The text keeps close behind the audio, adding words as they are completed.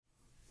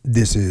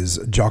This is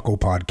Jocko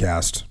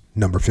Podcast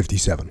number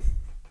 57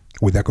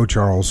 with Echo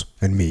Charles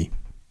and me,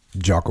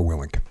 Jocko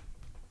Willink.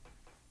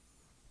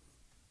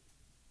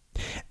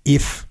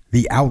 If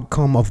the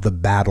outcome of the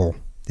battle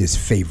is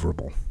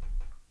favorable,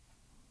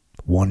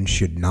 one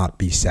should not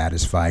be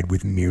satisfied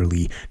with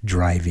merely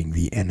driving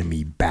the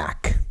enemy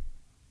back.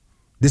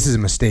 This is a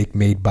mistake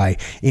made by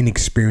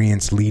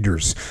inexperienced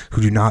leaders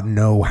who do not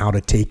know how to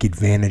take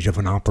advantage of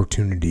an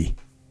opportunity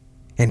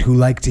and who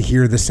like to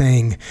hear the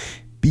saying,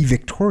 "Be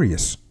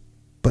victorious,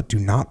 but do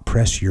not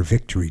press your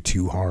victory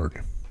too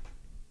hard."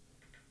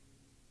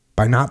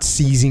 By not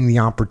seizing the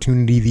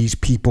opportunity, these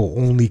people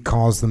only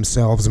cause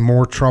themselves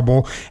more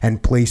trouble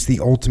and place the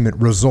ultimate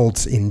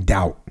results in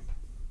doubt.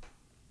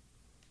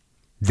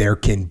 There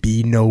can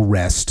be no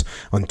rest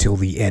until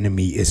the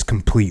enemy is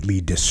completely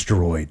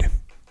destroyed.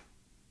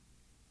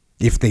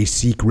 If they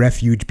seek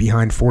refuge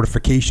behind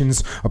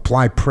fortifications,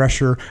 apply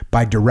pressure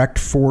by direct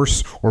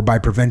force or by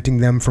preventing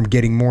them from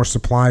getting more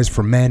supplies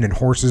for men and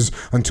horses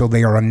until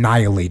they are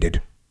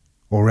annihilated,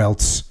 or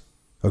else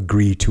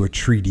agree to a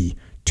treaty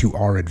to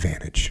our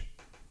advantage.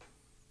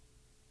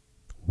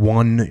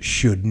 One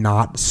should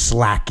not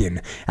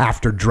slacken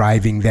after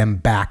driving them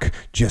back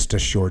just a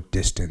short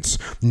distance,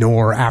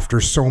 nor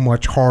after so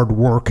much hard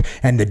work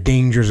and the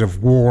dangers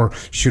of war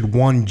should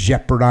one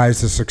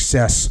jeopardize the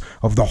success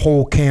of the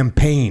whole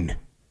campaign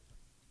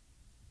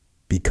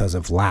because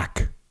of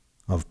lack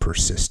of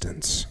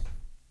persistence.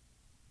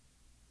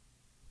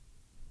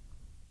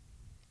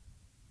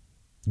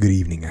 Good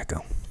evening,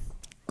 Echo.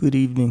 Good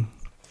evening.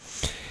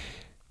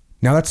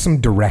 Now that's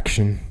some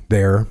direction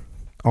there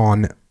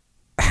on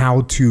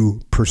how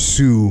to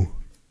pursue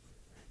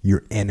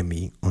your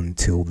enemy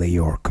until they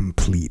are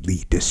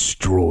completely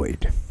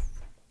destroyed.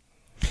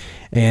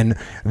 And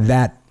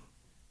that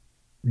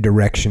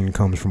direction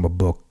comes from a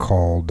book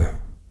called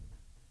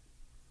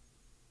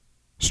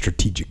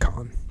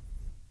Strategicon,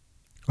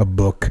 a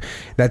book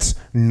that's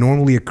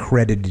normally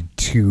accredited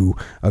to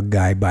a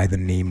guy by the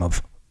name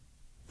of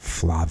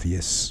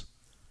Flavius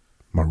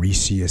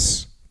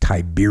Mauritius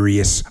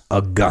Tiberius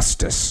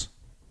Augustus,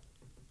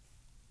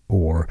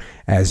 or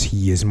as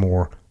he is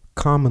more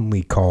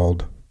commonly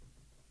called,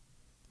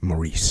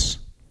 Maurice,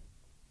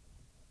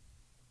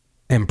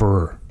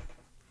 emperor.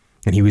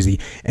 And he was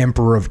the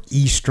emperor of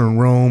Eastern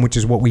Rome, which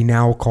is what we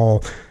now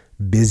call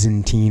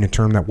Byzantine, a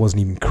term that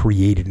wasn't even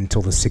created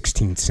until the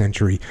 16th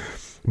century.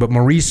 But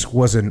Maurice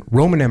was a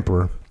Roman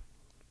emperor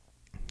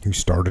who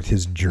started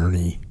his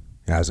journey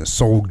as a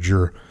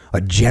soldier,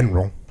 a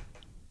general,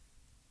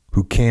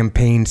 who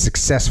campaigned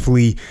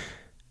successfully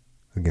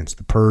against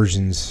the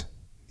Persians,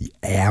 the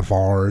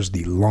Avars,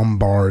 the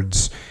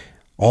Lombards,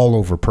 all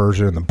over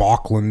Persia and the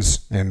Balkans,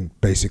 and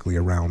basically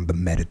around the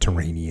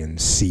Mediterranean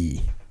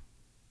Sea.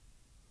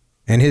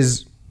 And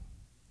his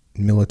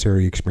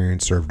military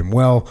experience served him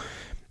well,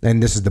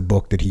 and this is the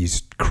book that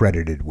he's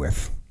credited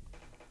with.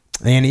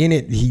 And in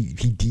it, he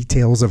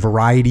details a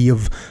variety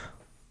of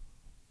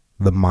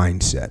the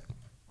mindset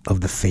of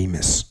the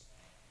famous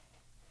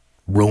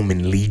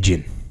Roman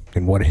legion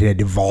and what it had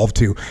evolved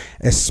to,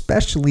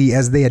 especially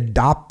as they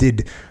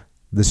adopted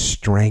the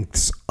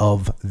strengths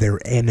of their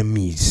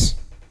enemies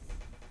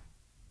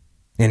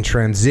and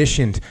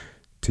transitioned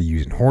to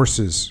using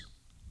horses,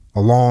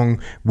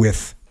 along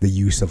with the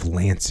use of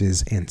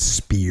lances and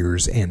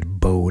spears and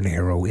bow and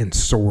arrow and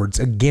swords.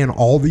 Again,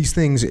 all these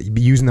things,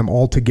 using them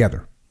all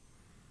together.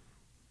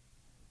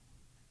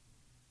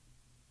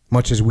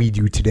 Much as we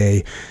do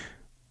today,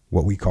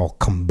 what we call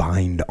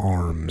combined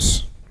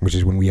arms, which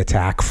is when we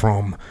attack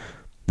from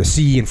the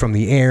sea and from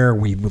the air,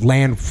 we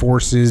land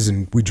forces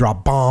and we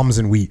drop bombs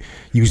and we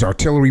use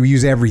artillery, we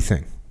use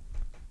everything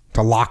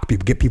to lock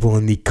people, get people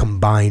in the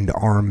combined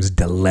arms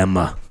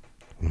dilemma.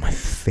 One of my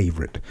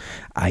favorite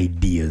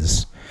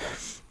ideas.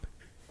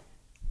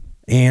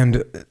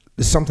 And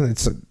something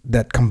that's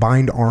that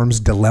combined arms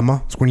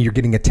dilemma. It's when you're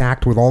getting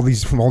attacked with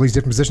from all these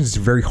different positions. It's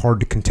very hard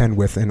to contend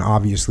with, and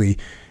obviously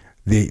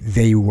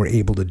they were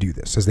able to do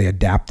this as they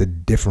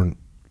adapted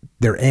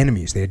their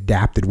enemies. They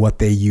adapted what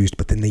they used,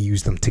 but then they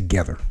used them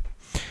together.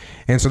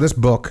 And so this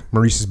book,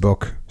 Maurice's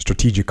book,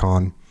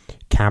 Strategicon,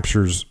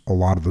 captures a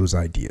lot of those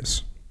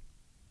ideas.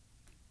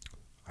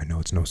 I know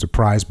it's no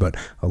surprise, but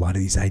a lot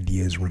of these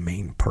ideas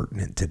remain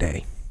pertinent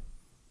today.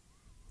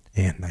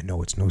 And I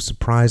know it's no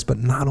surprise, but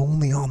not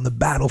only on the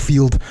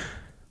battlefield,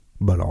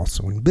 but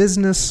also in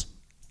business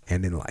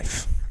and in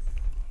life.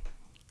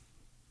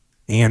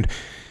 And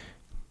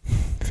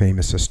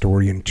famous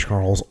historian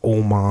Charles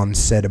Oman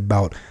said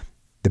about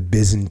the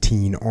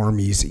Byzantine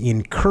armies,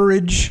 in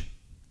courage,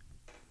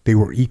 they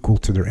were equal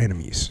to their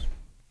enemies.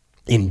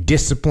 In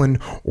discipline,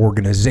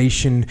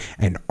 organization,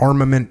 and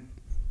armament,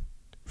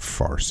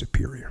 far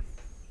superior.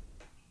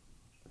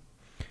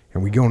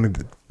 And we go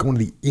into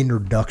the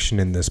introduction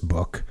in this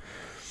book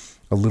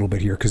a little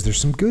bit here, because there's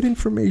some good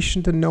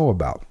information to know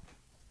about.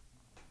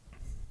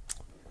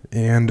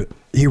 And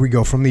here we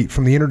go from the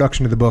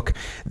introduction to the book.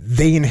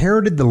 They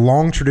inherited the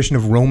long tradition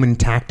of Roman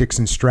tactics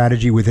and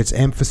strategy with its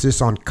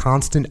emphasis on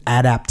constant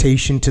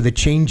adaptation to the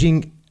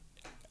changing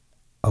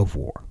of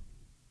war.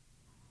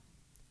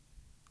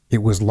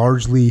 It was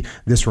largely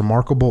this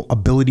remarkable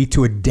ability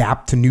to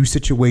adapt to new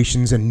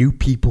situations and new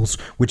peoples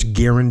which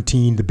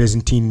guaranteed the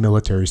Byzantine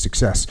military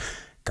success.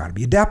 Got to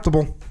be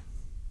adaptable.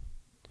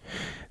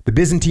 The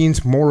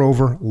Byzantines,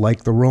 moreover,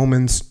 like the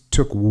Romans,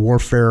 took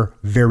warfare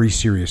very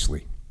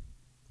seriously.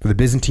 For the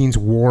Byzantines,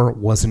 war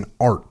was an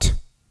art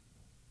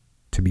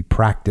to be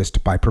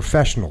practiced by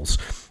professionals.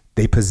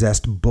 They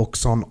possessed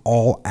books on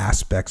all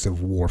aspects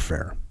of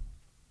warfare,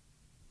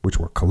 which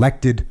were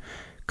collected,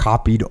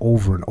 copied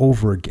over and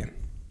over again,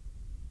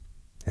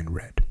 and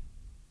read.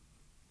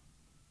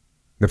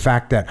 The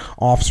fact that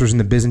officers in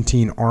the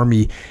Byzantine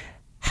army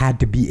had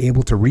to be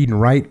able to read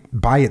and write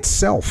by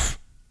itself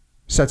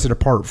sets it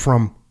apart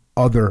from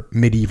other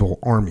medieval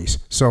armies.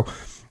 So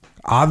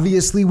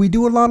obviously we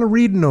do a lot of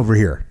reading over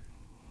here.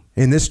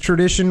 In this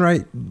tradition,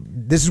 right,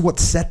 this is what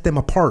set them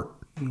apart.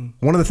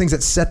 One of the things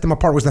that set them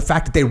apart was the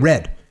fact that they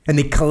read and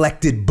they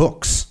collected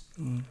books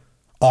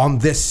on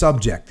this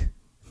subject.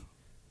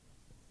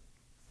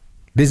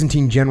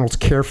 Byzantine generals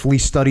carefully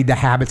studied the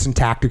habits and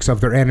tactics of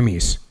their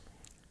enemies,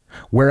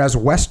 whereas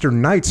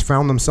Western knights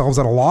found themselves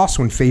at a loss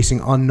when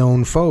facing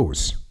unknown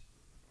foes.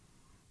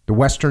 The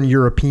Western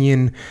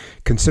European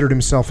considered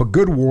himself a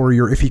good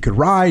warrior if he could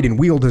ride and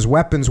wield his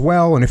weapons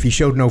well and if he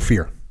showed no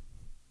fear.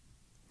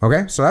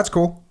 Okay, so that's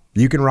cool.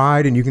 You can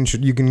ride and you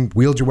can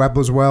wield your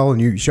weapons well and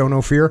you show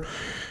no fear.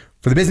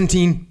 For the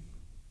Byzantine,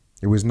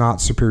 it was not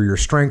superior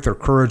strength or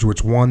courage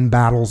which won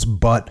battles,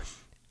 but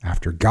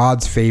after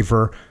God's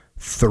favor,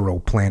 thorough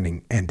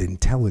planning and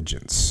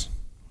intelligence.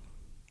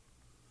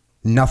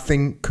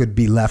 Nothing could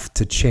be left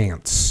to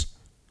chance.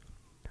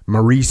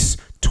 Maurice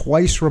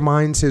twice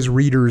reminds his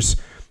readers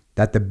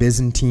that the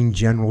Byzantine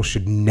general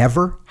should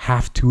never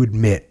have to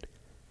admit,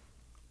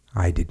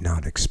 "I did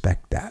not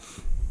expect that."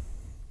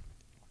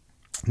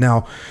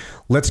 Now,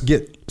 that's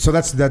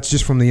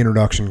just from the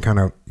introduction, kind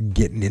of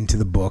getting into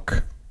the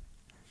book.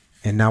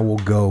 And now we'll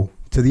go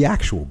to the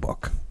actual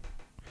book.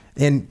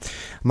 And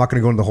I'm not going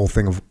to go into the whole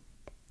thing of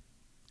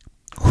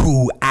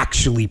who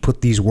actually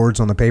put these words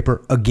on the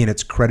paper. Again,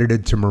 it's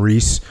credited to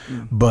Maurice,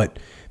 but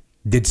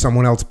did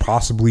someone else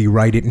possibly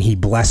write it and he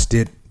blessed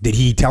it? Did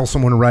he tell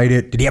someone to write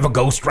it? Did he have a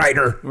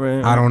ghostwriter?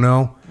 Right. I don't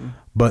know.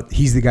 But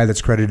he's the guy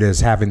that's credited as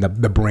having the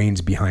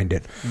brains behind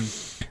it.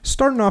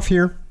 Starting off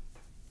here,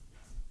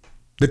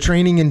 the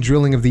training and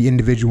drilling of the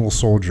individual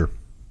soldier.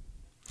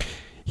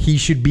 He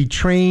should be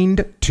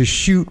trained to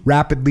shoot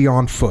rapidly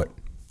on foot,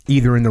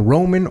 either in the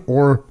Roman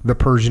or the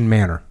Persian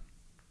manner.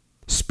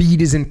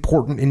 Speed is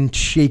important in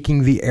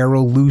shaking the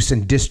arrow loose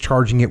and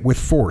discharging it with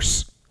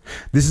force.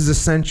 This is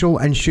essential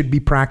and should be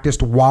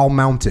practiced while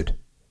mounted.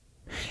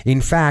 In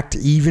fact,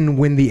 even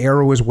when the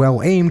arrow is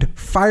well aimed,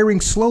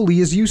 firing slowly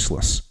is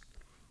useless.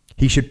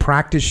 He should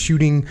practice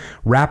shooting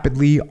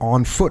rapidly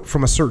on foot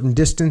from a certain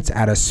distance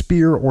at a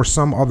spear or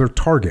some other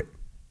target.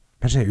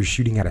 Imagine that you're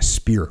shooting at a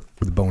spear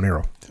with a bow and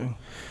arrow. Okay.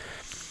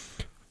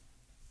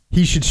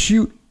 He should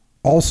shoot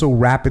also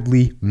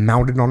rapidly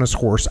mounted on his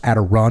horse at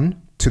a run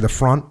to the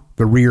front,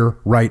 the rear,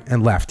 right,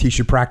 and left. He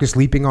should practice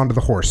leaping onto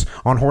the horse.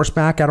 On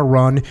horseback at a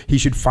run, he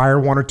should fire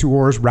one or two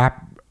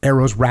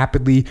arrows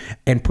rapidly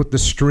and put the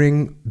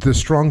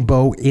strung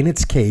bow in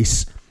its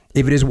case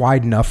if it is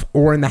wide enough,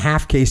 or in the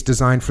half case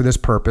designed for this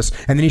purpose,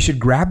 and then he should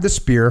grab the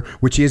spear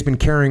which he has been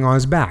carrying on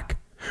his back.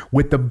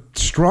 With the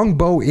strung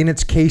bow in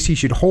its case, he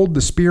should hold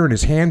the spear in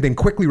his hand, then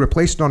quickly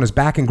replace it on his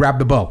back and grab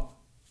the bow.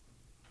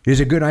 It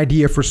is a good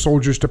idea for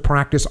soldiers to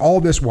practice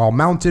all this while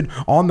mounted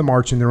on the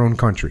march in their own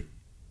country.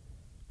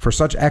 For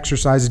such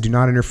exercises do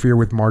not interfere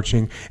with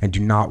marching and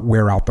do not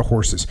wear out the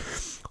horses.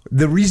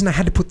 The reason I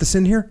had to put this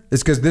in here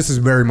is because this is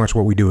very much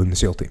what we do in the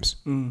SEAL teams.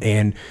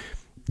 And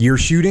you're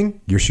shooting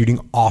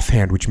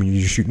offhand, which means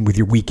you're shooting with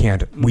your weak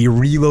hand. We're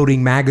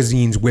reloading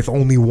magazines with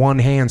only one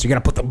hand, so you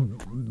got to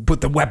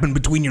put the weapon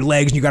between your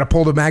legs, and you got to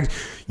pull the mag.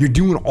 You're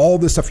doing all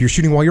this stuff. You're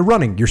shooting while you're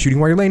running. You're shooting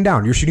while you're laying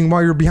down. You're shooting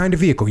while you're behind a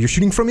vehicle. You're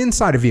shooting from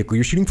inside a vehicle.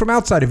 You're shooting from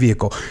outside a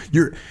vehicle.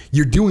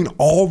 You're doing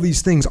all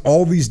these things,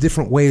 all these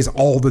different ways,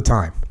 all the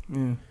time.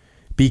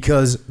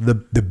 Because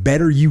the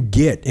better you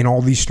get in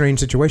all these strange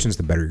situations,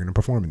 the better you're going to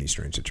perform in these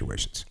strange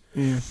situations.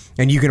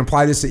 And you can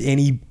apply this to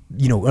any,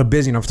 a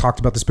business. And I've talked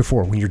about this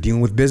before. When you're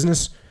dealing with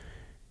business,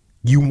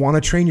 you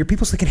want to train your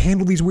people so they can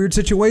handle these weird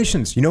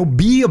situations.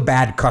 Be a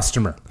bad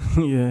customer.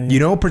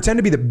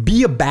 Pretend to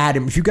be a bad.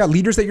 If you've got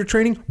leaders that you're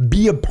training,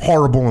 be a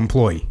horrible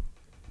employee.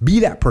 Be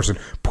that person.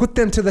 Put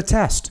them to the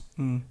test.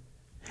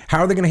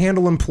 How are they going to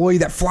handle an employee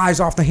that flies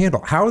off the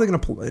handle? How are they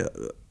going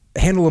to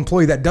handle an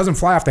employee that doesn't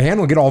fly off the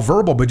handle and get all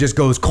verbal but just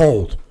goes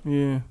cold?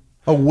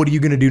 Oh, what are you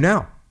going to do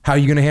now? How are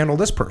you going to handle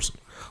this person?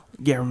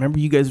 Yeah, remember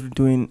you guys were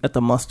doing at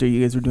the muster,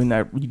 you guys were doing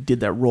that, you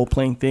did that role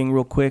playing thing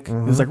real quick. It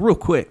was like real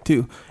quick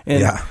too.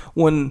 And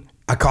when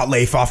I caught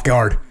Leif off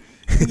guard.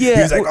 He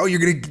was like, "Oh, you're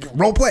going to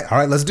role play? All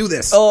right, let's do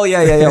this." Oh,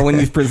 yeah. When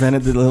you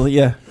presented the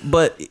little,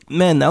 But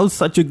man, that was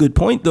such a good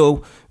point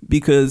though,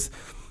 because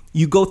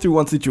you go through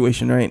one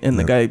situation, right? And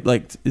the guy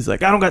like is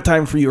like, I don't got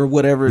time for you or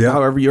whatever,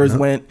 however yours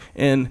went.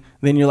 And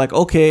then you're like,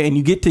 okay. And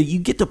you get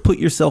to put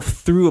yourself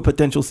through a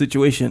potential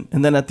situation.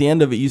 And then at the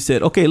end of it, you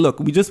said, okay, look,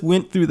 we just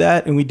went through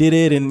that and we did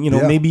it. And,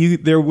 maybe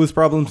there was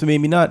problems,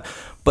 maybe not.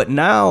 But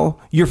now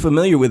you're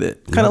familiar with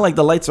it. Kind of like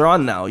the lights are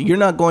on now. You're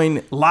not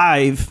going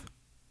live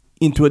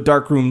into a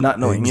dark room not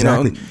knowing,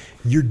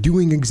 You're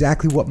doing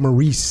exactly what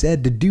Maurice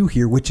said to do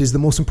here, which is the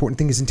most important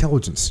thing is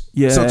intelligence.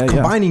 Yeah, so it's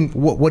combining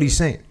what he's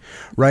saying,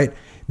 right?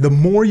 The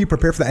more you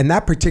prepare for that, in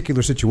that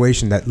particular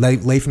situation that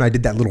Leif and I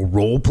did that little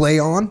role play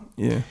on,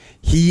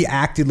 he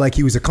acted like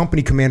he was a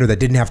company commander that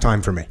didn't have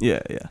time for me.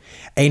 Yeah.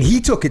 And he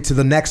took it to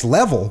the next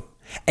level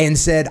and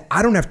said,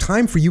 I don't have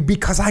time for you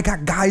because I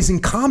got guys in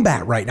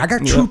combat right now. I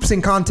got troops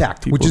in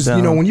contact, which is,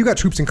 when you got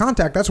troops in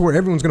contact, that's where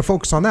everyone's going to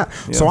focus on that.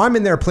 Yeah. So I'm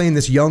in there playing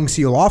this young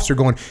SEAL officer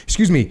going,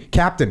 excuse me,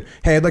 Captain,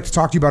 hey, I'd like to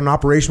talk to you about an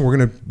operation we're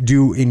going to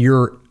do in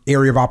your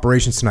area of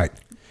operations tonight.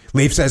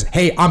 Leif says,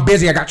 hey, I'm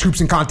busy. I got troops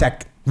in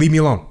contact. Leave me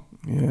alone.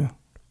 Yeah.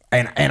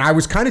 And I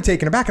was kind of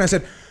taken aback and I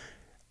said,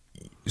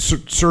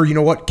 Sir, you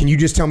know what? Can you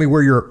just tell me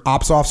where your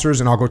ops officer is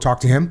and I'll go talk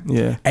to him?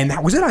 Yeah. And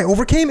that was it. I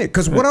overcame it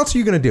because what else are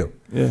you going to do?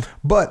 Yeah.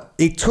 But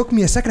it took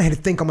me a second. I had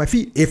to think on my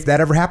feet. If that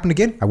ever happened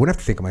again, I wouldn't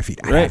have to think on my feet.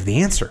 I'd have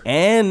the answer.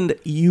 And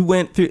you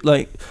went through,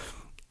 like,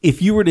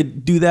 if you were to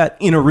do that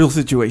in a real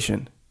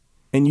situation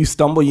and you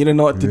stumble, you didn't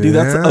know what to do,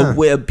 that's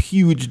a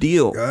huge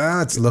deal.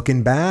 It's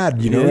looking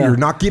bad. You're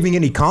not giving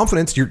any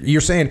confidence.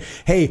 You're saying,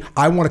 hey,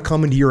 I want to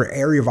come into your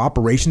area of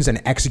operations and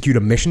execute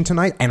a mission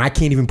tonight, and I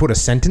can't even put a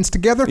sentence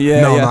together?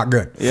 Not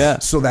good. Yeah.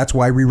 So that's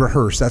why we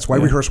rehearse. That's why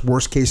we rehearse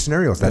worst case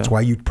scenarios. That's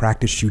why you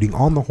practice shooting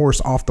on the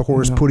horse, off the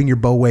horse, putting your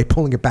bow away,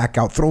 pulling it back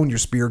out, throwing your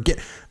spear.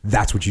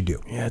 That's what you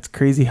do. Yeah, it's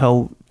crazy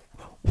how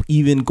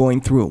even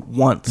going through it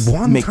one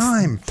makes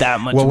time that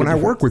much. Well, when I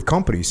work with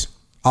companies,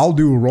 I'll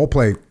do a role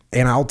play.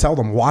 And I'll tell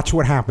them, watch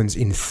what happens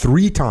in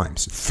 3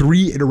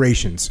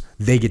 iterations,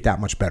 they get that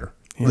much better.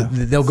 Yeah.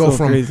 They'll go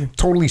from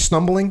totally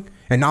stumbling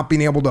and not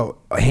being able to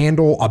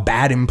handle a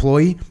bad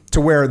employee to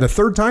where the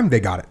 3rd time they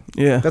got it.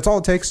 Yeah. That's all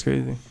it takes. It's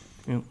crazy.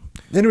 Yeah.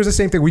 And it was the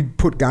same thing. We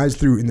put guys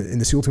through, in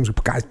the SEAL teams, we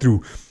put guys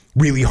through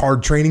really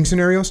hard training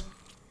scenarios.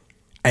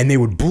 And they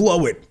would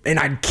blow it. And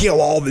I'd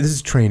kill this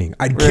is training.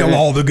 I'd kill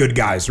all the good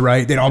guys,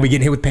 right? They'd all be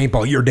getting hit with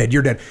paintball. You're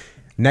dead.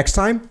 Next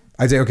time,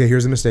 I'd say, okay,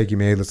 here's a mistake you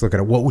made. Let's look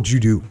at it. What would you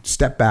do?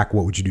 Step back.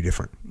 What would you do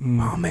different?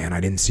 Oh man, I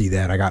didn't see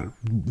that. I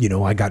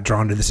got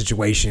drawn to the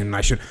situation.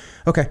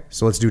 Okay,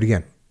 so let's do it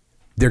again.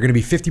 They're going to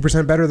be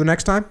 50% better the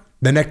next time.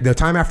 The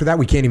time after that,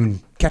 we can't even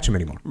catch them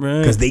anymore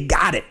because they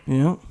got it.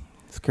 Yeah,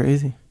 it's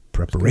crazy.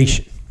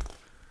 Preparation.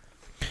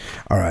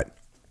 All right,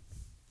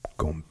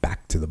 going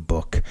back to the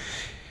book.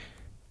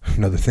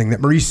 Another thing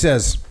that Maurice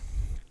says,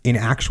 in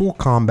actual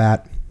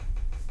combat,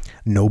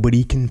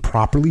 nobody can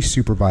properly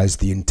supervise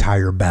the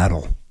entire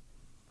battle,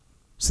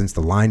 since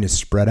the line is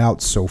spread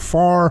out so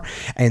far,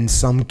 and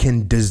some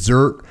can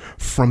desert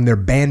from their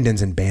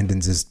bandits. And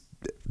bandits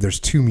there's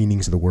 2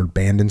 meanings of the word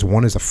bandits.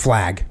 One is a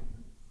flag,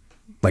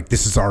 like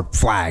this is our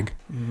flag,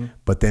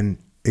 but then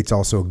it's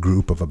also a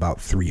group of about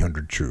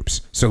 300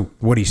 troops. So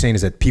what he's saying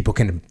is that people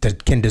can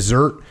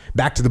desert,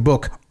 back to the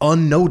book,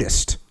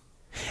 unnoticed,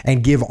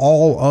 and give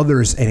all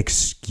others an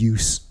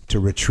excuse to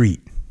retreat.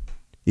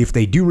 If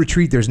they do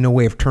retreat, there's no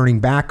way of turning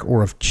back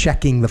or of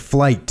checking the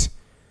flight,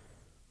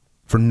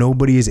 for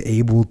nobody is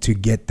able to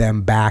get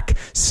them back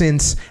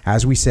since,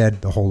 as we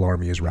said, the whole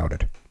army is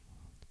routed.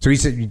 So he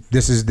said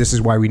this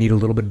is why we need a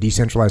little bit of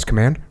decentralized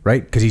command,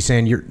 right? Because he's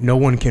saying no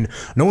one's going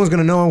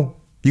to know.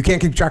 You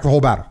can't keep track of the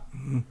whole battle.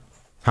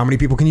 How many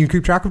people can you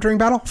keep track of during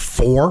battle?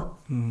 4,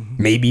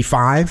 maybe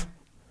 5.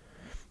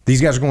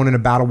 These guys are going into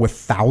battle with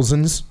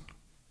thousands.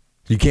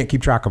 You can't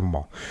keep track of them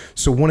all.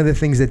 So one of the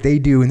things that they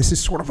do, and this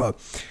is sort of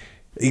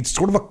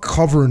a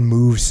cover and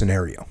move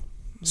scenario.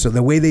 So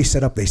the way they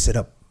set up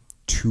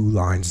 2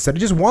 lines. Instead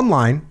of just 1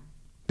 line,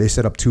 they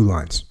set up 2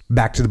 lines.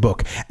 Back to the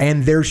book.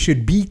 And there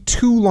should be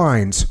 2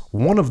 lines,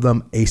 one of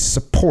them a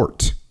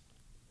support.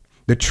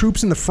 The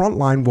troops in the front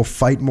line will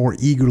fight more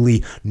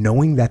eagerly,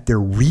 knowing that their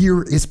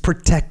rear is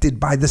protected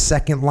by the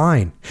second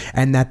line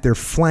and that their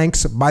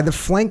flanks by the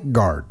flank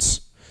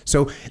guards.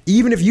 So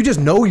even if you just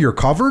know you're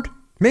covered,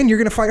 man, you're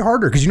going to fight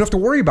harder because you don't have to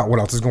worry about what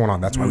else is going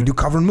on. That's why we do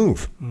cover and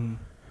move.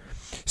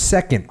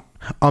 Second,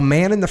 a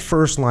man in the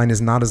first line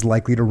is not as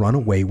likely to run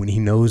away when he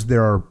knows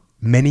there are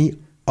many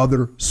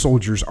other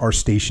soldiers are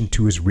stationed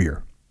to his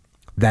rear.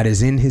 That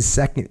is in the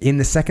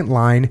second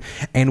line,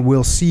 and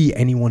will see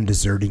anyone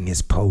deserting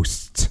his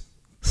posts.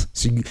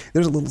 So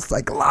there's a little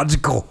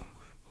psychological.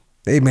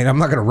 Hey man, I'm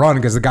not going to run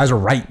because the guys are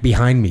right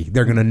behind me.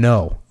 They're going to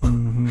know.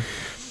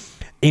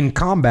 In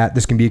combat,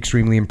 this can be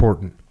extremely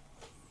important.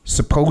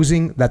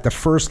 Supposing that the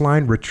first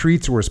line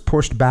retreats or is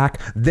pushed back,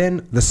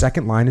 then the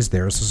second line is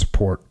there as a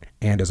support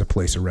and as a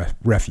place of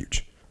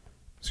refuge.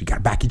 So you got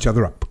to back each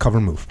other up, cover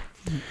and move.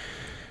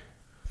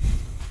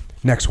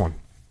 Next one.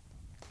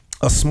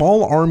 A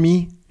small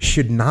army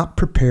should not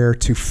prepare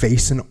to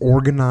face an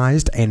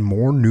organized and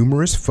more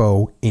numerous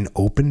foe in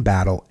open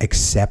battle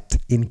except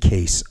in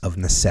case of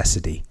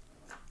necessity.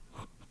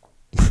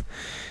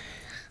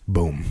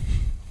 Boom.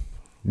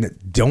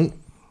 Don't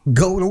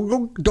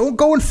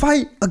go and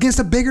fight against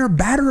a bigger,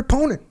 badder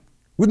opponent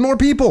with more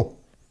people.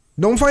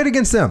 Don't fight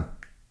against them.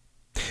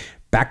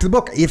 Back to the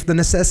book. If the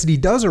necessity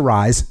does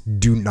arise,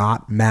 do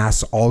not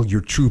mass all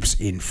your troops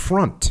in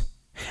front.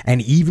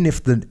 And even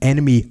if the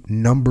enemy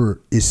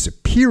number is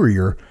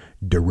superior,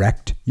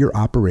 direct your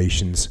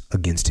operations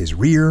against his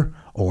rear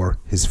or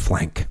his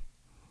flank.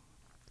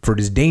 For it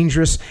is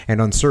dangerous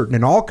and uncertain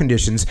in all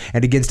conditions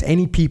and against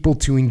any people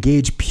to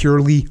engage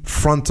purely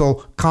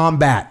frontal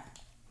combat.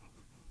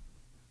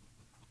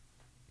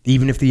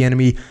 Even if the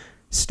enemy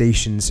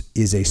stations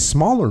is a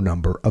smaller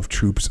number of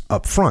troops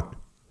up front.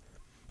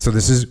 So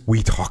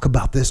we talk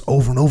about this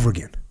over and over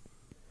again.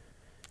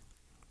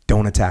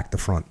 Don't attack the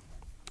front.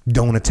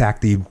 Don't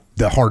attack the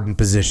hardened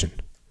position.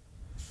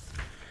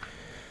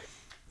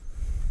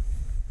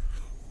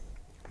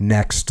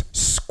 Next,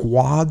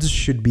 squads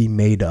should be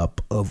made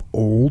up of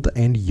old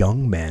and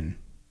young men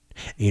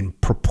in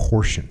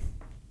proportion.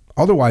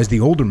 Otherwise, the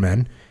older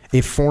men,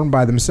 if formed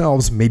by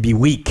themselves, may be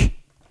weak.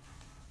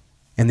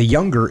 And the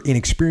younger,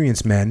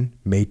 inexperienced men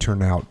may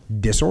turn out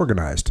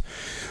disorganized.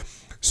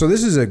 So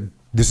this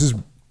is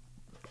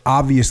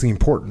obviously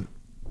important,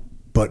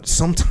 but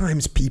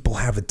sometimes people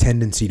have a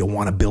tendency to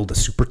want to build a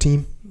super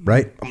team,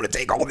 right? I'm going to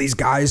take all these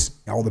guys,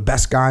 all the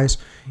best guys.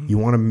 You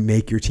want to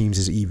make your teams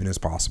as even as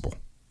possible.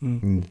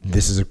 And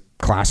this is a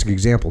classic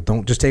example.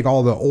 Don't just take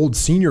all the old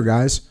senior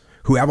guys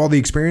who have all the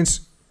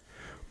experience,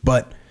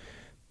 but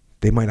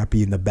they might not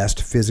be in the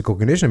best physical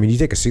condition. I mean, you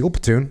take a SEAL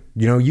platoon,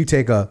 you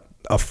take a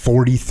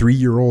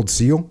 43-year-old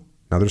SEAL.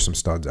 Now, there's some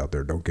studs out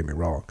there, don't get me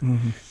wrong.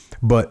 Mm-hmm.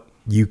 But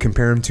you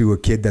compare him to a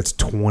kid that's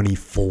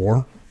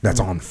 24, that's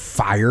on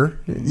fire.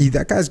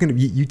 That guy's going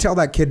to, you tell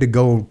that kid to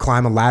go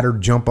climb a ladder,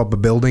 jump up a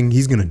building,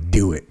 he's going to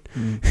do it.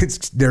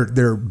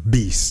 They're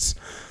beasts.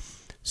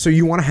 So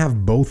you want to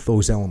have both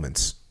those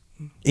elements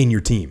in your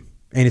team.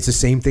 And it's the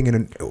same thing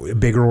in a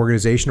bigger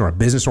organization or a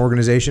business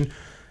organization.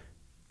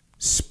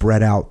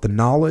 Spread out the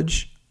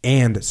knowledge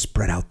and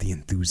spread out the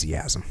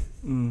enthusiasm.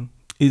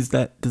 Does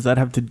that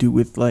have to do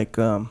with like,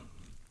 are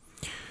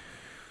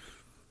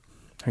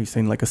you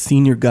saying like a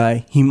senior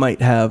guy, he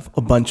might have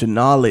a bunch of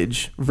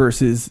knowledge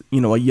versus,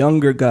 a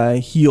younger guy,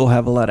 he'll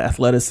have a lot of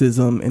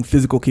athleticism and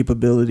physical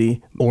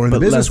capability. Or in the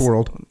business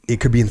world, it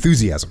could be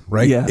enthusiasm,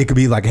 right? Yeah. It could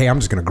be like, hey, I'm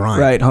just going to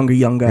grind. Right, hungry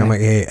young guy. I'm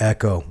like, hey,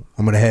 Echo,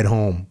 I'm going to head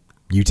home.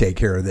 You take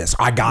care of this.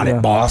 I got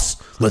it, boss.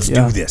 Let's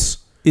do this.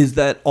 Is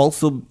that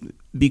also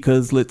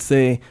because, let's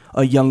say,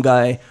 a young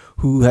guy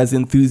who has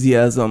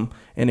enthusiasm,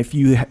 and if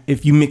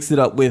you mix it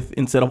up with,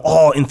 instead of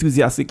all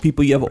enthusiastic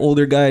people, you have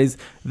older guys,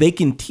 they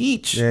can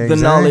teach the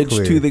knowledge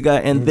to the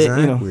guy. And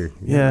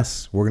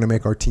yes, we're going to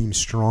make our team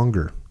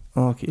stronger.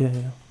 Okay,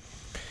 yeah.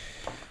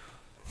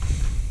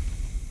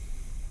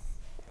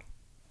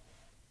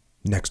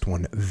 Next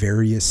one,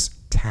 various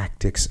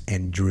tactics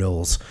and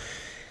drills.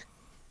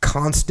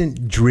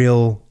 Constant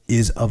drill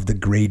is of the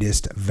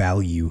greatest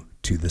value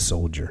to the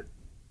soldier.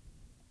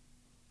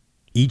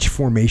 Each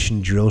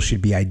formation drill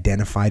should be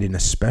identified in a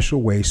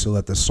special way so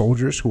that the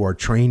soldiers who are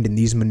trained in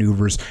these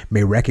maneuvers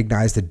may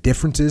recognize the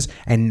differences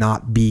and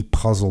not be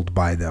puzzled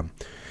by them.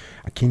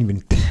 I can't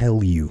even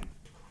tell you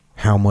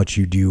how much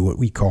you do what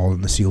we call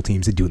in the SEAL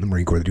teams, they do in the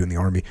Marine Corps, they do in the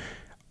Army,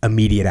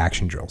 immediate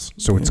action drills.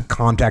 So it's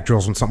contact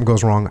drills when something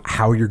goes wrong,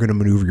 how you're going to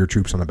maneuver your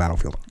troops on the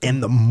battlefield.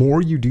 And the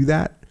more you do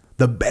that,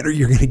 the better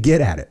you're going to get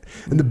at it.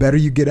 And the better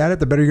you get at it,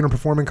 the better you're going to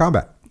perform in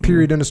combat.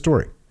 Period. End of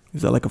story.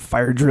 Is that like a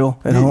fire drill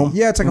at home?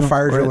 Yeah, it's like a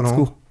fire drill at home.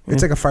 Cool. Yeah.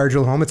 It's like a fire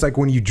drill at home. It's like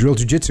when you drill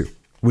jiu-jitsu.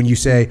 When you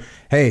say,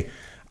 hey,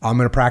 I'm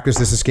going to practice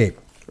this escape.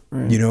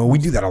 Right. We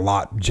do that a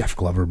lot. Jeff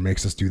Glover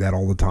makes us do that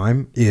all the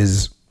time.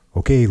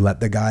 Okay, let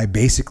the guy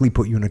basically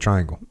put you in a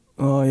triangle.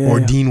 Oh, yeah. Or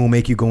Dean will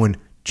make you go in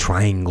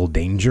triangle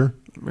danger.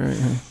 Right.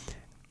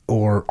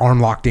 Or arm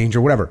lock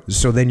danger, whatever.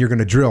 So then you're going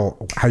to drill.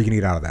 How are you going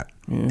to get out of that?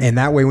 Yeah. And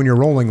that way when you're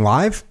rolling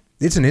live,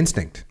 it's an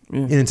instinct.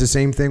 Yeah. And it's the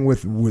same thing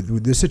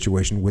with this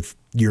situation with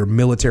your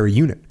military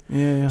unit.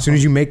 Yeah. As soon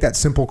as you make that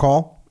simple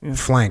call,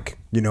 flank,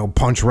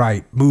 punch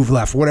right, move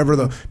left, whatever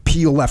the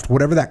peel left,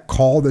 whatever that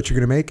call that you're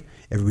going to make,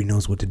 everybody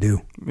knows what to do.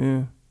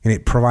 Yeah. And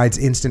it provides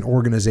instant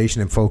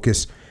organization and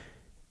focus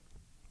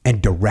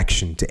and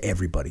direction to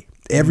everybody.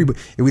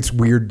 It's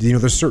weird.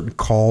 There's certain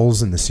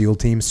calls in the SEAL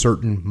team,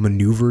 certain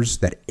maneuvers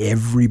that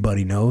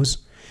everybody knows.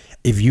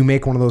 If you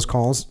make one of those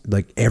calls,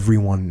 like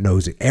everyone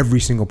knows it. Every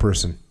single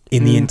person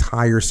in the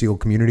entire SEAL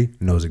community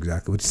knows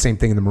exactly. It's the same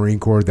thing in the Marine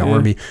Corps, the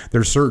Army.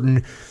 There's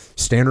certain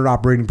standard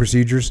operating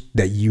procedures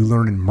that you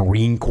learn in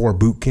Marine Corps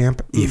boot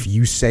camp. If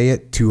you say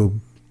it to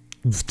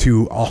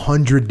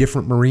 100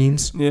 different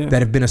Marines that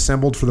have been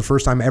assembled for the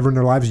first time ever in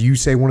their lives, you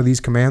say one of these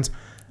commands,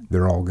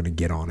 they're all going to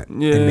get on it and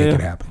make it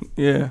happen.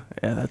 Yeah,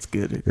 that's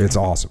good. It's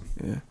awesome.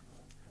 Yeah.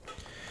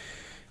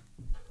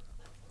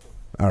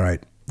 All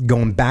right.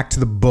 Going back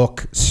to the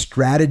book,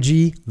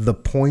 strategy, the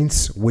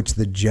points which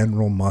the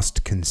general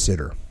must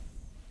consider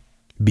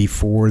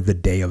before the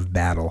day of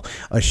battle.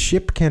 A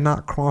ship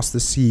cannot cross the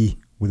sea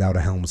without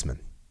a helmsman,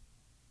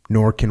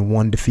 nor can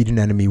one defeat an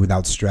enemy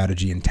without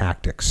strategy and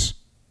tactics.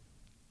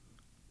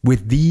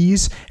 With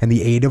these and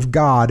the aid of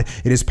God,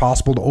 it is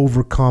possible to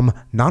overcome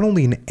not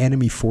only an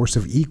enemy force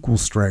of equal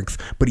strength,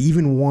 but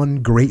even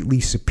one greatly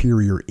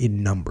superior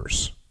in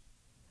numbers.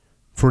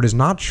 For it is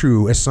not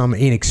true, as some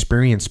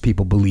inexperienced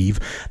people believe,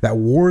 that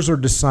wars are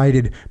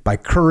decided by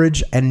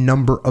courage and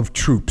number of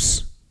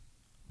troops,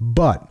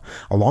 but,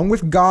 along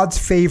with God's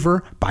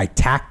favor, by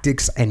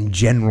tactics and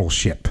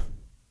generalship.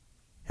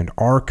 And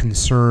our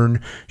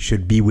concern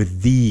should be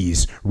with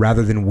these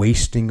rather than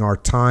wasting our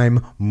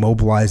time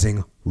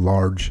mobilizing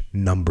large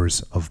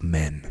numbers of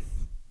men.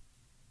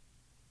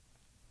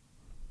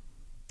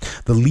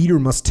 The leader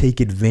must take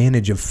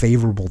advantage of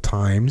favorable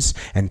times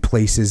and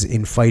places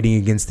in fighting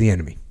against the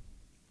enemy.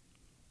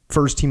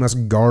 First, he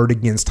must guard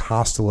against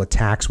hostile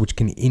attacks which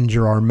can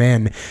injure our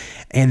men,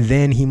 and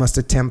then he must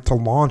attempt to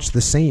launch the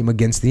same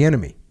against the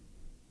enemy.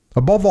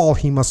 Above all,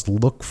 he must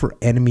look for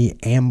enemy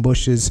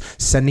ambushes,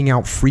 sending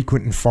out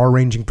frequent and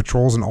far-ranging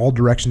patrols in all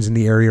directions in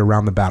the area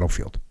around the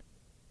battlefield.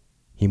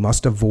 He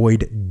must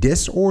avoid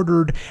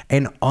disordered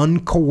and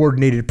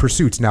uncoordinated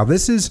pursuits. Now,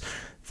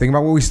 think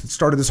about what we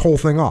started this whole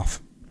thing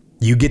off.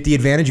 You get the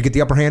advantage, you get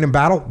the upper hand in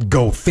battle,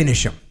 go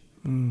finish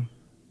him.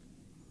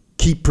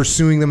 Keep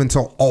pursuing them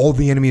until all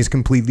the enemy is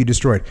completely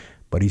destroyed.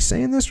 But he's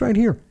saying this right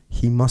here.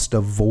 He must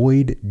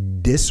avoid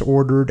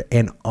disordered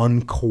and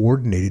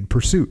uncoordinated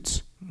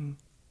pursuits.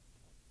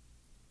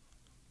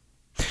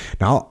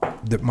 Now,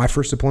 my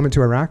first deployment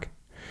to Iraq,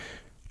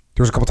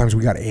 there was a couple times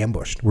we got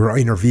ambushed. We were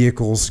in our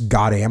vehicles,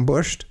 got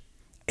ambushed,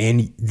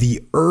 and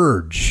the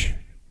urge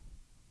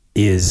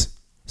is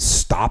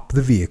stop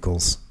the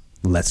vehicles.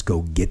 Let's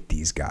go get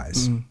these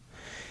guys.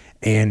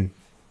 And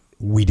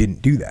we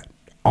didn't do that.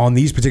 On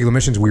these particular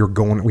missions,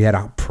 we had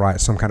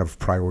some kind of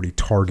priority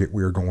target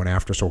we were going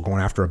after. So we're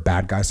going after a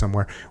bad guy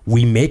somewhere.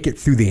 We make it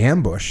through the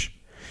ambush.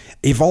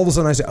 If all of a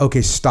sudden I say,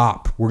 okay,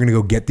 stop, we're going to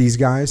go get these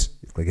guys,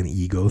 like an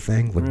ego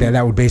thing. Like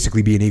that would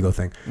basically be an ego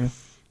thing.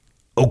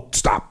 Oh,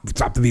 stop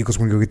the vehicles,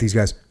 we're going to go get these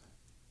guys.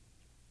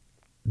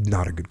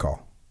 Not a good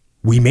call.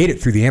 We made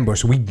it through the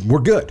ambush. We're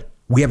good.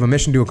 We have a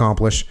mission to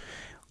accomplish.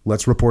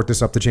 Let's report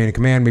this up the chain of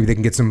command. Maybe they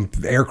can get some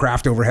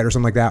aircraft overhead or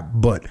something like that.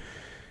 But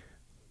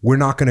we're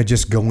not going to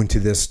just go into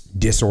this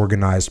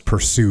disorganized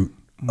pursuit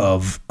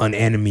of an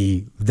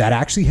enemy that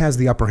actually has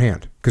the upper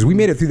hand. Because we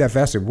made it through that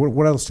fast.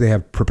 What else do they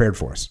have prepared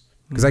for us?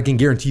 Because I can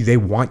guarantee you they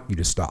want you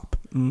to stop.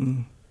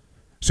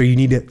 So you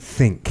need to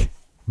think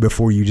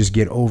before you just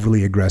get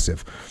overly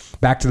aggressive.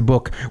 Back to the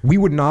book. We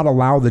would not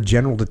allow the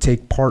general to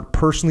take part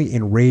personally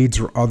in raids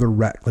or other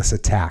reckless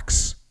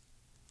attacks.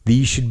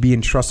 These should be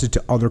entrusted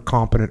to other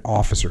competent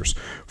officers.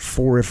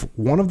 For if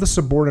one of the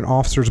subordinate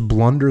officers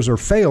blunders or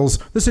fails,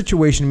 the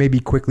situation may be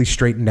quickly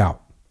straightened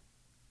out.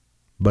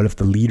 But if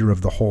the leader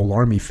of the whole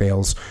army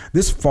fails,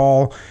 this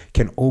fall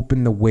can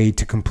open the way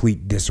to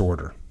complete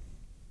disorder.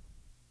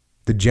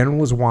 The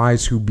general is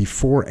wise who,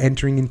 before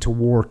entering into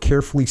war,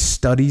 carefully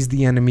studies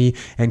the enemy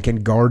and can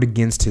guard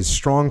against his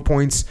strong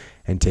points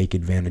and take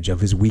advantage of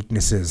his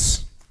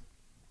weaknesses.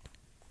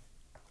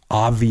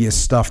 Obvious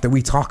stuff that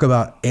we talk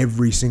about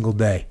every single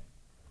day.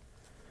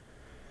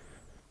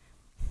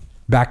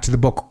 Back to the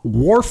book.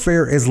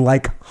 Warfare is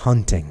like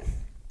hunting.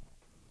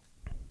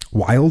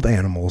 Wild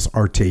animals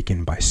are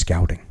taken by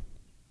scouting,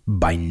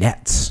 by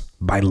nets,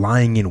 by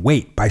lying in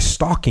wait, by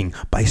stalking,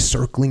 by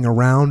circling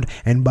around,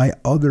 and by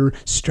other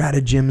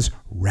stratagems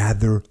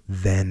rather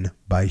than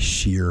by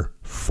sheer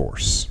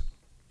force.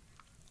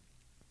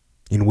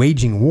 In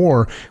waging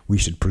war, we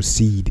should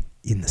proceed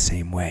in the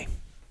same way,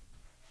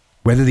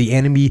 whether the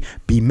enemy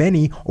be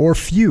many or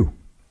few.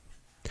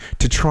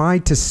 To try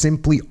to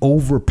simply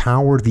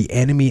overpower the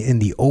enemy in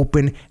the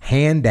open,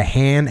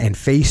 hand-to-hand and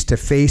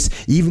face-to-face,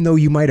 even though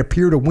you might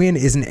appear to win,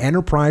 is an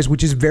enterprise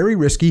which is very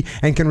risky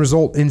and can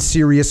result in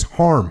serious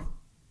harm.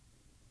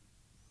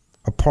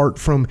 Apart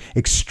from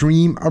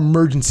extreme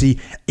emergency,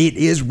 it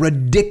is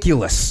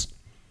ridiculous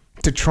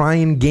to try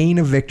and gain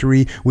a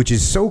victory which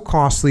is so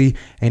costly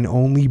and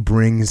only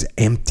brings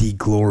empty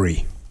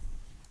glory.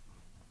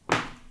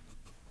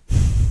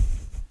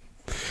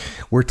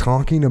 We're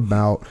talking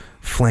about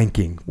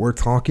flanking. We're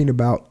talking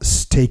about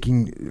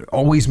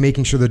always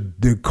making sure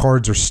that the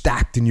cards are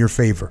stacked in your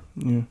favor.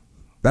 Yeah.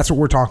 That's what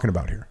we're talking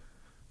about here.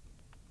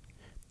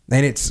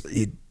 And it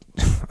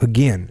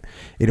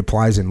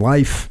applies in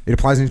life. It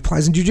applies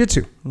in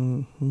jiu-jitsu.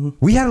 Mm-hmm.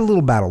 We had a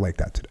little battle like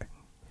that today.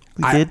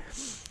 We did.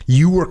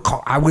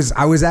 I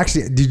was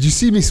actually, did you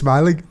see me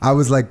smiling? I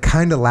was like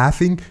kind of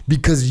laughing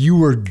because you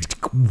were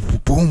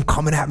boom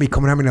coming at me.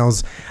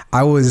 And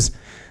I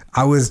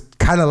was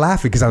kind of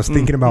laughing because I was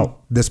thinking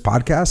about this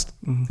podcast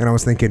and I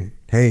was thinking,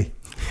 hey,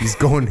 he's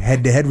going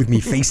head to head with me,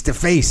 face to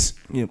face.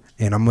 Yep.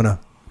 And I'm gonna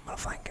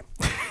flank him.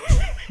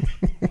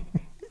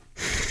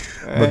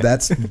 But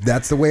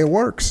that's the way it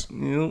works.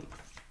 Yep.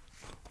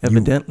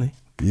 Evidently.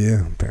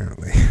 Yeah,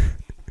 apparently.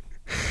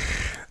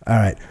 All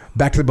right.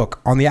 Back to the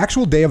book. On the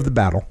actual day of the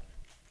battle,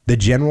 the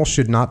general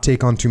should not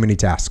take on too many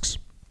tasks.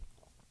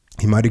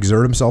 He might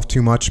exert himself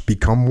too much,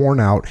 become worn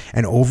out,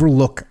 and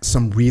overlook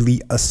some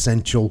really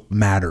essential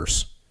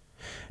matters.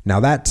 Now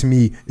that to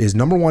me is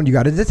number one, you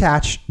got to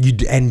detach.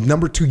 And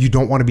number two, you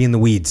don't want to be in the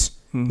weeds.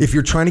 If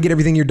you're trying to get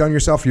everything you're done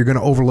yourself, you're going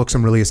to overlook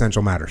some really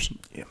essential matters.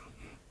 Yeah.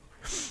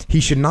 He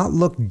should not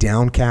look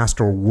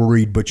downcast or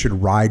worried, but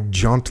should ride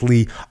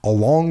jauntily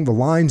along the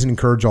lines and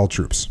encourage all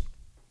troops.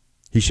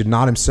 He should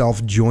not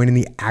himself join in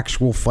the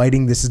actual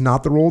fighting. This is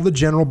not the role of the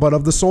general, but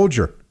of the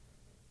soldier.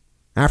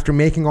 After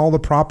making all the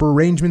proper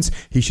arrangements,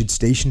 he should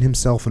station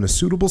himself in a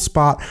suitable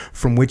spot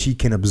from which he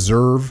can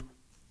observe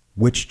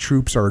which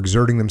troops are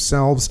exerting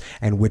themselves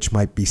and which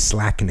might be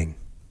slackening.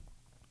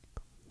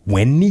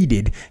 When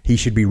needed, he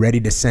should be ready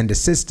to send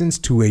assistance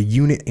to a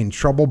unit in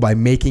trouble by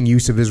making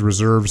use of his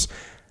reserves,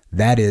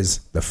 that is,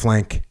 the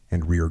flank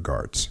and rear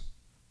guards.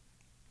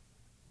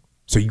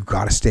 So you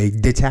got to stay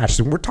detached.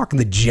 And we're talking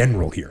the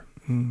general here.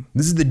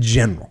 This is the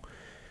general.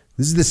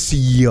 This is the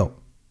CEO,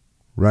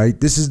 right?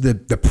 This is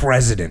the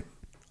president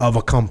of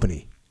a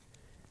company.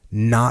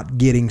 Not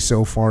getting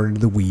so far into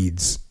the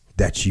weeds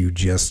that you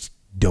just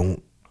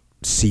don't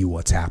see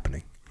what's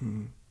happening.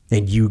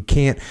 And you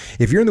can't,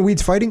 if you're in the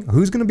weeds fighting,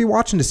 who's going to be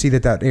watching to see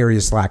that area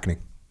is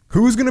slackening?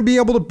 Who's going to be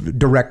able to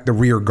direct the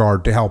rear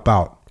guard to help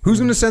out? Who's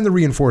going to send the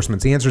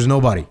reinforcements? The answer is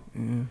nobody.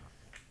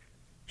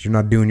 You're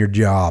not doing your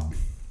job.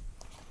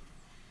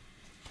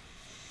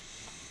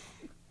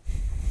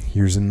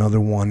 Here's another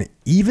one.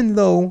 Even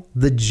though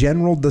the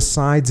general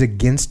decides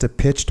against a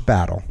pitched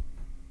battle,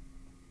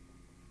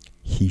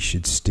 he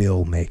should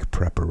still make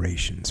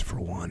preparations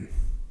for one.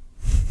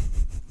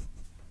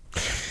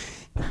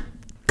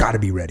 Got to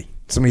be ready.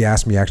 Somebody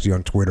asked me actually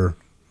on Twitter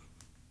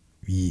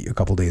a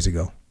couple days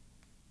ago,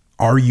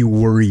 are you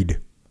worried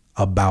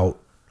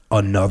about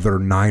another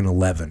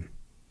 9/11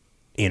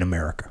 in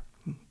America?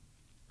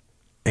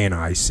 And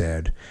I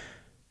said,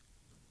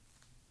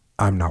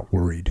 I'm not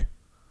worried.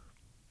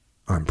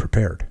 I'm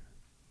prepared.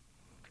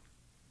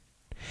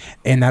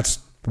 And that's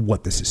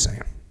what this is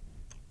saying.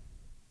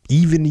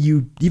 Even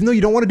though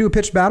you don't want to do a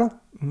pitched battle,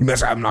 you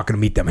must say, I'm not going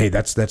to meet them. Hey,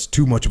 that's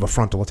too much of a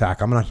frontal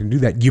attack. I'm not going to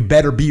do that. You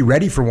better be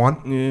ready for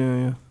one.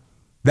 Yeah.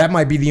 That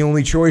might be the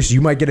only choice. You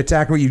might get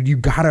attacked, but you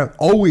got to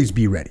always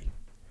be ready.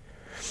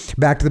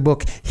 Back to the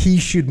book. He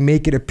should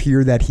make it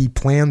appear that he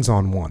plans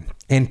on one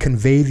and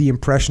convey the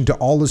impression to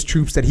all his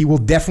troops that he will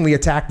definitely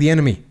attack the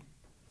enemy.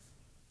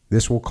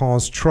 This will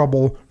cause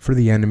trouble for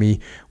the enemy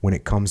when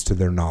it comes to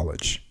their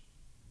knowledge.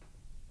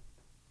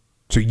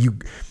 So you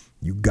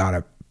got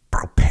to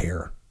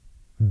prepare.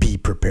 Be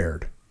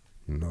prepared.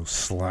 No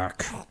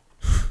slack.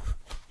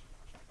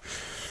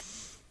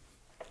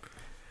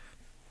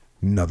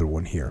 Another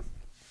one here.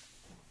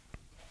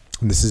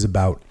 And this is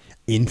about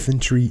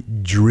infantry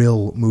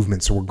drill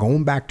movement. So we're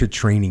going back to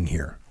training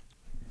here.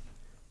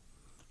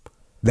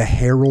 The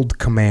herald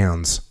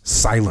commands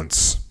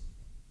silence.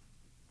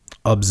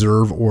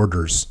 Observe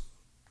orders.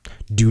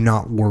 Do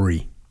not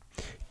worry.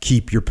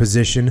 Keep your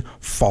position.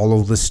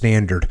 Follow the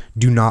standard.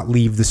 Do not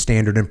leave the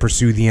standard and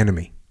pursue the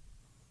enemy.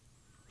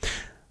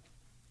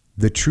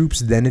 The troops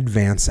then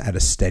advance at a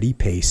steady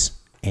pace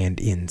and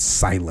in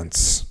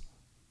silence,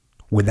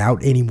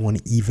 without anyone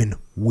even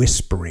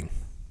whispering.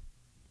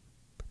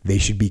 They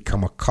should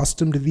become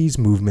accustomed to these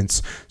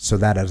movements so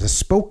that as a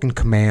spoken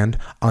command,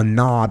 a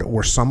nod,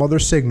 or some other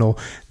signal,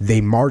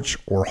 they march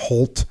or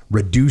halt,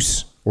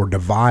 reduce or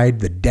divide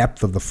the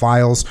depth of the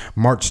files,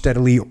 march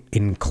steadily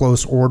in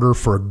close order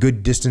for a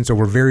good distance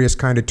over various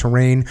kind of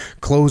terrain,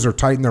 close or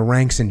tighten their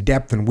ranks in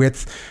depth and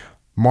width,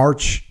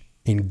 march,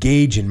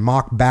 engage in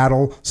mock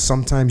battle,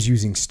 sometimes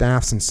using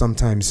staffs and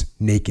sometimes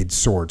naked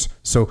swords.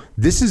 So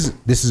this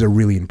is a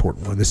really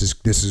important one.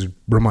 This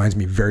reminds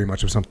me very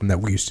much of something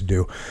that we used to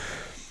do.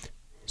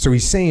 So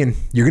he's saying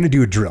you're going to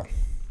do a drill,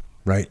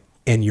 right?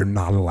 And you're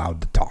not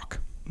allowed to talk.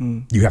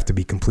 You have to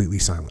be completely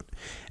silent.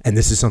 And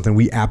this is something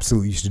we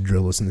absolutely used to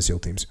drill us in the SEAL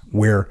teams,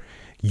 where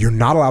you're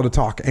not allowed to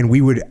talk. And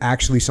we would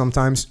actually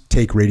sometimes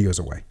take radios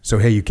away. So,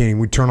 hey,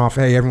 everyone turn off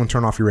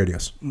your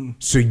radios.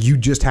 So you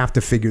just have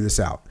to figure this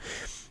out.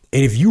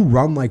 And if you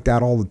run like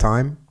that all the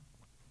time,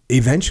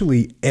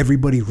 eventually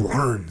everybody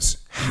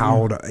learns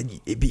how to,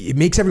 it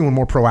makes everyone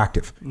more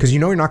proactive, because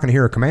you're not going to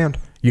hear a command.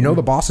 The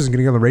boss isn't going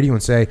to get on the radio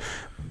and say,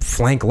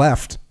 flank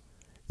left.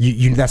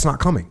 That's not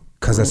coming.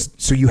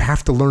 So you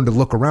have to learn to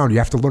look around. You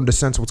have to learn to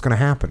sense what's going to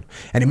happen.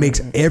 And it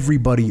makes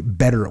everybody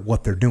better at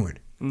what they're doing.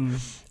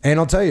 And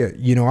I'll tell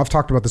you, I've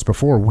talked about this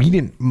before. We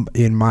didn't,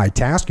 in my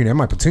task unit, in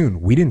my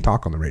platoon, we didn't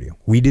talk on the radio.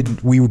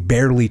 We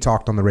barely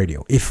talked on the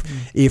radio.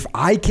 If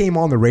I came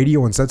on the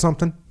radio and said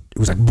something, it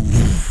was like,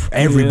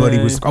 everybody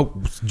was,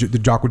 the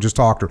Jocko just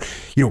talked. Or,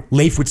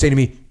 Leif would say to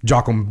me,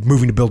 Jocko, I'm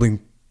moving to building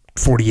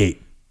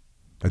 48.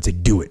 I'd say,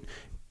 do it.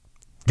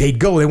 They'd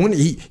go.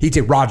 He'd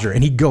say, Roger,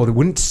 and he'd go. They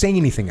wouldn't say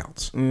anything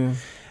else.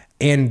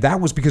 And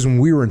that was because when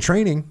we were in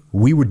training,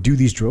 we would do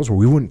these drills where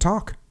we wouldn't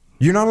talk.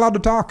 You're not allowed to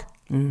talk.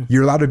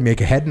 You're allowed to make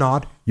a head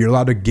nod. You're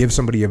allowed to give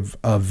somebody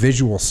a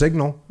visual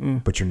signal,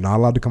 but you're not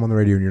allowed to come on the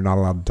radio, and you're not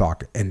allowed to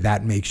talk. And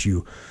that makes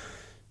you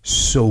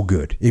so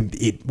good.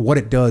 What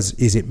it does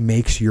is it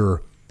makes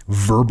your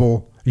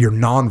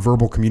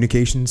non-verbal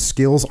communication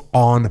skills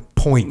on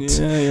point.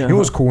 It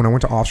was cool when I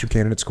went to officer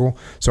candidate school.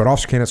 So at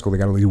officer candidate school, they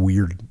got a really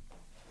weird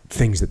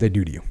things that they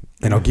do to you.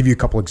 And I'll give you a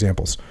couple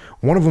examples.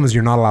 One of them is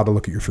you're not allowed to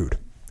look at your food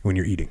when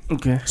you're eating.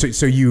 Okay.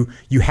 So you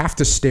have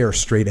to stare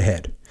straight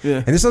ahead. Yeah.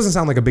 And this doesn't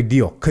sound like a big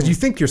deal because you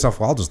think to yourself,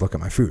 well, I'll just look at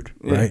my food,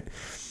 right?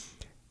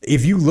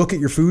 If you look at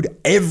your food,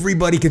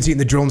 everybody can see it. And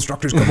the drill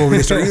instructors come over and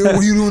they start, what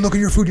are you doing? Look at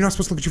your food. You're not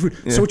supposed to look at your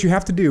food. Yeah. So what you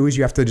have to do is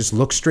you have to just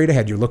look straight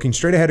ahead. You're looking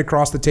straight ahead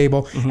across the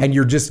table and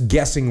you're just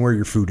guessing where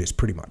your food is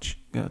pretty much.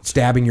 Gotcha.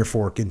 Stabbing your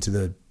fork into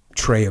the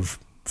tray of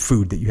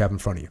food that you have in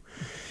front of you.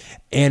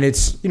 And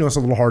it's, it's a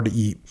little hard to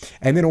eat.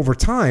 And then over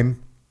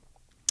time,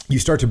 you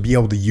start to be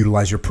able to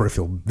utilize your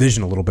peripheral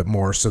vision a little bit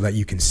more so that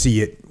you can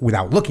see it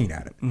without looking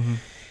at it. Mm-hmm.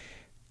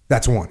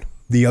 That's one.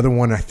 The other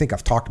one, I think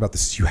I've talked about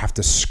this, is you have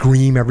to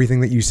scream everything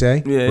that you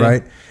say,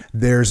 right?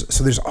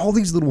 There's all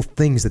these little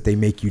things that they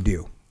make you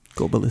do.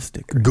 Go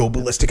ballistic. Go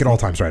ballistic at all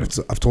times, right?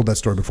 I've told that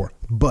story before.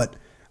 But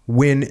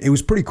when it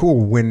was pretty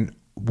cool when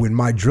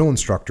my drill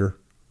instructor,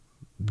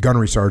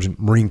 gunnery sergeant,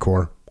 Marine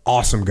Corps,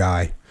 awesome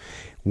guy,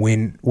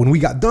 when we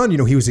got done,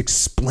 he was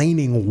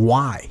explaining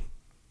why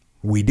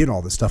we did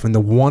all this stuff. And the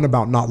one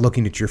about not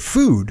looking at your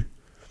food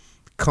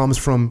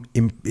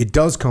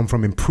does come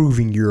from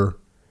improving your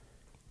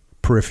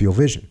peripheral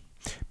vision,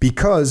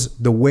 because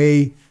the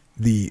way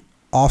the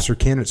officer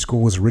candidate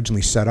school was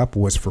originally set up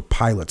was for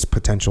pilots,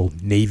 potential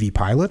Navy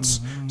pilots.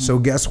 Mm-hmm. So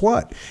guess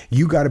what?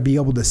 You got to be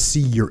able to see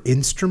your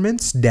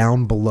instruments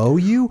down below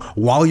you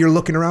while you're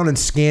looking around and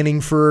scanning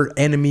for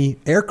enemy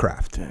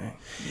aircraft. Dang.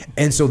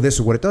 And so this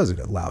is what it does. It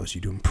allows you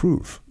to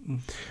improve.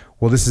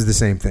 Well, this is the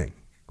same thing.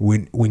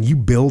 When you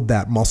build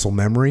that muscle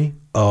memory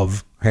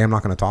of, hey, I'm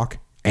not going to talk,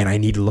 and I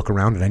need to look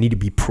around and I need to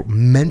be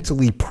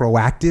mentally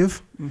proactive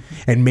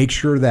and make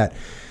sure that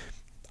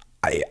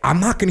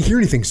I'm not going to hear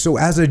anything. So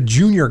as a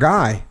junior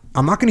guy,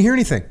 I'm not going to hear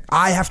anything.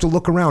 I have to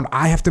look around.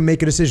 I have to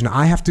make a decision.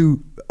 I have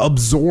to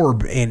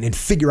absorb and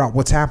figure out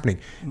what's happening.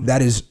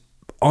 That is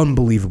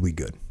unbelievably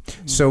good.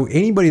 So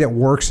anybody that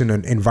works in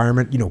an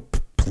environment,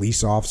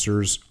 police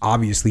officers,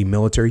 obviously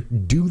military,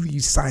 do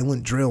these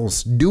silent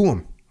drills. Do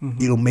them.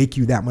 It'll make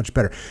you that much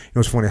better.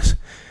 What's funny?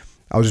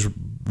 I was just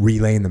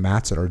relaying the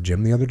mats at our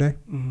gym the other day,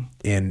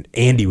 and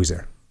Andy was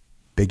there.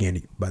 Big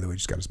Andy, by the way,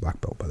 just got his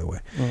black belt, by the way.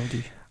 Oh,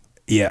 Andy.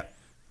 Yeah.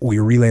 We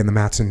were relaying the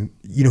mats, and,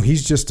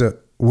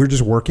 we're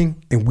just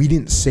working, and we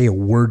didn't say a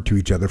word to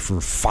each other for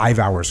 5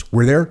 hours.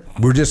 We're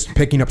just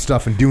picking up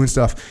stuff and doing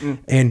stuff.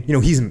 And,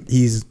 he's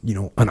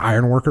an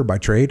iron worker by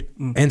trade.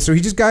 And so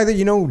he's just a guy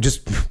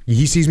that,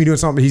 he sees me doing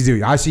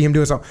something, I see him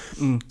doing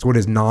something. It's what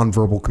is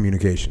nonverbal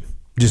communication.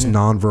 Just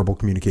nonverbal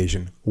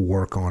communication.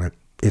 Work on it.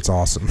 It's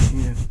awesome.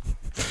 Yeah.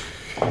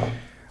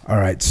 All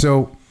right.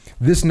 So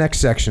this next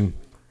section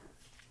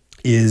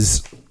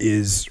is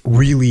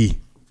really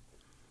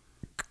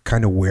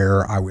kind of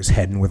where I was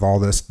heading with all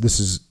this.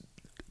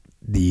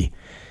 These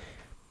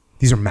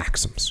are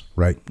maxims,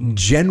 right?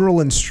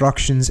 General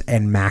instructions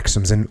and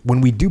maxims. And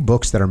when we do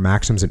books that are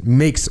maxims, it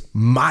makes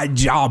my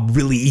job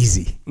really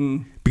easy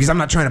because I'm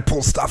not trying to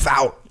pull stuff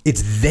out.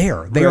 It's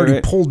there. They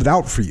already pulled it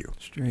out for you.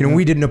 When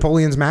we did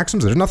Napoleon's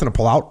maxims, there's nothing to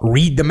pull out.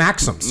 Read the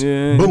maxims.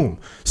 Yeah. Boom.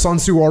 Sun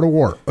Tzu, Art of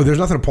War. Oh, there's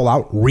nothing to pull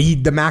out.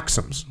 Read the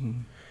maxims.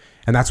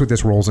 And that's what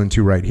this rolls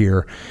into right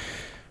here.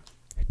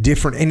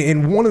 Different.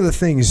 And one of the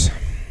things,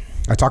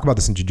 I talk about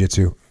this in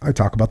jiu-jitsu. I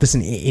talk about this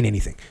in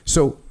anything.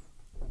 So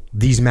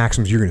these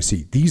maxims you're going to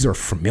see, these are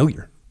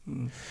familiar.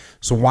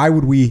 So why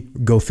would we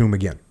go through them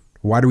again?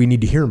 Why do we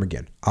need to hear them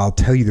again? I'll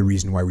tell you the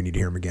reason why we need to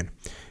hear them again.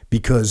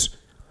 Because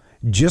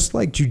just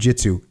like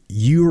jiu-jitsu,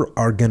 you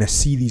are going to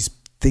see these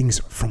things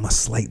from a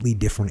slightly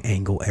different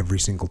angle every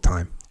single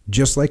time.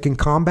 Just like in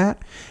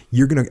combat,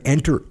 you're going to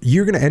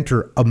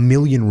enter a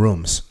million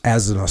rooms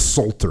as an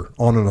assaulter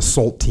on an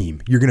assault team.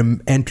 You're going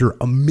to enter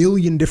a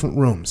million different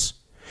rooms.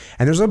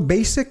 And there's a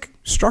basic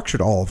structure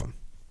to all of them.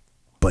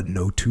 But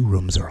no two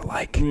rooms are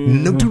alike.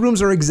 No two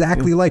rooms are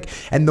exactly alike.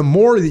 And the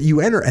more that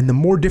you enter and the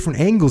more different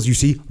angles you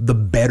see, the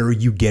better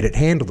you get at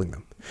handling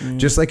them.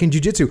 Just like in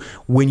jiu-jitsu,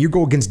 when you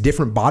go against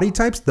different body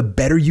types, the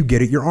better you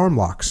get at your arm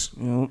locks.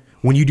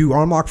 When you do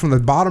arm lock from the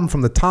bottom,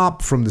 from the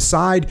top, from the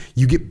side,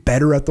 you get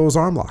better at those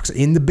arm locks.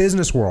 In the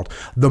business world,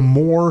 the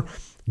more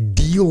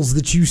deals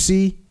that you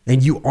see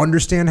and you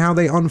understand how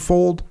they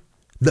unfold,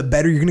 the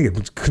better you're going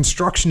to get.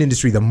 Construction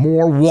industry, the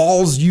more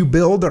walls you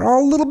build, they're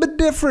all a little bit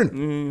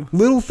different.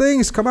 Little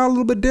things come out a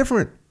little bit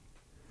different.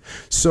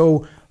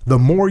 So the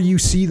more you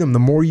see them, the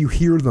more you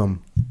hear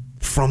them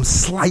from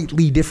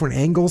slightly different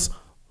angles,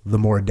 the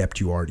more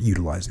adept you are at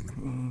utilizing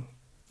them.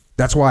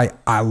 That's why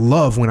I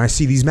love when I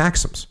see these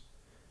maxims.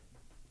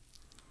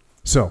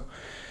 So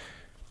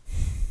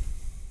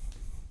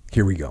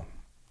here we go.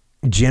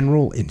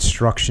 General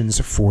instructions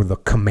for the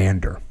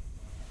commander.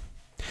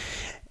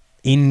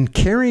 In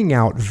carrying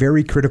out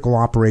very critical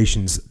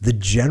operations, the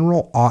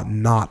general ought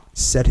not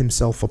set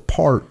himself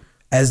apart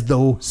as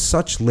though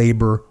such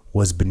labor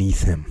was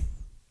beneath him.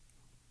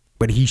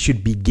 But he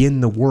should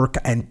begin the work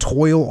and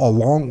toil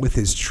along with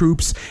his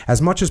troops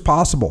as much as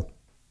possible.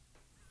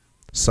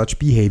 Such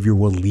behavior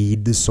will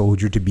lead the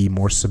soldier to be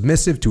more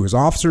submissive to his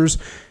officers,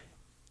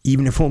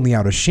 even if only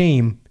out of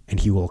shame, and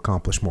he will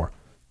accomplish more.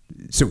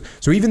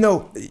 So even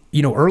though,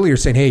 earlier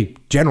saying, hey,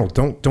 General,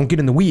 don't get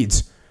in the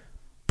weeds.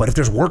 But if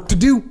there's work to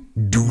do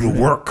the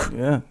work.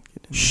 Yeah.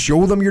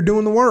 Show them you're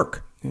doing the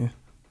work. Yeah.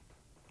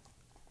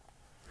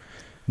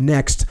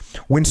 Next,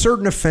 when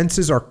certain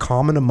offenses are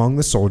common among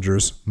the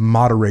soldiers,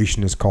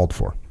 moderation is called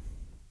for.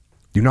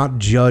 Do not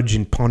judge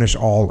and punish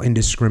all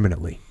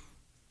indiscriminately.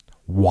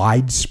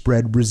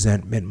 Widespread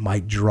resentment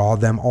might draw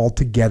them all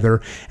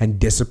together, and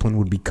discipline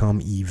would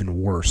become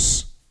even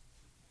worse.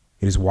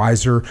 It is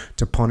wiser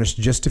to punish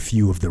just a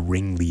few of the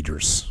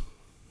ringleaders.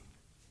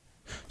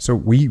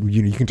 So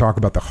you can talk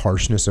about the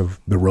harshness of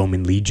the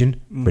Roman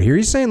legion, but here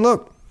he's saying,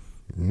 look,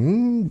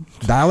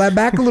 dial that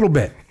back a little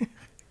bit.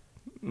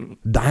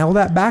 Dial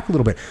that back a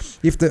little bit.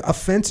 If the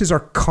offenses are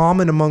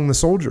common among the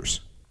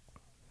soldiers.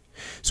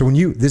 So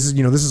this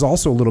is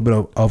also a little bit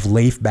of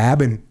Leif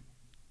Babin.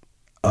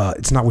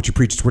 It's not what you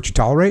preach, it's what you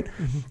tolerate.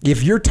 Mm-hmm.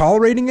 If you're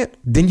tolerating it,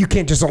 then you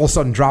can't just all of a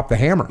sudden drop the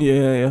hammer.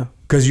 Yeah.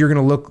 Because you're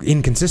going to look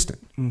inconsistent.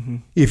 Mm-hmm.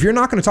 If you're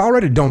not going to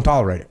tolerate it, don't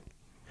tolerate it.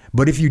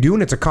 But if you do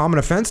and it's a common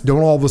offense,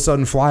 don't all of a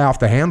sudden fly off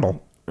the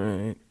handle.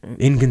 Right.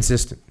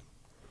 Inconsistent.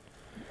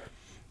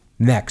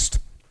 Next.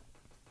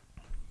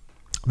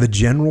 The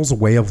general's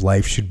way of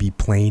life should be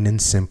plain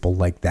and simple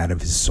like that of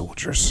his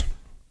soldiers.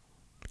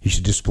 He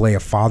should display a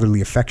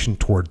fatherly affection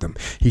toward them.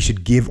 He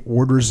should give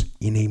orders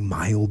in a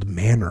mild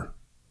manner.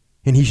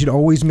 And he should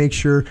always make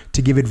sure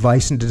to give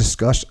advice and to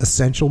discuss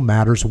essential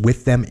matters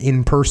with them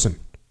in person.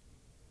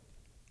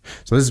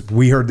 So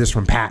we heard this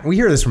from Patton. We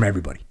hear this from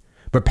everybody.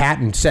 But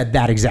Patton said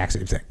that exact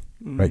same thing.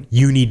 Right?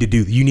 You need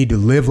to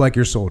live like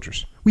your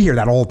soldiers. We hear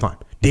that all the time.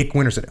 Dick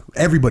Winter said it.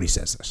 Everybody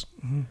says this.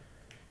 Mm-hmm.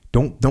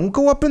 Don't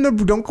go up in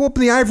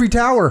the ivory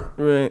tower.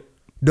 Right.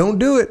 Don't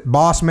do it,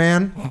 boss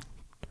man.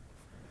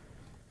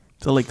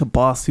 So like the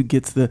boss who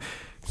gets the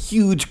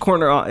huge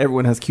corner.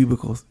 Everyone has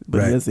cubicles,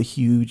 but he has the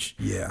huge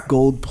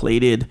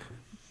gold-plated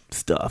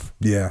stuff.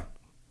 Yeah.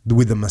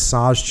 With the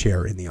massage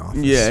chair in the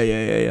office.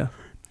 Yeah.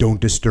 Don't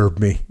disturb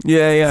me.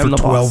 Yeah. For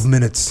 12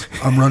 minutes.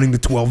 I'm running the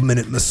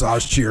 12-minute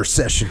massage chair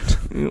session.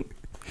 Yep.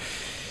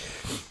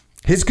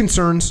 His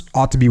concerns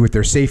ought to be with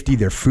their safety,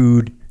 their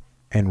food,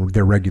 and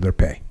their regular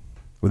pay.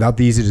 Without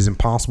these, it is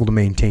impossible to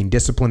maintain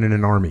discipline in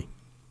an army.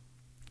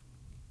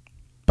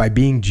 By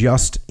being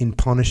just in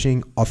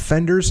punishing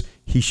offenders,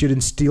 he should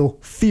instill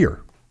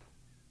fear.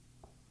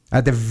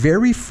 At the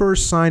very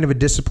first sign of a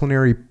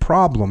disciplinary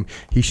problem,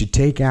 he should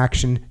take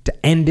action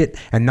to end it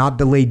and not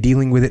delay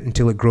dealing with it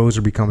until it grows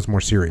or becomes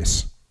more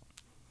serious.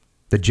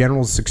 The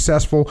general is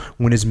successful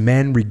when his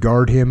men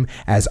regard him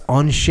as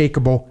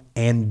unshakable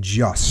and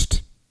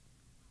just.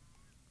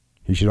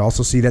 He should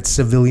also see that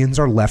civilians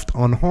are left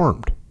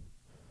unharmed.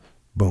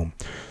 Boom.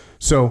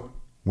 So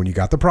when you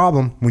got the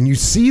problem, when you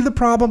see the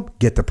problem,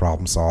 get the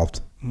problem solved.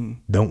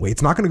 Don't wait.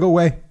 It's not going to go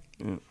away.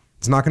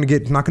 It's not going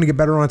to get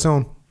better on its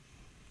own.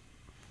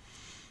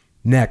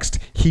 Next,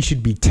 he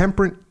should be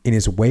temperate in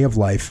his way of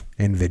life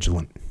and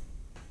vigilant.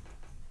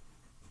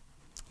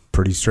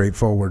 Pretty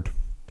straightforward.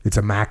 It's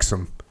a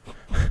maxim.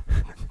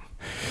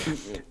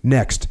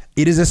 Next,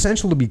 it is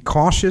essential to be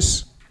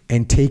cautious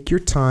and take your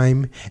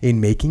time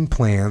in making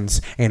plans,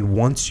 and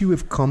once you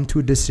have come to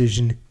a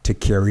decision, to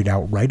carry it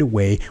out right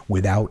away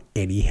without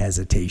any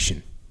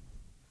hesitation.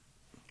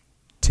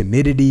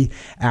 Timidity,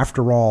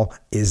 after all,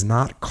 is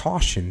not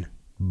caution,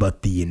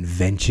 but the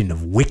invention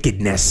of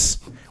wickedness.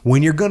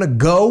 When you're going to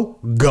go.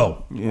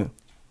 Yeah.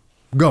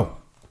 Go.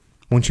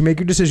 Once you make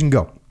your decision,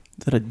 go.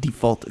 Is that a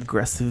default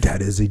aggressive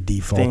That is a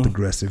default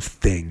aggressive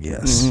thing,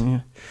 yes. Mm-hmm.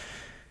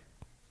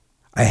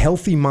 A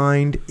healthy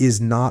mind is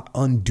not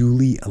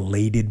unduly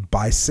elated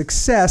by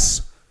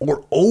success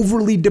or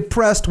overly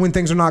depressed when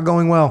things are not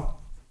going well.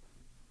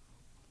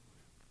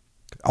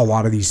 A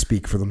lot of these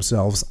speak for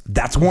themselves.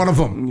 That's one of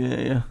them.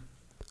 Yeah.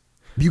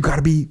 You got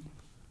to be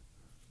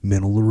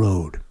middle of the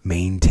road.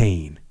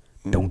 Maintain.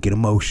 Don't get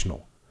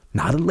emotional.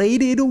 Not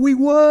elated, oh, we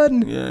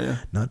won. Yeah.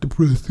 Not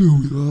depressed,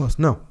 oh, we lost.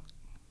 No.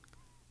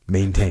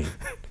 Maintain.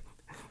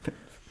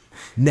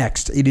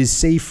 Next, it is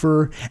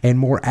safer and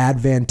more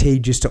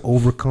advantageous to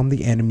overcome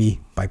the enemy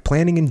by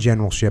planning in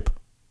generalship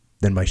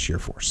than by sheer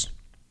force.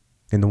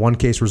 In the one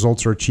case,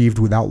 results are achieved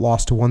without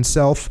loss to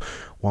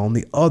oneself, while in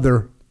the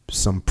other,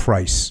 some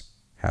price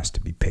has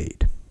to be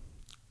paid.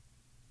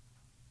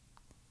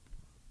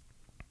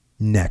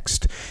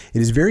 Next,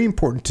 it is very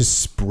important to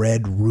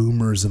spread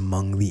rumors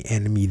among the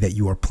enemy that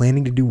you are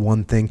planning to do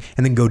one thing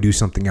and then go do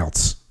something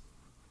else.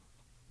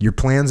 Your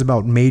plans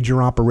about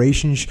major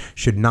operations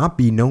should not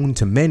be known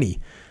to many,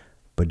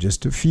 but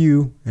just a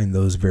few, and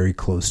those very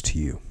close to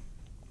you.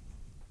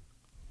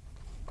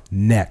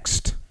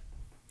 Next,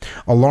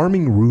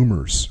 alarming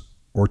rumors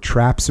or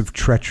traps of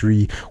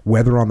treachery,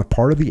 whether on the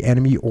part of the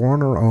enemy or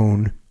on our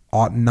own,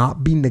 ought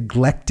not be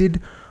neglected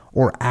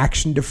or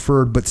action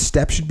deferred, but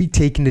steps should be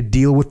taken to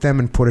deal with them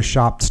and put a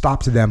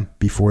stop to them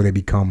before they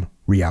become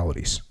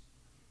realities.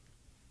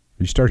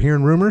 You start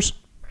hearing rumors,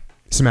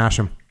 smash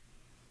them.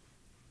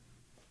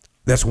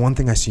 That's one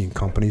thing I see in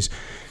companies.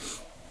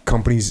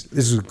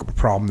 This is a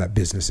problem that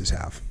businesses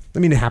have. I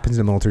mean, it happens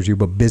in the military too,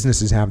 but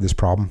businesses have this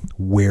problem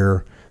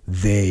where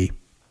they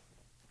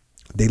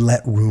they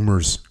let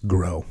rumors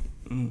grow.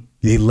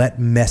 They let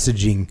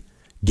messaging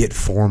get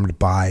formed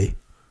by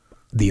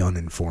the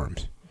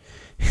uninformed.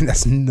 And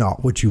that's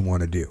not what you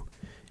want to do.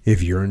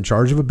 If you're in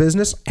charge of a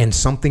business and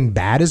something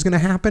bad is going to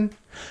happen,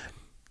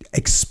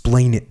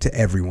 explain it to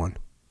everyone.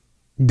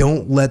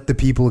 Don't let the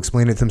people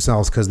explain it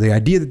themselves, because the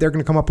idea that they're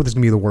going to come up with is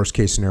going to be the worst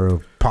case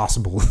scenario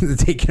possible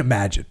that they can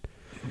imagine.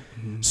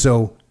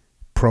 So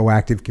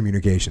proactive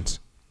communications,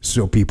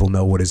 so people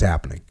know what is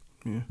happening.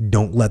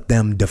 Don't let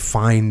them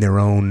define their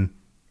own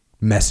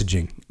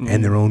messaging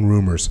and their own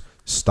rumors.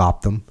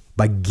 Stop them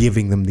by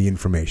giving them the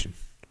information.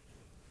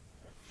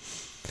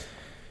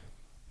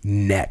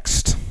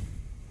 Next,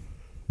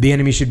 the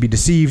enemy should be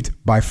deceived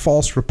by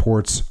false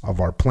reports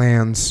of our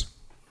plans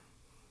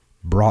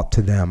brought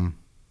to them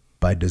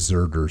by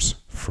deserters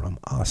from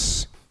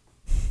us.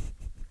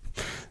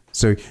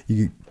 So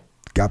you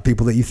got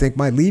people that you think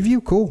might leave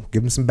you? Cool.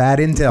 Give them some bad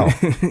intel.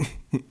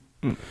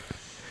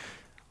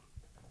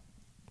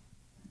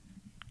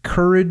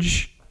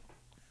 Courage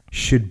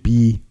should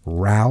be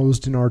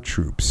roused in our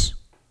troops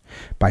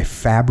by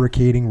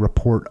fabricating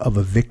report of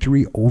a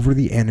victory over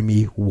the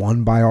enemy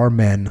won by our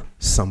men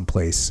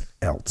someplace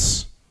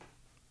else.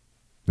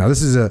 Now,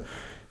 this is a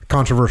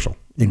controversial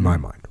in my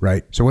mind,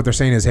 right? So what they're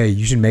saying is, hey,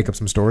 you should make up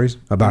some stories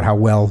about how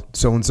well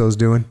so-and-so's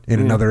doing in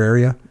another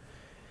area.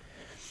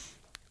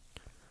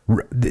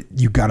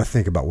 You got to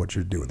think about what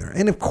you're doing there.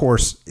 And of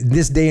course, in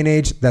this day and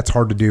age, that's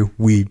hard to do.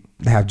 We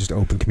have just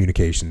open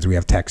communications. We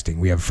have texting.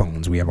 We have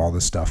phones. We have all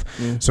this stuff.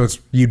 So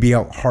you'd be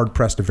hard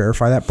pressed to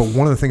verify that. But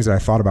one of the things that I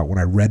thought about when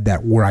I read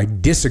that, where I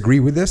disagree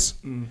with this,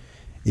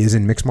 is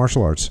in mixed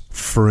martial arts.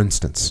 For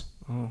instance,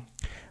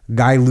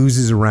 guy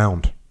loses a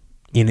round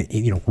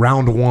in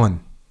round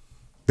one.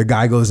 The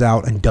guy goes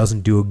out and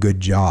doesn't do a good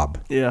job.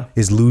 Yeah.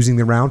 Is losing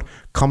the round.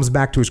 Comes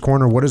back to his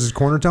corner. What does his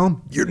corner tell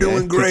him? You're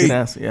doing great.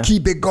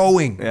 Keep it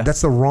going. Yeah.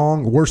 That's the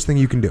worst thing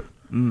you can do.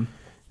 The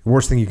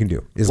worst thing you can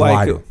do is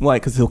lie to him. Why?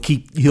 Because he'll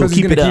keep it up. Because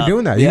he's going to keep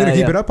doing that. You're going to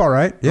keep it up, all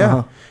right?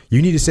 Yeah.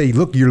 You need to say,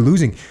 look, you're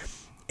losing.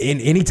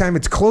 Anytime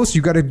it's close,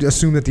 you got to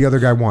assume that the other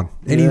guy won.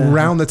 Any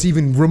round that's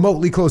even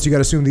remotely close, you got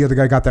to assume the other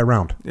guy got that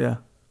round. Yeah.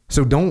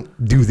 So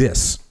don't do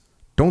this.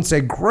 Don't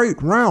say,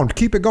 great round,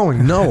 keep it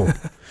going. No.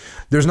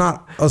 There's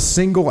not a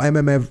single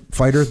MMA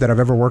fighter that I've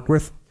ever worked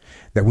with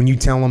that when you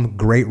tell them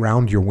great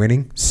round, you're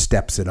winning,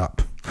 steps it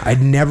up.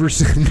 I've never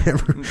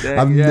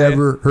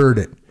heard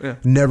it. Yeah.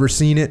 Never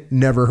seen it,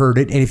 never heard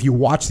it. And if you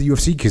watch the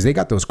UFC, because they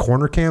got those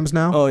corner cams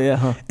now. Oh, yeah.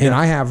 Huh? And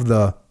I have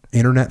the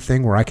internet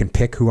thing where I can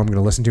pick who I'm going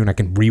to listen to, and I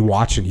can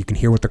rewatch, and you can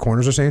hear what the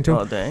corners are saying to them.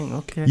 Oh, dang.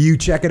 Okay. You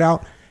check it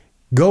out.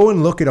 Go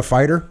and look at a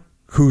fighter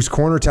whose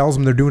corner tells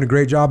them they're doing a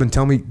great job,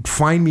 and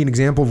find me an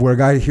example of where a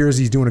guy hears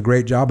he's doing a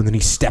great job and then he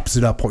steps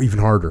it up even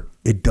harder.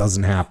 It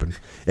doesn't happen.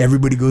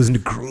 Everybody goes into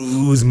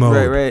cruise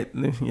mode. Right.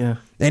 Yeah.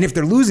 And if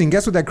they're losing,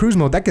 guess what? That cruise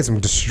mode, that gets them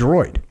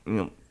destroyed.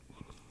 Yep.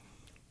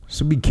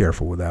 So be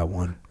careful with that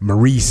one.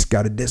 Maurice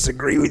got to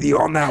disagree with you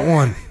on that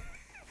one.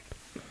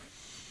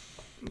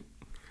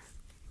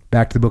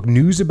 Back to the book.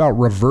 News about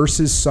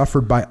reverses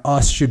suffered by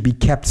us should be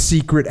kept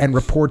secret, and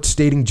reports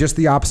stating just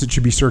the opposite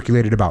should be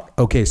circulated about.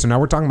 Okay, so now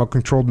we're talking about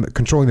controlling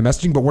the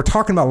messaging, but we're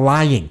talking about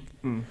lying.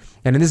 And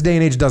in this day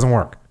and age, it doesn't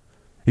work.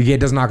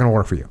 It's not going to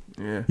work for you.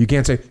 Yeah. You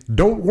can't say,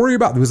 don't worry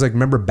about it. It was like,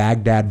 remember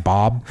Baghdad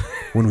Bob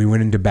when we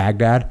went into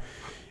Baghdad?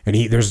 And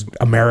there's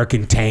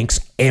American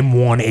tanks,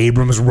 M1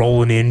 Abrams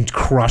rolling in,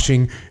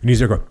 crushing. And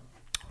he's like,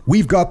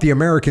 we've got the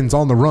Americans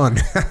on the run.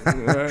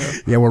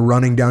 Yeah, we're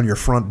running down your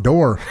front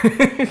door.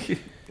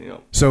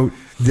 So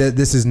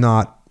this isn't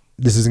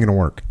going to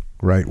work,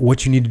 right?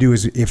 What you need to do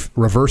is, if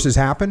reverses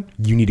happen,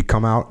 you need to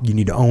come out, you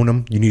need to own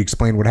them, you need to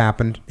explain what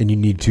happened, and you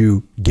need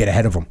to get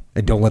ahead of them.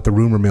 And don't let the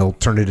rumor mill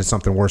turn it into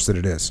something worse than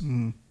it is.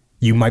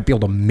 You might be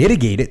able to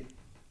mitigate it.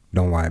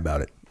 Don't lie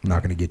about it.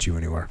 Not going to get you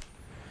anywhere.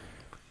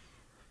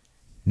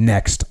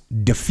 Next,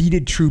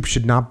 defeated troops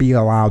should not be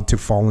allowed to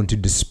fall into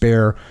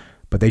despair,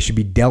 but they should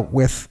be dealt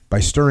with by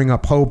stirring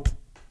up hope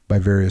by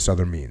various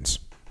other means.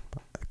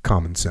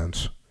 Common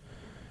sense.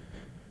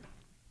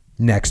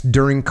 Next,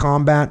 during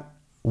combat,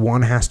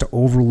 one has to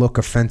overlook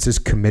offenses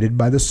committed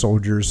by the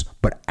soldiers,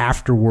 but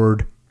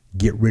afterward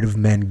get rid of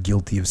men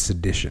guilty of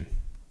sedition,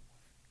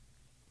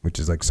 which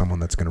is like someone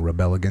that's going to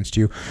rebel against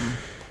you.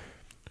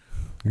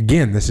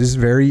 Again, this is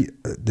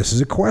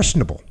a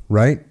questionable,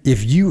 right?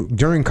 If you,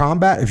 during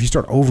combat, if you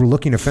start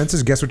overlooking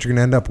offenses, guess what you're going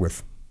to end up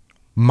with?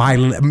 My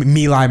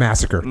My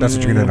massacre. That's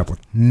what you're going to end up with.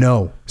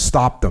 No,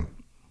 stop them.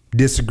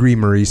 Disagree,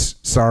 Maurice.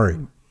 Sorry.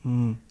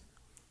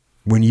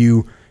 When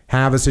you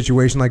have a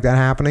situation like that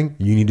happening,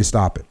 you need to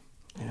stop it.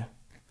 Yeah. You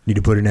need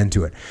to put an end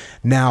to it.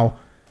 Now,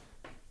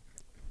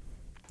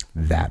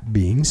 that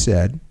being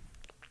said,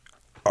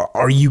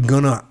 are you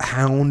going to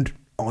hound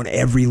on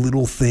every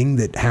little thing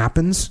that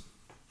happens?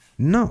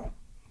 No,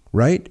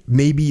 right?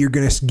 Maybe you're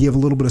going to give a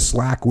little bit of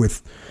slack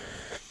with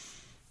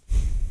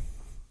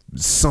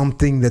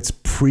something that's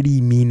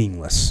pretty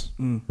meaningless,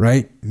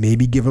 right?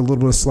 Maybe give a little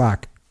bit of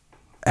slack.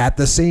 At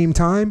the same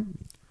time,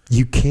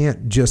 you got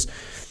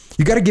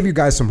to give your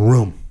guys some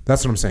room.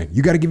 That's what I'm saying.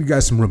 You got to give you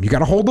guys some room. You got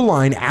to hold the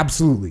line,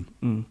 absolutely.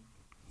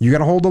 You got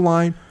to hold the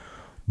line,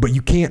 but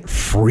you can't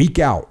freak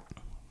out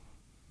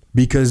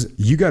because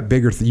you got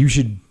bigger. You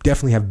should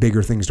definitely have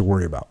bigger things to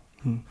worry about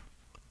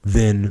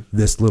than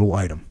this little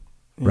item,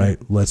 right?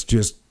 Let's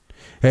just,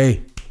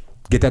 hey,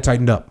 get that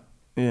tightened up.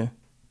 Yeah.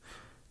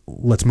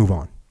 Let's move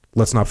on.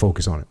 Let's not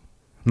focus on it.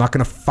 I'm not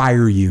going to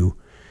fire you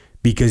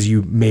because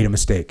you made a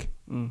mistake.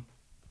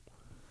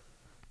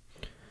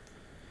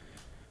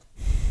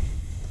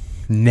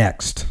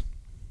 Next,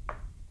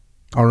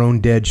 our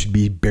own dead should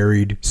be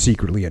buried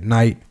secretly at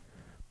night,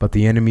 but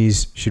the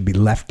enemies should be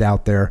left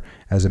out there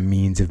as a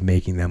means of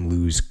making them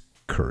lose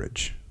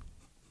courage.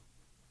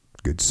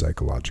 Good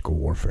psychological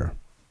warfare.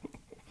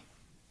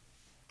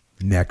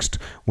 Next,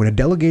 when a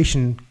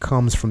delegation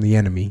comes from the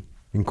enemy,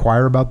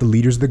 inquire about the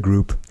leaders of the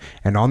group,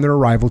 and on their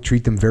arrival,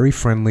 treat them very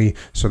friendly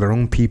so their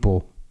own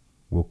people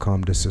will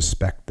come to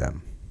suspect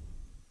them.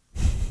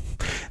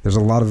 There's a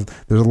lot of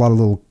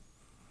little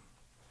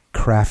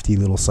crafty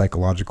little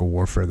psychological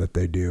warfare that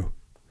they do.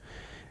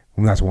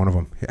 And that's one of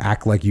them.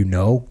 Act like you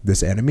know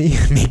this enemy.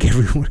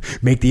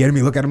 Make the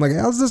enemy look at him like,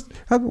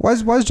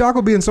 why is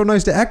Jocko being so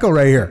nice to Echo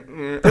right here?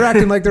 They're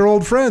acting like they're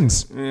old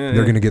friends. They're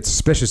going to get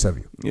suspicious of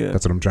you.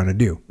 That's what I'm trying to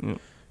do.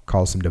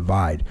 Cause some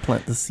divide.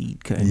 Plant the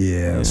seed, kind of.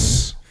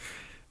 Yes.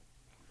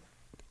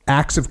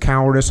 Acts of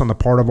cowardice on the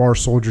part of our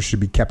soldiers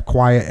should be kept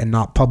quiet and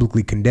not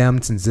publicly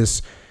condemned, since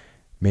this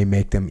may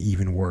make them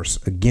even worse.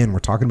 Again, we're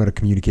talking about a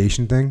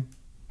communication thing,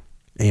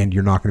 and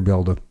you're not going to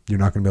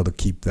be able to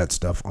keep that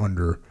stuff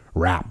under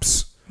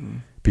wraps.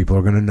 People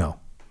are going to know.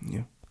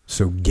 Yeah.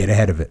 So get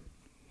ahead of it.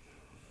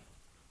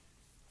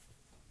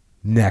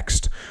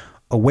 Next,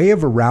 a way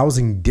of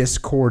arousing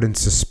discord and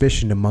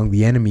suspicion among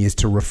the enemy is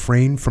to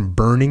refrain from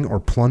burning or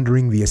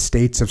plundering the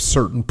estates of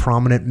certain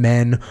prominent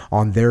men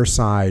on their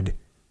side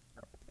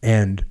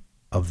and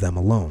of them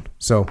alone.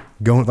 So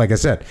like I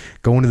said,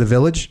 go into the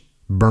village,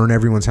 burn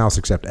everyone's house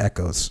except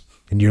Echo's.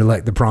 And you're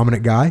like the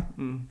prominent guy,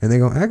 and they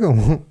go, Echo,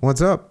 what's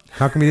up?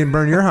 How come you didn't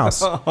burn your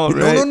house? No,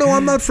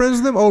 I'm not friends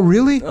with them. Oh,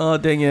 really? Oh,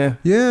 dang, yeah.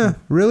 Yeah,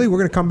 really? We're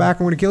gonna come back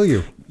and we're gonna kill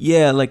you.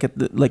 Yeah, like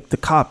the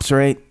cops,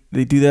 right?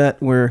 They do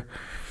that where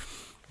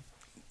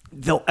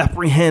they'll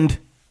apprehend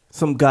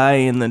some guy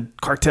in the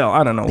cartel,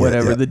 I don't know,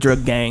 whatever, the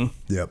drug gang.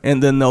 Yep.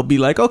 And then they'll be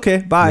like, okay,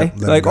 bye.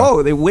 Like,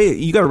 they wait,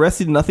 you got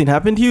arrested and nothing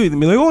happened to you? They'll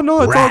be like, oh,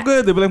 no, it's all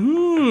good. They'll be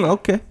like,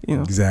 okay. You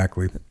know.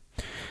 Exactly.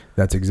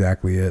 That's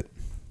exactly it.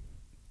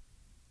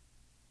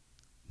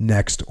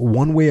 Next,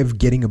 one way of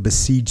getting a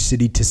besieged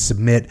city to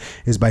submit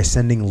is by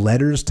sending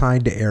letters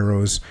tied to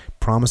arrows,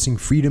 promising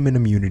freedom and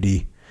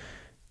immunity.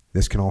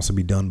 This can also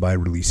be done by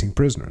releasing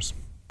prisoners.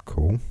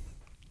 Cool.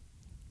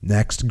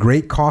 Next,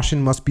 great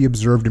caution must be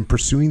observed in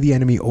pursuing the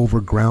enemy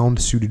over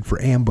ground suited for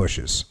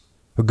ambushes.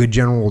 A good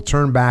general will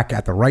turn back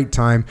at the right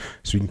time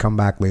so he can come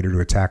back later to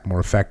attack more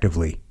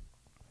effectively.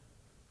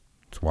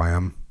 That's why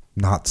I'm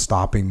not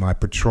stopping my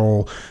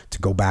patrol to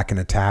go back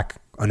and attack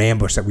an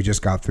ambush that we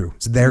just got through.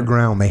 It's their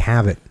ground. They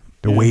have it.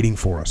 They're waiting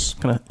for us.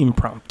 Kind of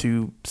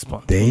impromptu,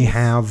 spontaneous. They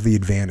have the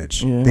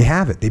advantage. Yeah. They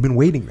have it. They've been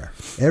waiting there.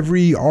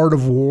 Every art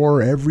of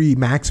war, every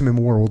maximum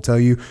war will tell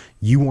you,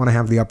 you want to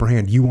have the upper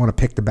hand. You want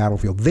to pick the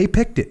battlefield. They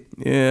picked it.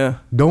 Yeah.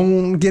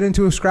 Don't get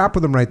into a scrap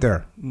with them right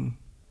there.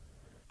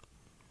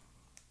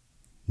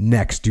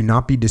 Next, do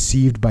not be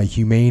deceived by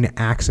humane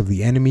acts of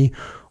the enemy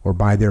or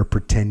by their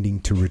pretending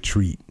to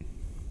retreat.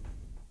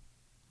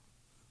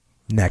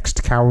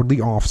 Next,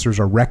 cowardly officers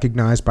are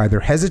recognized by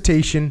their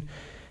hesitation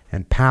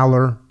and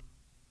pallor.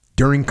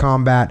 During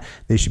combat,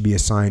 they should be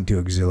assigned to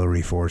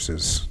auxiliary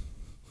forces.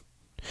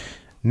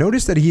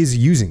 Notice that he is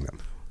using them,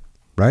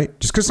 right?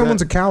 Just because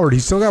someone's a coward,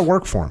 he's still got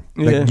work for him.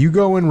 Like, you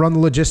go and run the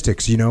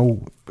logistics,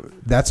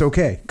 that's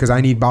okay, because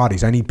I need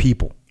bodies, I need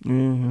people.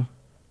 Mm-hmm.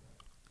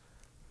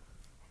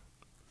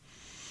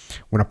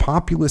 When a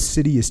populous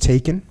city is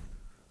taken,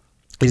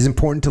 it is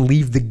important to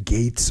leave the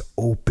gates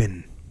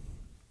open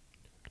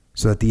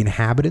so that the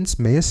inhabitants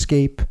may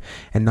escape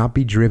and not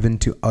be driven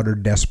to utter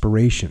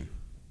desperation.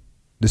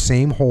 The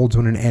same holds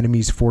when an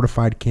enemy's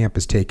fortified camp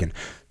is taken.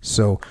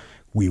 So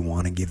we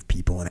want to give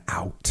people an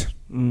out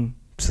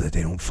so that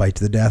they don't fight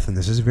to the death. And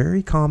this is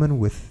very common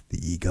with the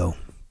ego.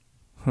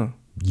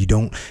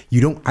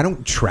 I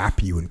don't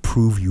trap you and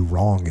prove you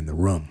wrong in the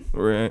room.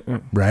 Right.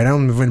 I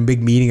don't, in a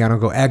big meeting, I don't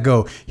go,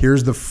 Echo,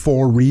 here's the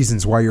 4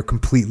 reasons why you're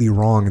completely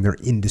wrong and they're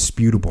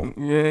indisputable.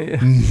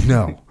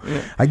 No.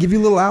 I give you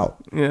a little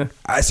out.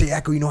 I say,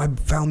 Echo, I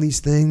found these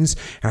things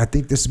and I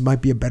think this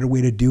might be a better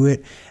way to do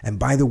it. And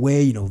by the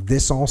way,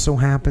 this also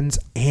happens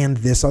and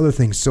this other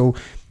thing. So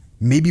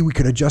maybe we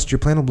could adjust your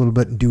plan a little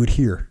bit and do it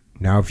here.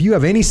 Now, if you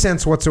have any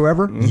sense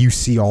whatsoever, you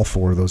see all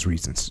 4 of those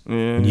reasons.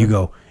 And you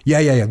go, yeah,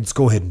 let's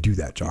go ahead and do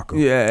that, Jocko.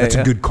 That's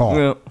a good call.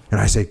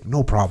 And I say,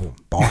 no problem,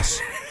 boss.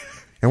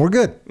 And we're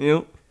good.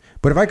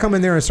 But if I come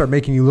in there and start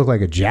making you look like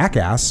a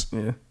jackass,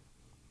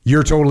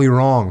 you're totally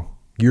wrong.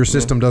 Your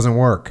system doesn't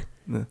work.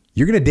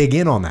 You're going to dig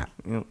in on that.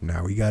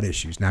 Now we got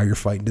issues. Now you're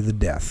fighting to the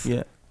death.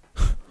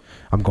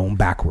 I'm going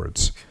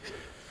backwards.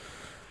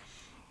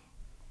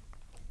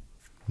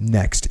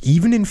 Next,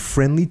 even in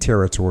friendly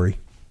territory,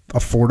 a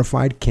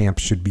fortified camp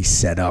should be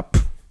set up.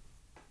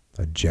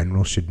 A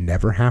general should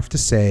never have to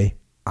say,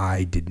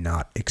 "I did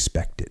not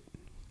expect it."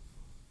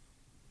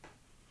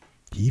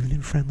 Even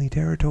in friendly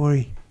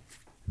territory,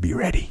 be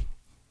ready.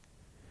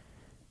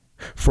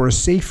 For a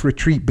safe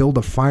retreat, build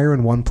a fire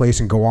in one place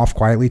and go off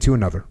quietly to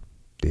another.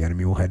 The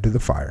enemy will head to the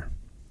fire.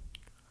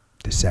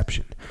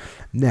 Deception.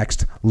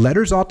 Next,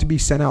 letters ought to be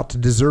sent out to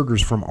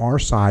deserters from our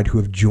side who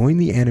have joined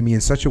the enemy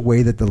in such a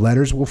way that the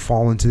letters will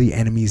fall into the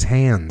enemy's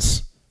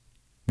hands.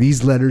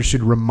 These letters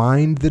should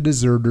remind the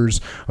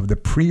deserters of the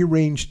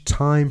prearranged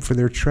time for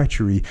their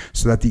treachery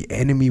so that the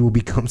enemy will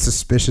become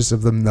suspicious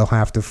of them and they'll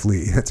have to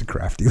flee. That's a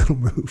crafty little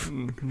move.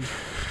 Mm-hmm.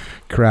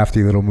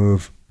 Crafty little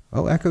move.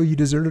 Oh, Echo, you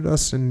deserted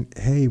us, and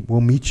hey, we'll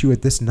meet you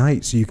at this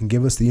night so you can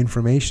give us the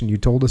information you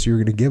told us you were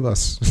going to give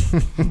us.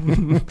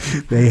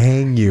 They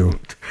hang you.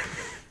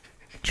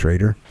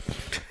 Traitor.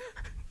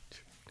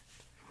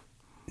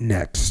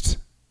 Next.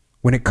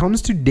 When it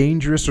comes to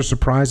dangerous or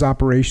surprise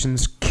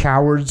operations,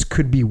 cowards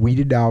could be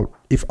weeded out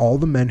if all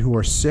the men who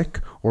are sick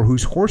or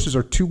whose horses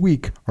are too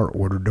weak are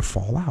ordered to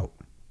fall out.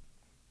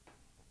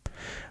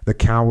 The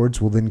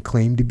cowards will then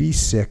claim to be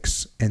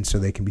six, and so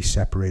they can be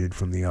separated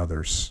from the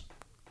others.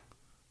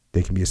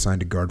 They can be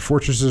assigned to guard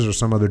fortresses or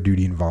some other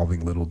duty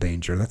involving little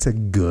danger. That's a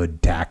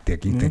good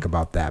tactic. You think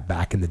about that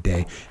back in the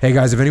day. Hey,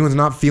 guys, if anyone's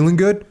not feeling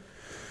good,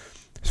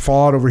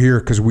 fall out over here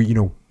because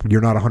you're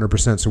not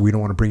 100%, so we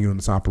don't want to bring you in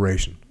this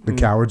operation. The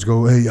cowards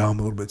go, hey, I'm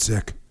a little bit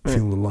sick.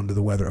 Feeling a little under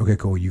the weather. Okay,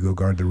 cool. You go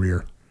guard the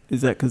rear.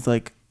 Is that because,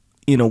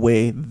 in a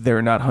way,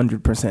 they're not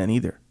 100%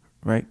 either,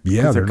 right?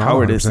 Yeah, they're not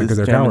 100% because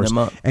they're cowards.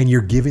 And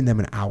you're giving them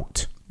an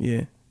out.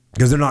 Yeah.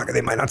 Because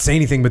they might not say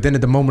anything, but then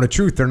at the moment of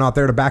truth, they're not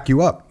there to back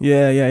you up.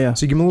 Yeah.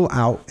 So you give them a little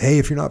out. Hey,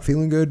 if you're not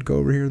feeling good, go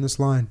over here in this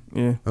line.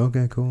 Yeah.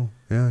 Okay, cool.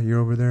 Yeah, you're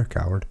over there,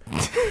 coward.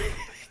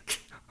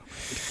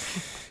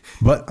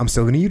 But I'm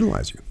still going to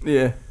utilize you.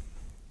 Yeah.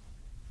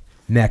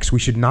 Next, we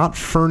should not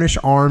furnish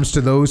arms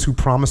to those who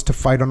promise to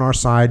fight on our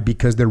side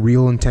because their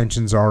real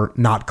intentions are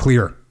not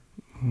clear.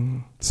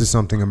 This is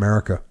something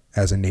America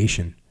as a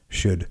nation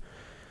should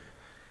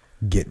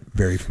get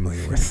very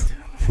familiar with.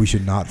 We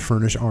should not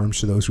furnish arms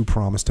to those who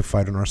promise to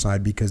fight on our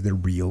side because their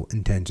real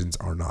intentions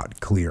are not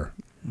clear.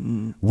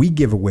 We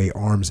give away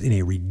arms in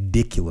a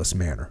ridiculous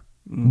manner.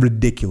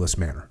 Ridiculous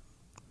manner.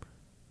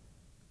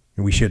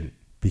 And we shouldn't,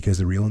 because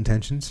the real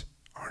intentions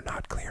are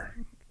not clear.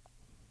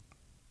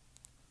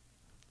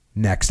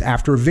 Next,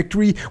 after a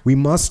victory, we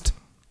must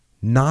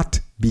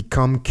not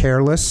become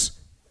careless,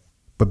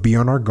 but be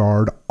on our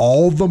guard,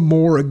 all the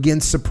more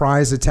against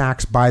surprise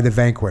attacks by the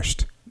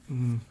vanquished.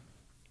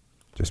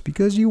 Just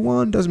because you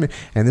won doesn't mean...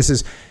 And this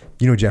is,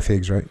 Jeff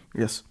Higgs, right?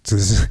 Yes. So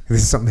this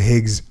is something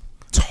Higgs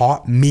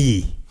taught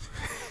me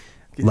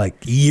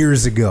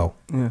years ago.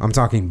 Yeah. I'm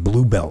talking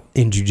blue belt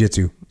in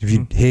jiu-jitsu.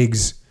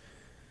 Higgs,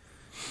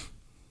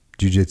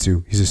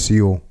 jiu-jitsu, he's a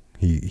SEAL.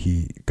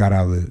 He got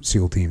out of the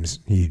SEAL teams.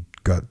 He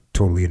got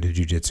totally into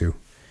jiu-jitsu.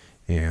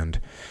 And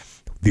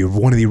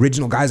one of the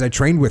original guys I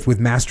trained with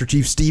Master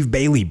Chief Steve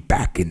Bailey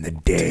back in the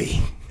day.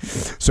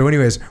 So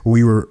anyways,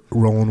 we were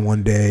rolling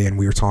one day and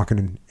we were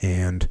talking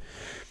and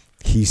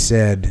he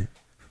said,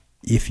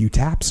 if you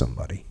tap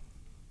somebody,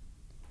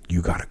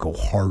 you got to go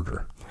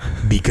harder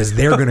because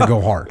they're going to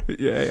go hard.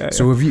 Yeah.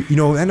 So if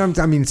and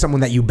I mean someone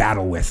that you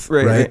battle with,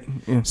 right?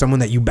 Yeah. Someone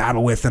that you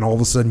battle with and all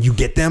of a sudden you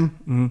get them,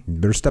 you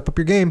better step up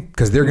your game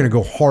because they're going to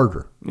go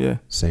harder. Yeah.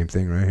 Same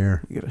thing right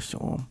here. You got to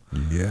show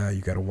them. Yeah,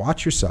 you got to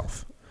watch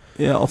yourself.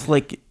 Yeah, also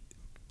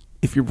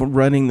if you're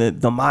running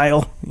the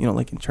mile,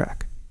 like in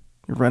track.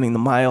 You're running the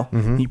mile,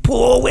 you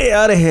pull way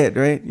out ahead,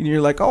 right? And you're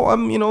like, oh,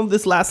 I'm,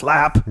 this last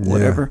lap,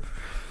 whatever.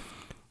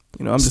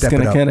 I'm just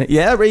going to kind of,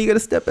 right, you got to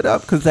step it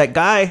up because that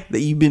guy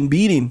that you've been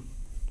beating,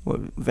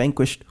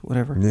 vanquished,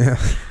 whatever. Yeah.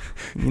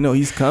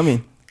 He's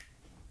coming.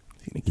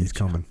 He's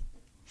coming.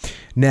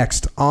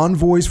 Next,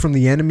 envoys from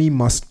the enemy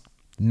must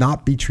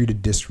not be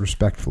treated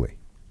disrespectfully,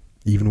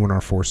 even when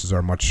our forces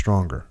are much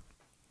stronger.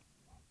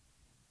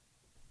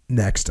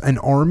 Next, an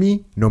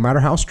army, no matter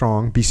how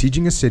strong,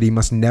 besieging a city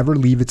must never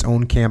leave its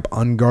own camp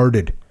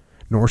unguarded,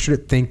 nor should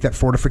it think that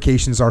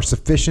fortifications are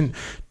sufficient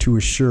to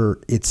assure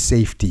its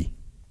safety.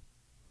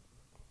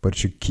 But it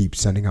should keep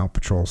sending out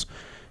patrols.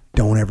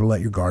 Don't ever let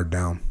your guard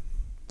down.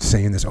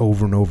 Saying this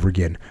over and over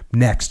again.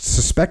 Next,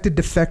 suspected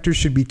defectors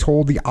should be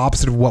told the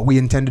opposite of what we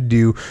intend to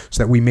do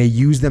so that we may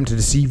use them to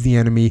deceive the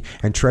enemy,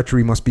 and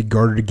treachery must be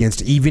guarded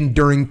against even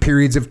during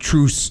periods of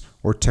truce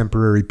or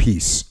temporary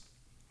peace.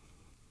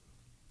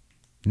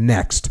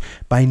 Next,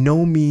 by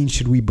no means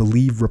should we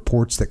believe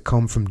reports that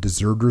come from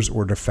deserters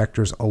or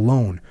defectors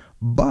alone,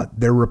 but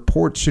their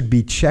reports should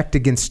be checked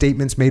against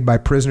statements made by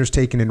prisoners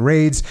taken in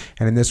raids,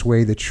 and in this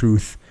way the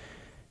truth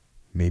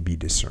may be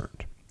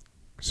discerned.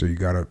 So you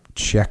got to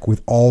check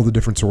with all the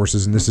different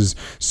sources, and this is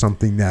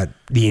something that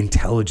the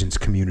intelligence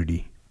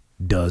community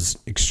does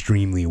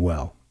extremely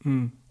well,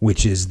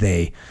 which is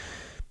they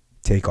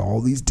take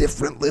all these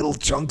different little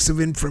chunks of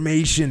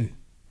information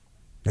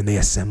and they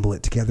assemble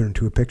it together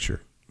into a picture.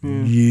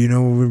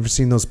 We've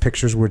seen those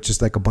pictures where it's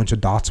just like a bunch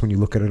of dots when you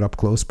look at it up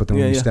close, but then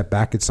when you step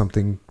back, it's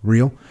something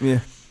real.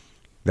 Yeah.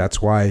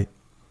 That's why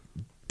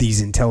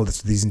these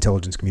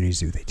intelligence communities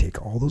do. They take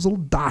all those little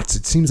dots.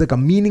 It seems like a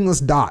meaningless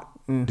dot,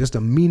 just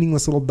a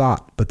meaningless little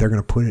dot, but they're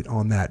going to put it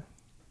on that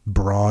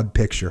broad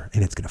picture,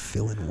 and it's going to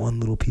fill in one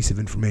little piece of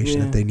information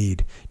that they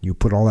need. You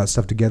put all that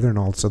stuff together, and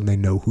all of a sudden they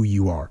know who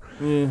you are.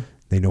 Yeah.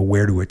 They know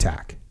where to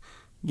attack.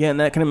 Yeah, and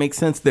that kind of makes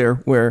sense there,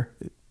 where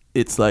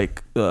it's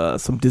like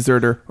some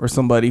deserter or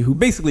somebody who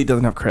basically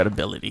doesn't have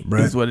credibility,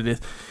 is what it is.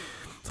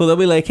 So they'll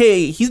be like,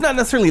 hey, he's not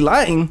necessarily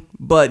lying,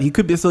 but he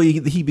could be, so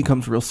he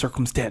becomes real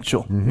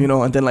circumstantial, you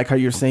know, and then like how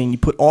you're saying, you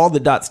put all the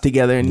dots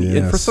together,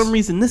 and for some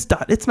reason, this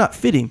dot, it's not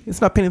fitting. It's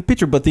not painting the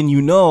picture, but then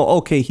you know,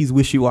 okay, he's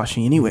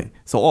wishy-washy anyway.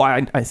 So,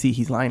 I see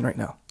he's lying right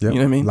now. Yep. You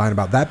know what I mean? Lying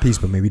about that piece,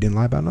 but maybe he didn't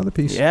lie about another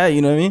piece. Yeah,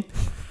 you know what I mean?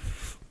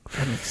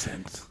 That makes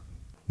sense.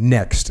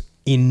 Next,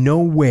 in no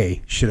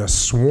way should a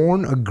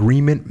sworn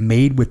agreement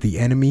made with the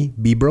enemy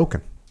be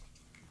broken.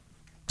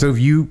 So if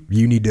you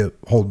need to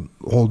hold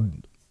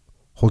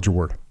your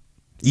word.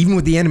 Even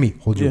with the enemy,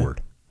 hold your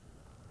word.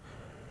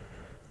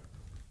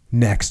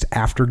 Next,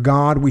 after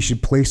God, we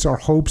should place our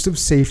hopes of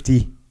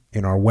safety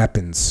in our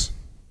weapons,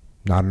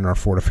 not in our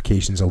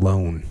fortifications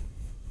alone.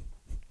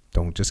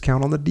 Don't just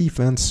count on the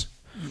defense.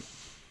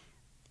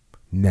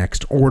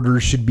 Next,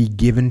 orders should be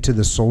given to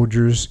the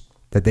soldiers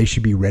that they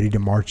should be ready to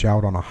march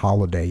out on a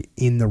holiday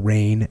in the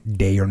rain,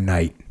 day or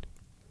night.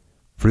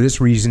 For this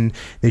reason,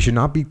 they should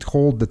not be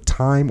told the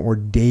time or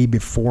day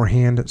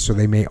beforehand, so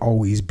they may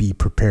always be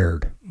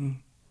prepared.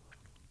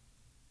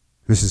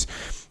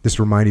 This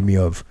reminded me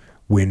of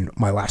when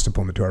my last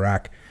deployment to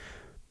Iraq,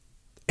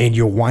 and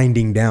you're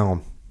winding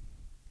down,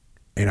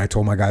 and I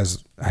told my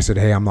guys, I said,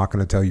 hey, I'm not going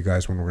to tell you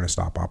guys when we're going to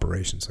stop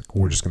operations. Like,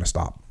 we're just going to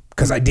stop.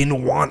 Because I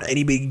didn't want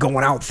anybody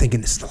going out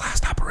thinking this is the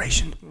last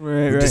operation.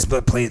 Right. Just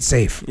play it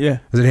safe. Yeah.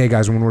 I said, hey,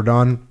 guys, when we're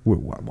done,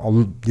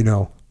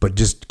 I'll, but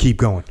just keep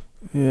going.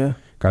 Yeah.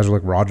 Guys were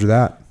like, roger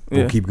that.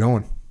 We'll keep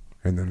going.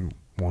 And then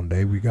one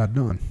day we got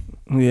done.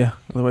 Yeah.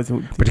 Otherwise,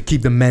 but to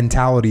keep the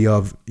mentality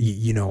of,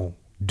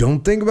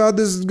 don't think about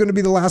this is going to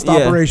be the last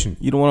operation.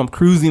 You don't want them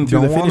cruising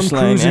through the finish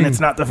line, and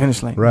it's not the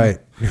finish line. Right.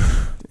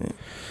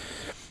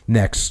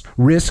 Next,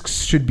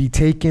 risks should be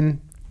taken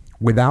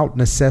without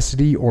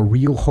necessity or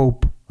real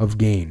hope of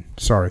gain.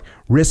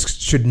 Risks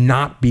should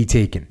not be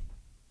taken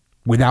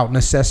without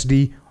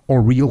necessity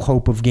or real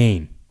hope of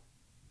gain.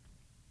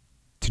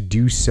 To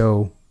do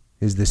so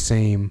is the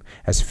same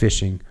as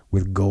fishing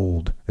with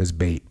gold as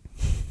bait.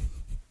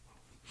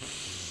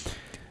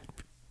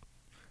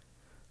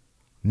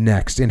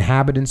 Next,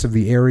 inhabitants of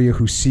the area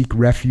who seek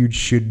refuge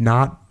should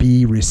not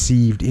be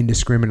received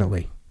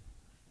indiscriminately.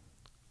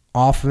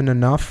 Often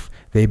enough,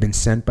 they've been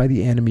sent by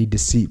the enemy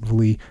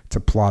deceitfully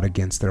to plot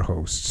against their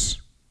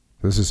hosts.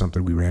 This is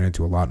something we ran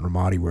into a lot in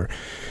Ramadi, where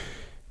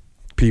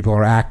people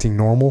are acting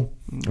normal,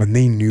 and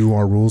they knew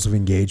our rules of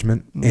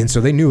engagement. And so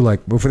they knew,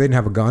 like, if they didn't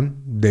have a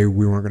gun, we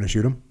weren't going to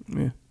shoot them.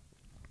 Yeah.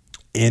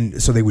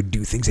 And so they would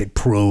do things, they'd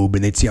probe,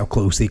 and they'd see how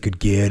close they could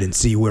get and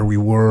see where we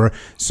were.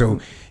 So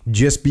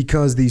just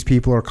because these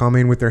people are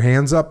coming with their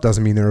hands up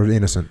doesn't mean they're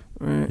innocent.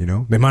 Right.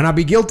 They might not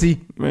be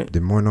guilty. Right. They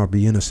might not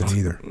be innocent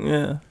either.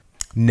 Yeah.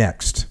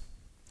 Next,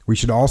 we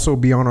should also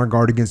be on our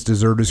guard against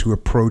deserters who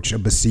approach a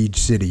besieged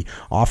city.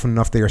 Often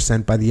enough, they are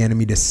sent by the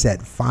enemy to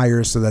set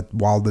fires so that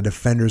while the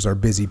defenders are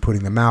busy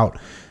putting them out,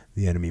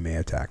 the enemy may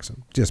attack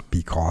them. Just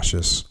be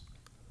cautious.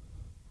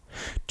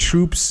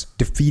 Troops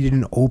defeated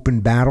in open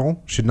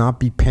battle should not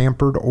be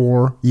pampered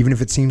or, even if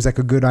it seems like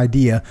a good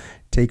idea,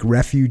 take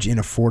refuge in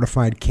a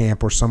fortified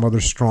camp or some other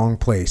strong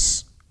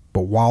place.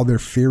 But while their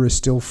fear is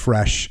still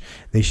fresh,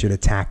 they should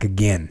attack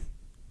again.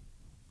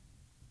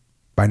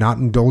 By not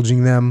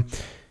indulging them,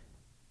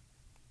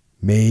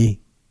 they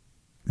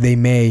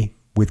may,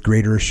 with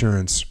greater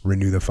assurance,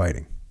 renew the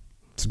fighting.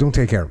 So don't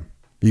take care of them.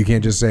 You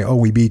can't just say, oh,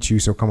 we beat you,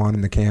 so come on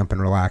in the camp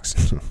and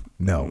relax.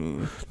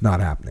 No, not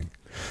happening.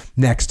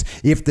 Next,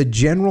 if the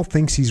general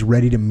thinks he's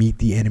ready to meet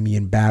the enemy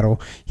in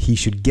battle, he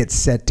should get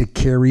set to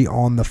carry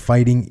on the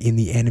fighting in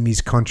the enemy's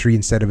country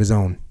instead of his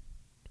own.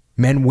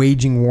 Men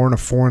waging war in a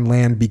foreign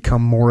land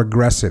become more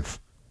aggressive.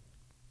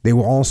 They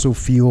will also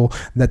feel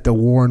that the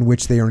war in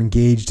which they are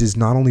engaged is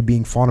not only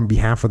being fought on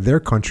behalf of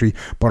their country,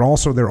 but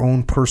also their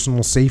own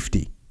personal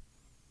safety.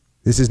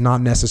 This is not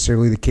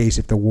necessarily the case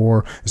if the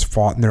war is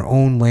fought in their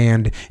own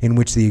land, in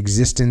which the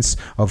existence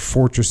of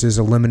fortresses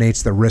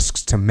eliminates the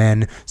risks to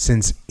men,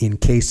 since in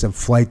case of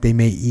flight they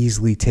may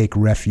easily take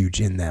refuge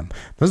in them.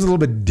 This is a little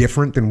bit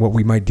different than what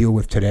we might deal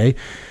with today,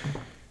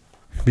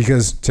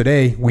 because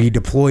today we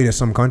deploy to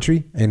some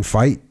country and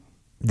fight.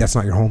 That's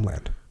not your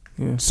homeland.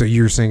 Yeah. So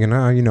you're saying,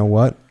 you know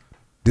what?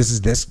 This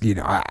is this.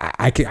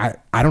 I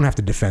don't have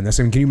to defend this.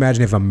 I mean, can you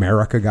imagine if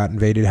America got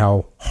invaded,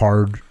 how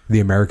hard the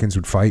Americans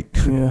would fight?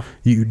 Yeah.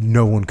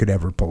 No one could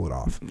ever pull it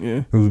off.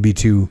 Yeah. It would be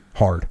too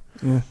hard.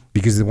 Yeah.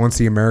 Because once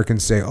the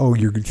Americans say, "Oh,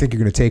 you think you're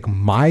going to take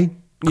my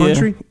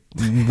country?" Yeah.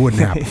 Wouldn't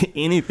happen.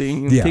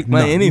 Anything. Take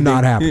my anything.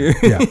 Not happening.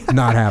 Yeah,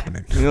 not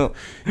happening.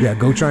 Yeah,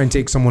 go try and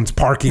take someone's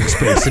parking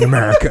space in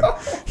America.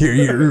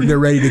 They're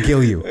ready to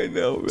kill you. I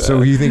know. Man.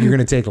 So you think you're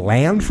going to take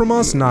land from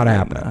us? Not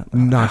happening.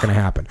 Not going to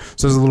happen.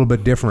 So it's a little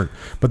bit different.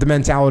 But the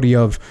mentality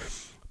of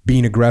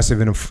being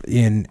aggressive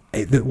in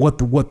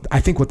what I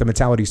think what the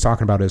mentality is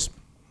talking about is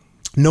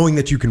knowing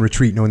that you can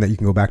retreat, knowing that you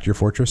can go back to your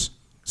fortress.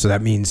 So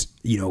that means,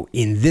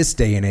 in this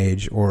day and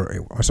age,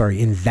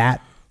 in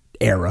that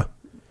era,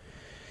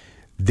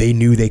 they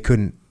knew they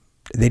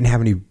didn't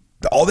have any,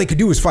 all they could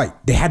do was fight.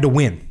 They had to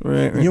win.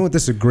 Right. You know what?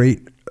 This is a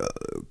great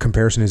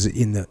comparison is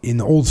in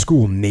the old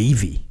school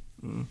Navy.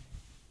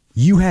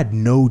 You had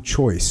no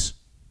choice.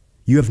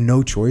 You have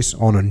no choice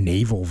on a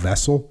naval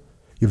vessel.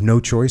 You have no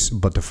choice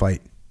but to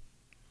fight.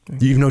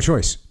 You have no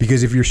choice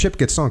because if your ship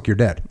gets sunk, you're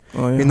dead.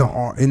 Oh, yeah.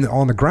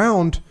 On the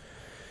ground,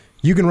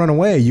 you can run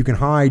away, you can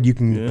hide, you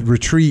can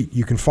retreat,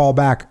 you can fall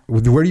back.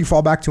 Where do you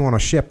fall back to on a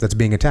ship that's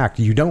being attacked?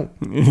 You don't.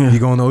 You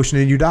go in the ocean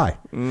and you die.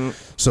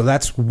 So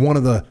that's one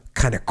of the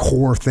kind of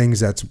core things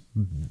that's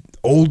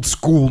old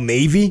school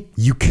Navy.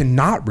 You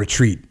cannot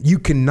retreat. You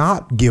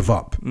cannot give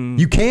up.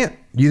 You can't.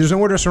 There's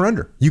nowhere to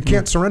surrender. You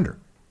can't surrender.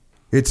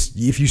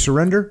 If you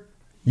surrender,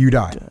 you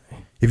die.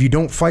 If you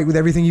don't fight with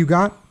everything you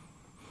got,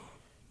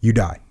 you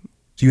die.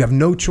 So you have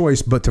no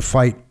choice but to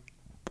fight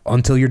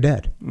until you're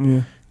dead.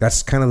 Yeah.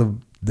 That's kind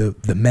of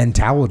the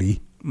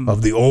mentality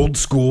of the old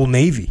school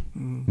Navy.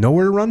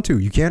 Nowhere to run to.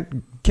 You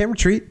can't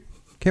retreat.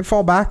 Can't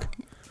fall back.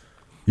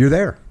 You're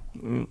there.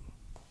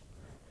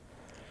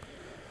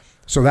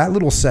 So that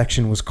little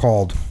section was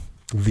called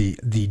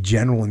the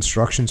general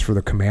instructions for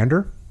the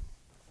commander.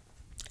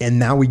 And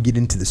now we get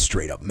into the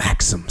straight up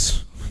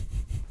maxims.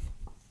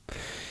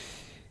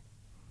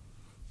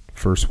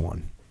 First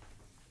one.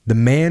 The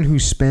man who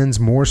spends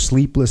more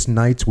sleepless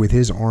nights with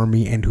his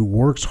army and who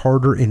works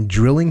harder in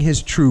drilling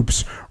his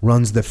troops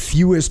runs the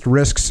fewest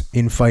risks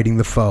in fighting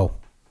the foe.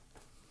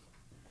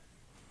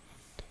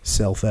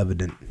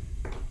 Self-evident.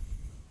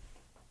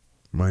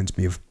 Reminds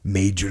me of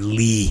Major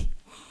Lee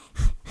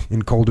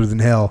in Colder Than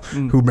Hell,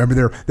 who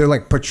remember they're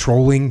like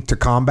patrolling to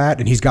combat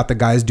and he's got the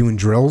guys doing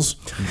drills.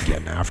 He's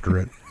getting after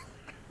it.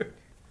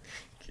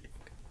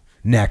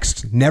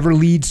 Next, never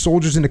lead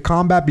soldiers into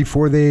combat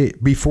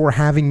before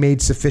having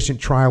made sufficient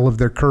trial of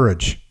their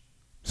courage.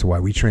 That's why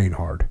we train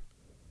hard.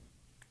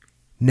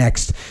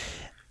 Next,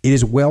 it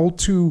is well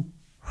to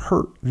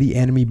hurt the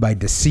enemy by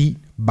deceit,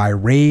 by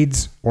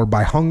raids, or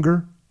by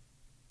hunger,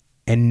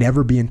 and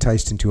never be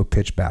enticed into a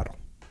pitched battle,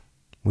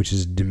 which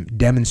is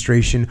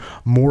demonstration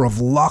more of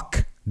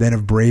luck than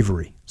of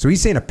bravery. So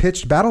he's saying a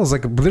pitched battle is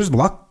like, there's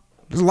luck.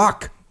 There's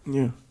luck.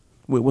 Yeah.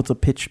 Wait, what's a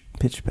pitch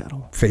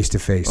battle? Face to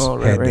face,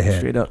 right, head to head.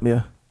 Straight up,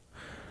 yeah.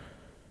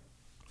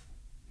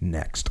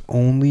 Next,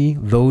 only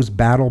those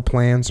battle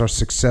plans are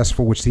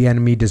successful which the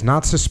enemy does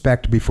not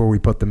suspect before we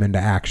put them into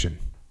action.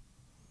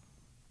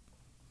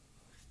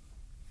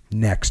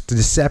 Next,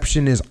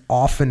 deception is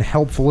often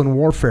helpful in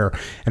warfare.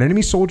 An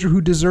enemy soldier who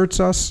deserts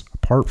us,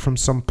 apart from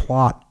some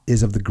plot,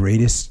 is of the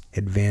greatest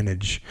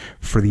advantage,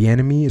 for the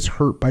enemy is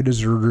hurt by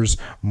deserters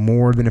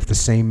more than if the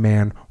same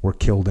man were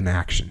killed in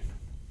action.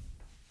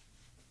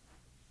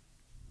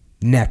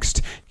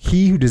 Next,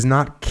 he who does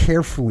not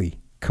carefully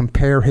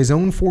compare his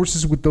own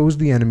forces with those of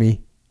the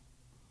enemy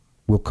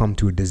will come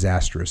to a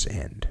disastrous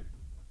end.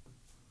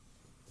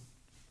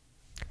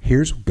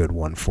 Here's a good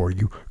one for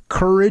you.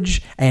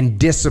 Courage and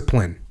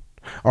discipline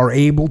are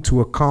able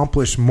to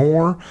accomplish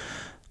more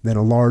than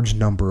a large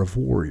number of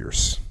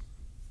warriors.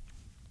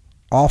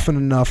 Often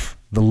enough,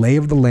 the lay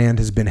of the land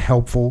has been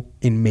helpful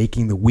in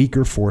making the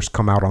weaker force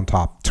come out on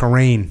top.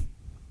 Terrain.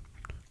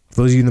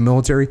 For those of you in the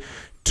military,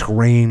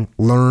 terrain,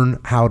 learn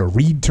how to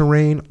read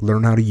terrain,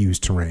 learn how to use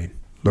terrain,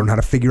 learn how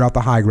to figure out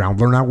the high ground,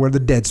 learn out where the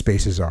dead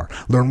spaces are,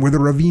 learn where the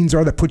ravines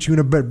are that put you in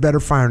a better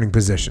firing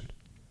position.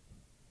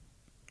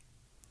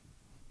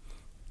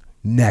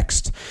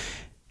 Next,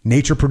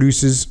 nature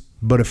produces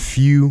but a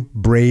few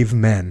brave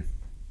men,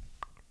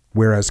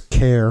 whereas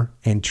care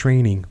and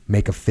training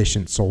make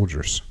efficient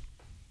soldiers.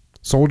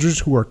 Soldiers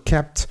who are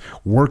kept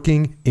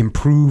working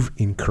improve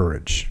in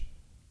courage.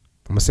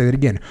 I'm going to say that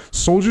again.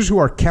 Soldiers who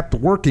are kept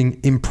working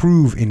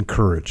improve in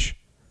courage,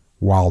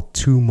 while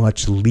too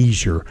much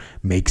leisure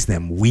makes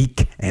them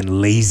weak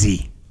and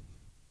lazy.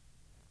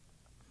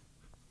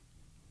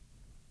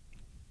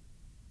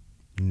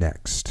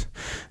 Next,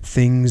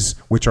 things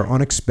which are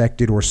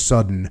unexpected or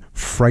sudden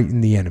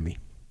frighten the enemy,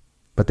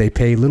 but they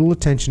pay little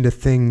attention to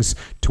things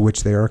to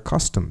which they are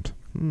accustomed.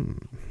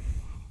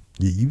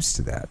 You're used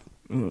to that.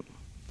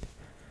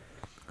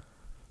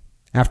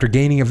 After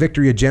gaining a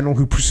victory, a general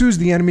who pursues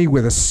the enemy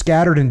with a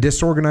scattered and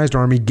disorganized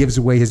army gives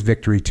away his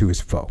victory to his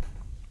foe.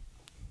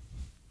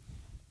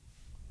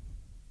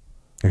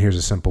 And here's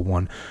a simple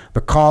one.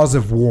 The cause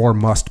of war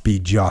must be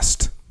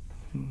just.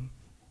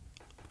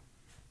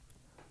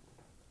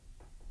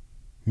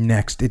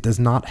 Next, it does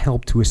not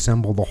help to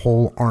assemble the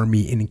whole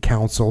army in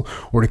council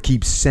or to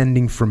keep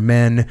sending for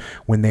men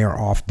when they are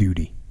off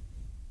duty.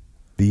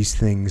 These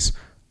things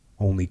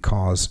only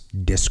cause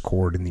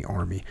discord in the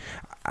army.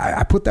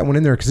 I put that one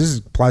in there because this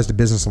applies to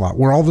business a lot,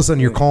 where all of a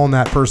sudden you're calling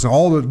that person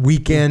all the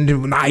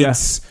weekend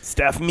nights.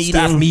 Staff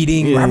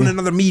meeting. We're having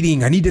another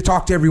meeting. I need to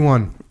talk to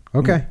everyone.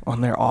 Okay.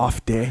 On their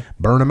off day.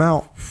 Burn them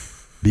out.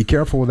 Be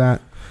careful with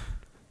that.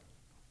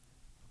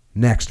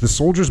 Next, the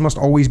soldiers must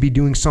always be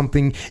doing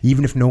something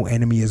even if no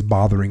enemy is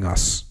bothering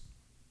us.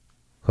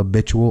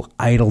 Habitual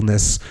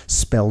idleness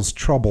spells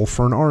trouble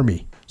for an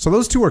army. So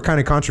those two are kind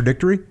of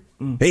contradictory.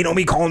 Hey, you know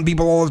me calling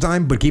people all the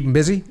time, but keep them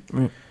busy.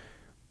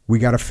 We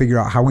got to figure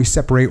out how we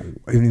separate,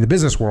 in the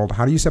business world,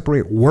 how do you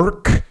separate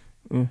work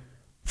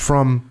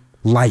from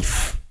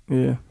life?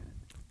 Yeah.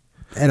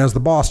 And as the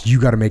boss, you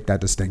got to make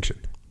that distinction.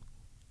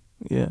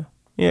 Yeah.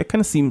 Yeah, it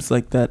kind of seems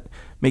like that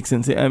makes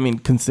sense. I mean,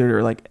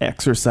 consider like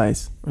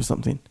exercise or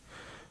something.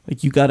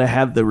 Like you got to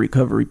have the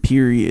recovery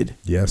period.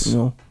 Yes. You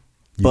know,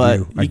 but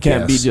you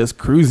can't be just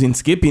cruising,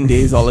 skipping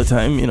days all the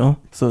time. You know,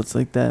 so it's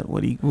like that.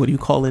 What do you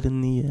call it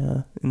in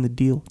the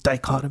deal?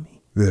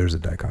 Dichotomy. There's a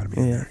dichotomy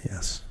in there.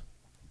 Yes.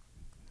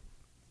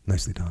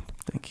 Nicely done.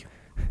 Thank you.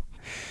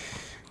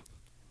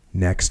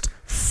 Next,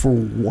 for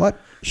what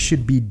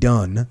should be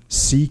done,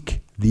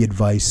 seek the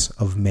advice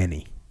of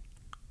many.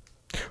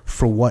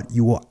 For what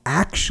you will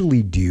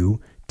actually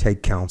do,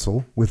 take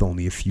counsel with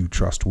only a few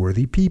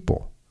trustworthy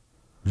people.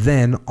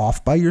 Then,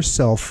 off by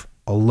yourself,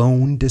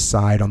 alone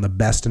decide on the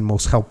best and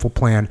most helpful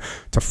plan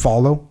to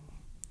follow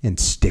and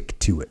stick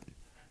to it.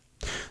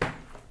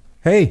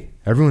 Hey,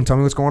 everyone, tell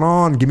me what's going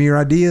on. Give me your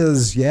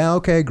ideas. Yeah,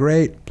 okay,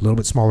 great. A little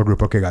bit smaller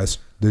group. Okay, guys,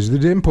 this is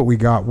the input we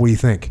got. What do you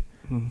think?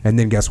 And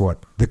then guess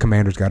what? The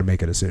commander's got to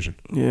make a decision.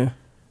 Yeah.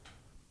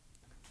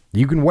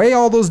 You can weigh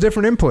all those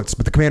different inputs,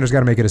 but the commander's got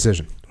to make a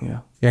decision.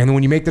 Yeah. And then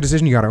when you make the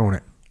decision, you got to own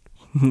it.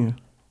 Yeah.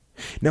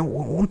 Now,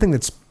 one thing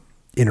that's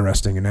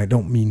interesting, and I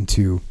don't mean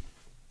to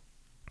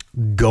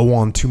go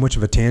on too much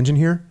of a tangent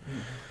here,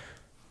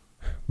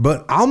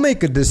 but I'll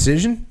make a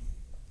decision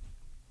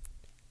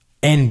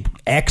and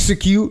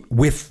execute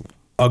with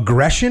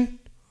aggression,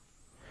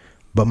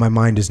 but my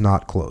mind is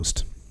not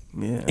closed.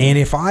 Yeah. And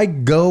if I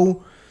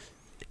go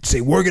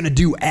say, we're going to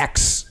do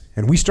X,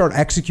 and we start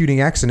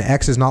executing X and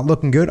X is not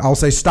looking good, I'll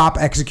say, stop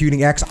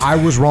executing X. I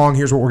was wrong.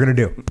 Here's what we're going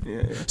to do.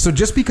 Yeah. So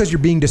just because you're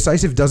being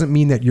decisive doesn't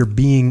mean that you're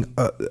being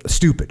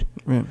stupid.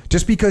 Yeah.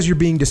 Just because you're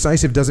being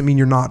decisive doesn't mean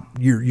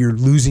you're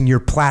losing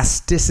your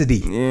plasticity.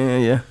 Yeah,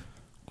 yeah.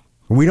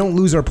 We don't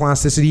lose our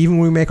plasticity even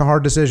when we make a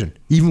hard decision.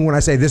 Even when I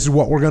say, this is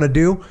what we're going to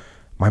do,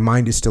 my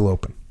mind is still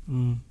open.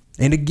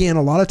 And again,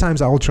 a lot of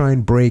times I will try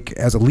and break,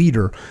 as a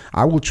leader,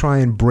 I will try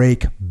and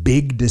break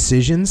big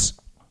decisions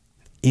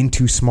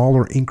into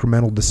smaller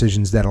incremental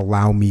decisions that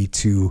allow me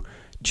to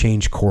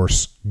change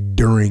course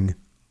during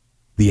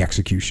the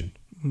execution.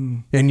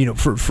 And you know,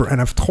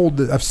 and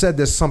I've said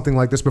this something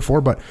like this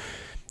before, but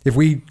if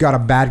we got a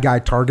bad guy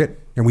target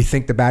and we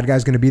think the bad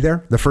guy's going to be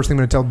there, the first thing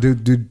I'm going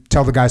to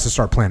tell the guys to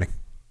start planning.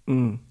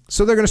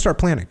 So they're going to start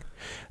planning.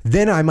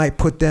 Then I might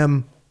put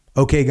them,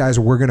 okay, guys,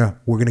 we're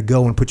gonna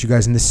go and put you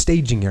guys in the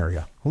staging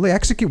area. Well,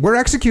 we're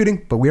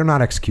executing, but we are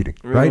not executing,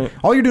 right?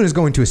 All you're doing is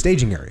going to a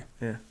staging area.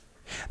 Yeah.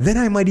 Then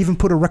I might even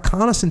put a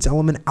reconnaissance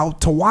element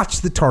out to watch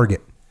the target.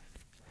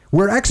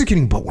 We're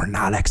executing, but we're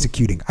not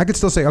executing. I could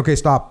still say, okay,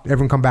 stop.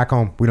 Everyone come back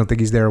home. We don't think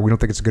he's there. We don't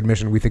think it's a good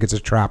mission. We think it's a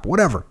trap,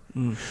 whatever.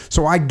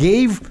 So I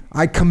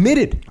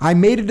committed. I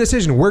made a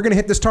decision. We're going to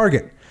hit this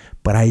target.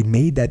 But I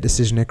made that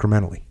decision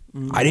incrementally.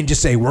 I didn't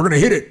just say, we're going to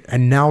hit it.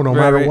 And now no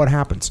matter what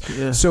happens.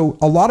 Yeah. So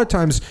a lot of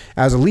times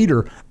as a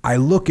leader, I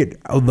look at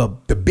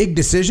the big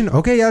decision.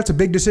 Okay, yeah, it's a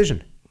big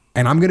decision.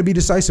 And I'm going to be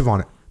decisive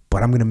on it.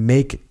 But I'm going to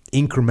make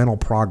incremental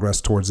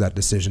progress towards that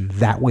decision.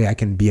 That way I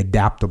can be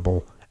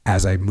adaptable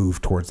as I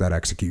move towards that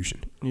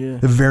execution. Yeah.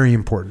 A very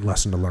important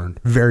lesson to learn.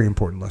 Very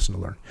important lesson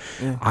to learn.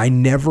 Yeah. I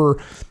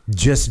never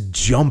just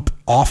jump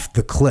off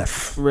the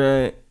cliff.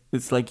 Right.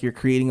 It's like you're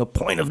creating a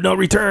point of no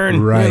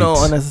return, right,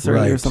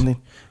 unnecessarily or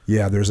something.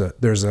 Yeah, there's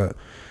a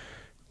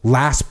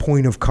last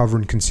point of cover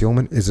and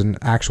concealment is an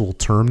actual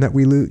term that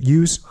we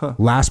use.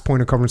 Last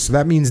point of cover. So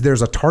that means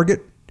there's a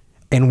target.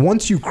 And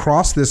once you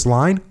cross this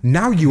line,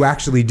 now you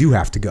actually do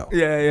have to go.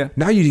 Yeah, yeah.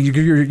 Now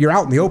you're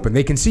out in the open.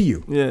 They can see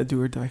you. Yeah,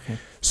 do or die.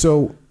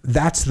 So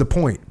that's the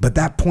point. But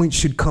that point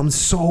should come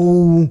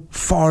so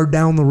far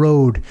down the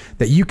road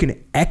that you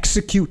can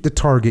execute the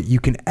target. You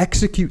can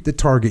execute the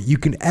target. You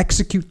can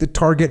execute the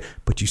target,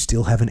 but you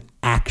still haven't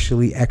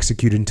actually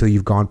executed until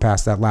you've gone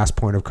past that last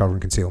point of cover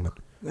and concealment.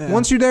 Yeah.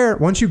 Once you're there,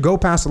 once you go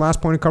past the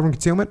last point of cover and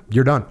concealment,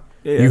 you're done.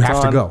 Yeah, you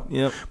have to go.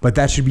 Yep. But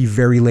that should be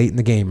very late in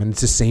the game. And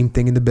it's the same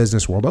thing in the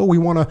business world. Oh, we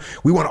want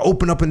to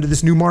open up into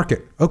this new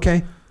market.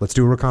 Okay, let's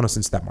do a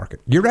reconnaissance to that market.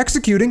 You're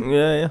executing.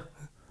 Yeah, yeah.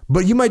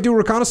 But you might do a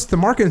reconnaissance to the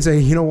market and say,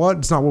 you know what?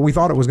 It's not what we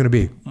thought it was going to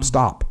be.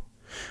 Stop.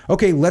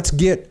 Okay, let's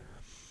get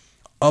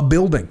a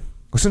building.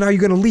 So now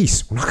you're going to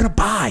lease. We're not going to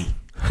buy.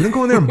 You don't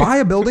go in there and buy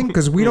a building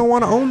because we don't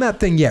want to own that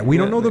thing yet. We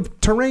don't know the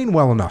terrain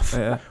well enough.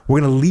 Yeah. We're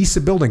going to lease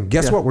a building.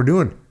 Guess what we're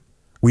doing?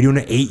 We doing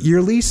an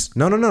 8-year lease?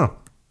 No.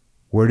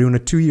 We're doing a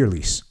 2-year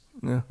lease.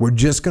 Yeah. We're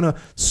just going to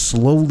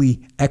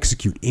slowly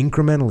execute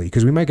incrementally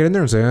because we might get in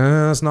there and say,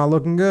 it's not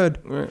looking good.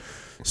 Right.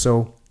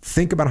 So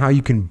think about how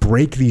you can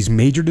break these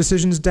major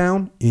decisions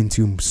down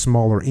into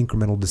smaller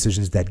incremental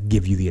decisions that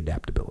give you the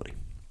adaptability.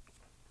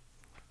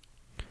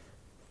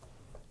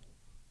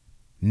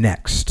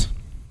 Next,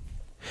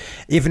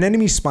 If an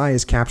enemy spy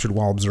is captured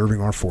while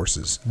observing our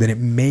forces, then it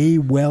may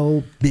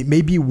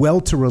be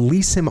well to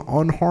release him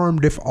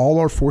unharmed if all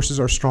our forces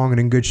are strong and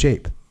in good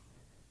shape.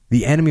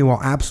 The enemy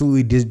will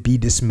absolutely be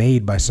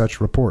dismayed by such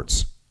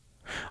reports.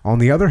 On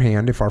the other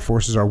hand, if our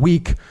forces are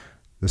weak,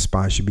 the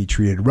spy should be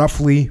treated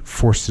roughly,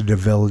 forced to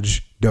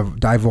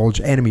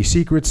divulge enemy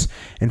secrets,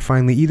 and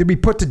finally either be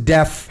put to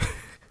death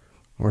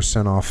or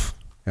sent off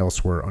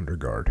elsewhere under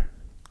guard.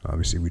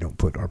 Obviously, we don't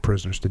put our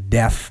prisoners to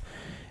death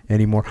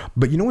anymore.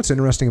 But you know what's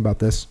interesting about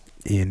this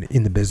in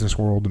the business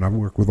world, and I've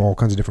worked with all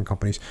kinds of different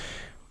companies,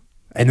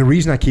 and the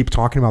reason I keep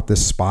talking about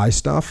this spy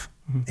stuff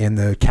and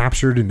the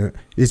captured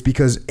is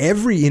because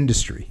every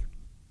industry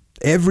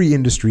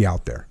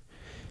out there,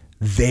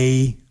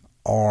 they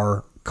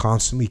are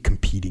constantly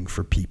competing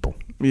for people.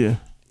 Yeah.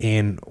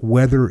 And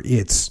whether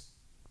it's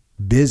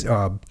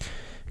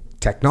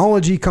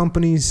technology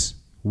companies,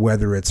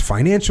 whether it's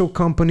financial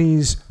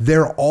companies,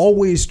 they're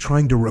always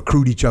trying to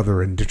recruit each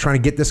other and they're trying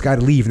to get this guy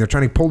to leave and they're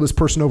trying to pull this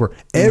person over.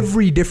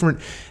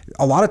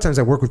 A lot of times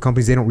I work with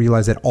companies, they don't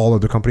realize that all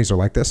other companies are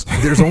like this.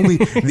 There's only,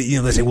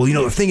 they say, well,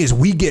 the thing is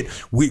we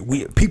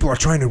people are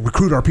trying to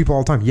recruit our people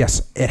all the time.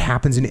 Yes, it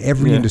happens in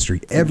every industry.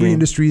 Every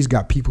industry's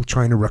got people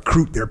trying to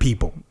recruit their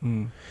people.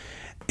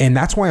 And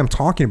that's why I'm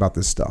talking about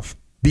this stuff,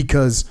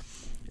 because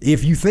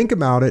if you think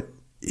about it,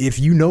 if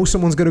you know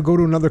someone's going to go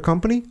to another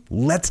company,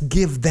 let's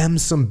give them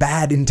some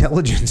bad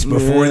intelligence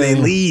before they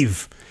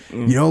leave.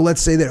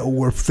 Let's say that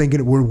we're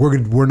thinking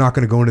we're not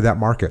going to go into that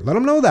market. Let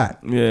them know that.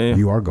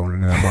 You are going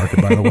into that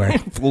market, by the way.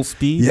 Full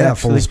speed. Yeah,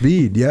 actually. Full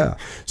speed. Yeah.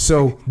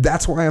 So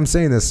that's why I'm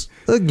saying this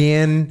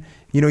again.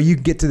 You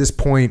get to this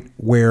point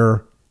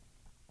where,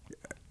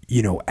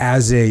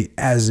 as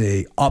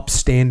a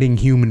upstanding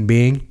human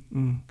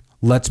being,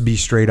 let's be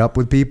straight up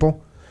with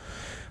people.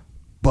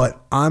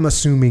 But I'm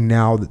assuming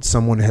now that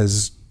someone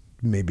has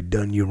maybe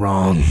done you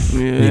wrong.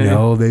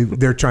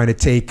 They're trying to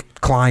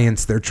take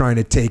clients, they're trying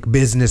to take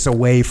business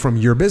away from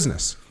your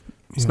business.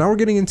 So now we're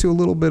getting into a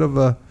little bit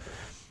of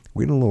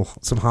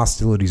some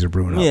hostilities are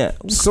brewing up. Yeah.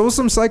 So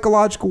some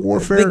psychological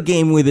warfare. The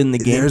game within the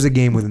game. There's a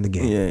game within the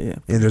game. Yeah.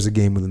 And there's a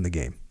game within the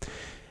game.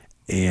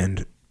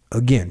 And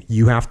again,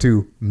 you have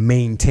to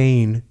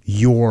maintain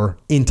your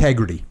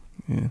integrity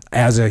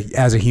as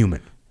a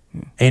human.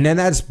 And then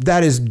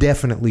that is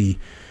definitely,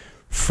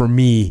 for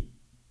me,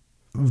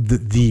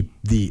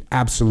 the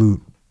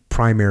absolute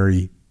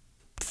primary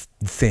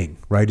thing,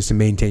 right? Is to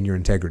maintain your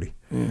integrity.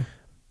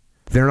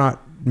 They're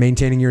not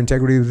maintaining your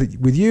integrity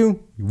with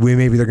you.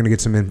 Maybe they're going to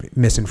get some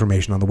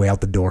misinformation on the way out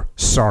the door.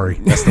 Sorry,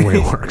 that's the way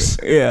it works.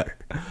 Yeah.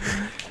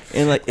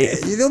 And like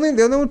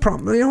the only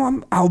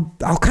problem,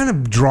 I'll kind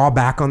of draw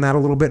back on that a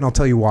little bit, and I'll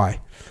tell you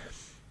why.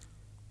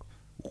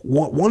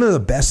 One of the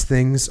best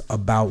things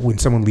about when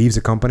someone leaves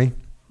a company,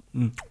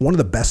 one of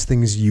the best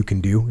things you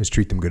can do is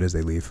treat them good as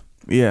they leave.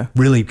 Yeah.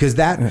 Really, because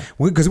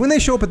when they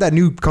show up at that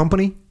new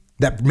company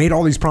that made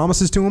all these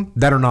promises to them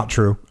that are not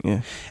true.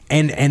 Yeah.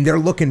 And they're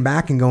looking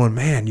back and going,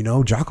 man,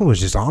 Jocko was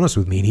just honest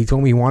with me, and he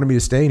told me he wanted me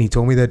to stay, and he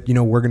told me that,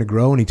 we're going to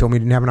grow, and he told me he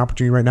didn't have an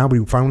opportunity right now, but he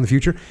would find one in the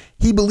future.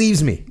 He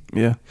believes me.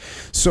 Yeah.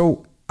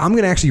 So I'm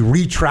going to actually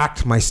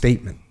retract my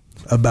statement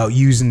about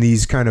using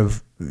these kind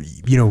of,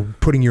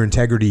 putting your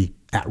integrity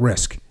at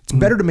risk. It's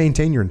better to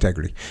maintain your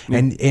integrity.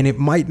 And it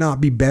might not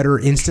be better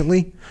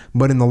instantly,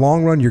 but in the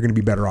long run, you're going to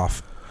be better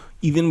off.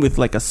 Even with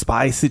like a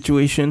spy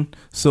situation.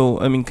 So,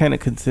 I mean, kind of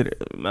consider,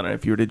 I don't know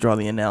if you were to draw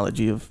the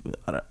analogy of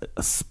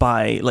a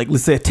spy, like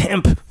let's say a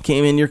temp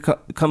came in your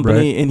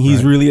company and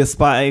he's really a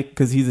spy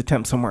because he's a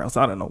temp somewhere else.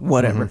 I don't know,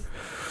 whatever.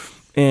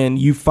 And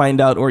you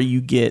find out, or you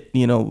get,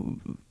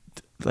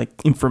 like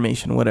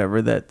information,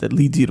 whatever, that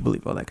leads you to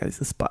believe, oh, that guy's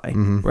a spy,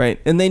 right?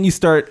 And then you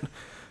start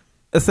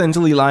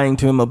essentially lying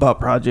to him about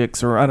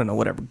projects or I don't know,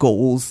 whatever,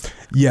 goals.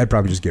 Yeah, I'd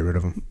probably just get rid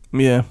of him.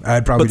 Yeah.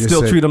 I'd probably but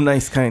still treat him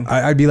nice, kind.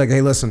 I'd be like,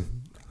 hey, listen,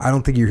 I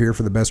don't think you're here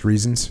for the best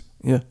reasons.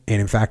 Yeah.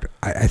 And in fact,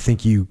 I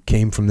think you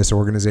came from this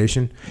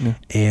organization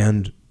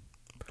and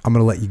I'm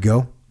going to let you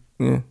go.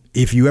 Yeah.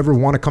 If you ever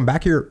want to come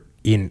back here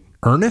in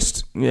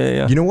earnest,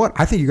 you know what?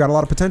 I think you got a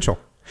lot of potential.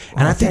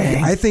 And I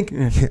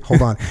think,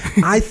 hold on.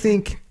 I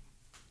think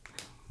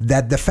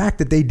that the fact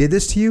that they did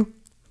this to you,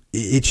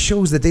 it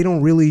shows that they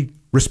don't really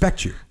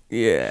respect you.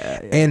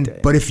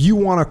 But if you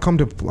want to come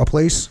to a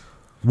place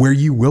where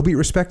you will be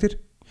respected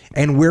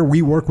and where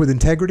we work with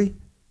integrity,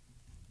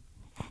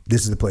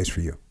 this is the place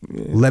for you.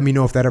 Let me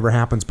know if that ever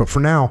happens. But for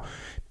now,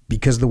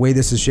 because of the way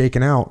this is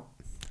shaken out,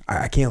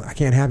 I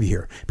can't have you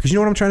here. Because you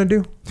know what I'm trying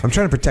to do? I'm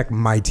trying to protect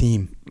my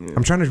team.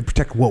 I'm trying to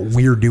protect what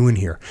we're doing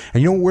here.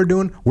 And you know what we're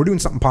doing? We're doing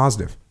something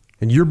positive.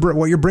 And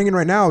what you're bringing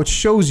right now, it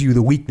shows you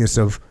the weakness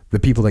of the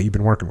people that you've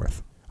been working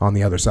with on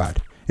the other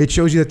side. It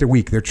shows you that they're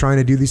weak. They're trying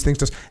to do these things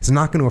to us. It's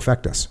not going to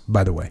affect us,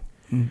 by the way.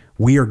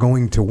 We are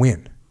going to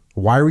win.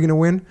 Why are we going to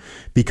win?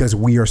 Because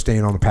we are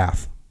staying on the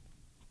path.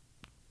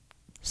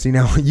 See,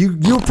 now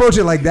you approach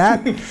it like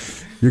that,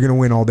 you're going to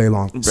win all day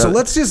long. Brother. So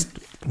let's just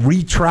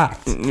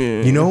retract.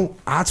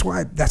 That's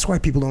why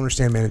people don't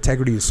understand, man.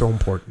 Integrity is so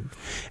important.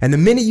 And the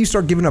minute you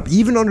start giving up,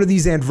 even under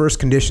these adverse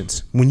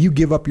conditions, when you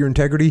give up your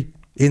integrity,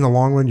 in the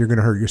long run, you're going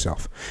to hurt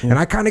yourself. And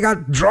I kind of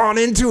got drawn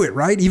into it,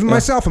 right? Even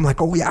myself, I'm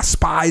like, oh yeah,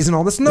 spies and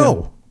all this.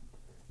 No,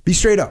 be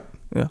straight up.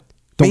 Yeah,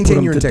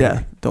 maintain your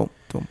integrity. Don't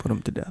put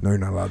them to death. No, you're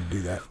not allowed to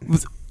do that.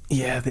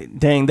 Yeah,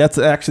 dang,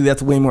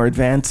 that's way more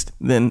advanced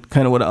than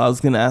kind of what I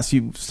was going to ask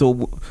you.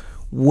 So,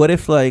 what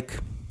if like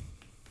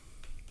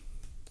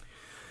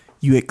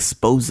you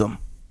expose them?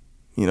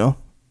 You know,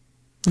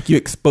 like you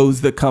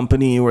expose the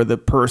company or the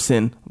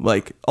person.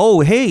 Like,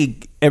 oh, hey,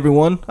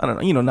 everyone. I don't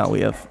know. You know, now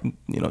we have.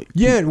 You know.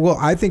 Yeah, well,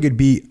 I think it'd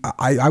be.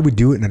 I would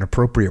do it in an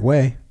appropriate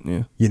way.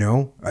 Yeah. You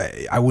know,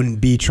 I wouldn't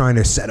be trying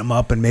to set them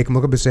up and make them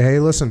look up and say, hey,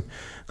 listen,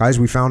 guys,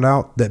 we found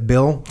out that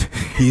Bill,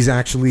 he's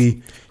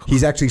actually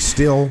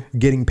still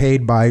getting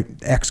paid by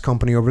X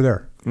company over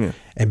there. Yeah.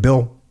 And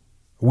Bill,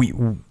 we're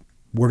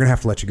going to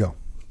have to let you go.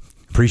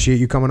 Appreciate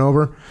you coming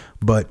over.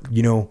 But,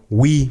 you know,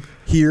 we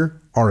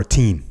here are a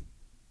team.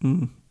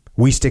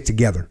 We stick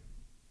together.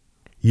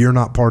 You're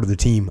not part of the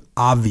team,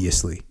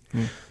 obviously.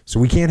 So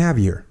we can't have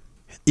you here.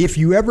 If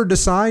you ever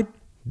decide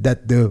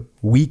that the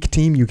weak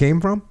team you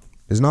came from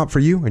is not for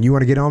you and you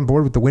want to get on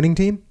board with the winning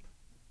team,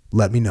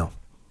 let me know.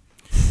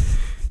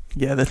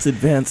 Yeah, that's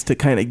advanced to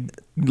kind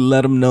of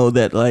let them know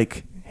that,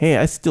 like, hey,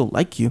 I still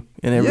like you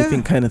and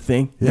everything kind of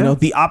thing. Yeah. You know,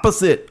 the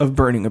opposite of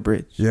burning a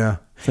bridge. Yeah.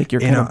 It's like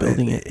you're kind of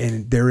building it.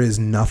 And there is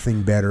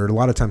nothing better. A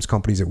lot of times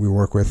companies that we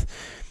work with,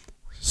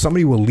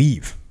 somebody will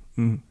leave.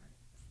 And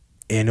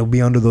it'll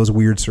be under those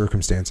weird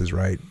circumstances,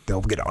 right?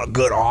 They'll get a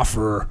good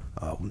offer.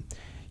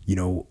 You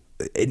know,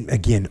 and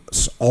again,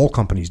 all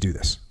companies do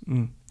this.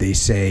 They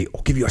say,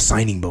 I'll give you a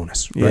signing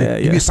bonus, right? Yeah,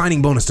 give you a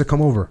signing bonus to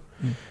come over.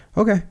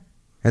 Okay.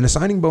 And the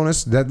signing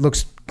bonus,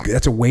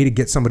 that's a way to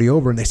get somebody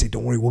over. And they say,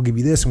 don't worry, we'll give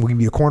you this, and we'll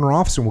give you a corner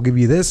office, and we'll give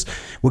you this.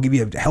 We'll give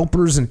you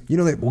helpers, and you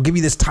know, we'll give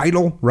you this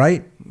title,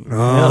 right?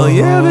 Hell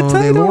yeah, the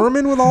title. They lure them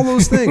in with all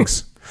those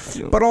things.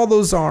 But all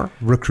those are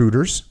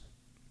recruiters.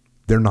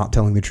 They're not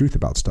telling the truth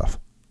about stuff.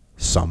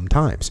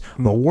 Sometimes.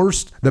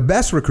 The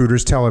best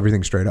recruiters tell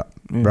everything straight up,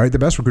 right? The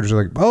best recruiters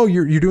are like, oh,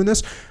 you're doing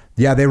this?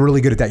 Yeah, they're really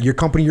good at that. Your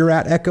company you're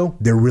at, Echo,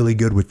 they're really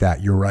good with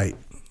that. You're right.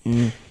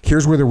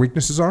 Here's where their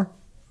weaknesses are.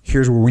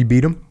 Here's where we beat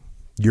them.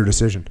 Your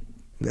decision.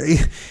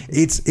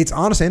 It's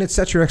honest, and it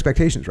sets your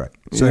expectations right.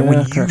 So that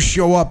when you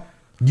show up,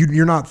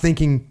 you're not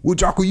thinking, well,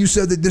 Jocko, you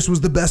said that this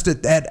was the best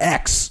at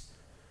X.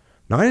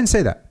 No, I didn't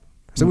say that.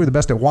 I said we're the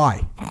best at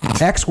Y.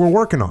 X we're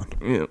working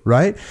on,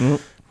 right?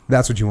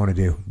 That's what you want to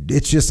do.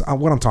 It's just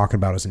what I'm talking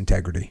about is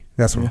integrity.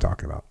 That's what I'm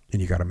talking about,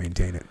 and you got to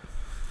maintain it.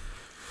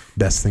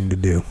 Best thing to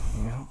do.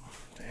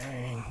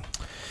 Dang.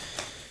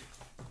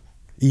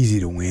 Easy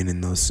to win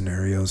in those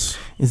scenarios.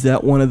 Is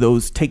that one of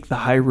those take the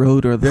high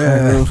road or the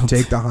high road?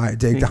 Take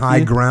the high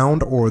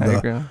ground or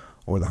the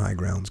high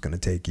ground's going to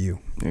take you.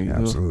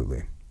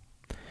 Absolutely.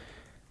 Go.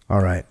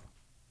 All right.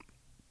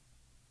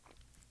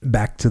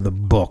 Back to the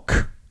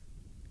book.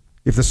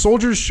 If the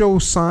soldiers show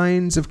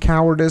signs of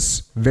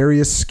cowardice,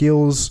 various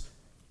skills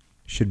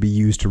should be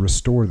used to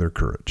restore their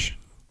courage.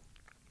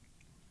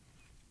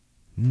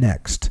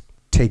 Next,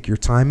 take your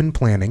time in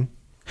planning,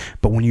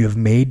 but when you have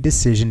made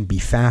decision, be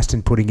fast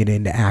in putting it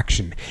into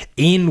action.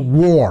 In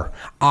war,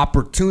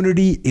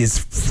 opportunity is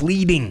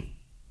fleeting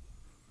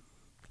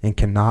and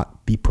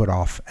cannot be put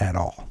off at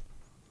all.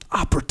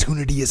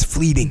 Opportunity is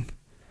fleeting.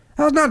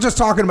 That's not just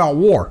talking about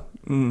war.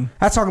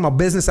 That's talking about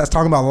business. That's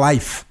talking about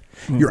life.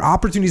 Your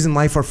opportunities in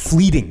life are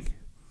fleeting.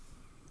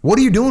 What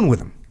are you doing with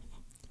them?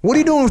 What are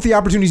you doing with the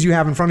opportunities you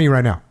have in front of you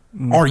right now?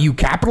 Are you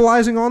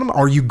capitalizing on them?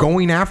 Are you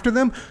going after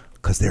them?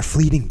 Because they're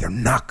fleeting. They're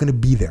not going to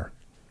be there.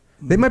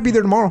 They might be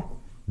there tomorrow.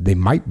 They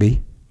might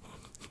be.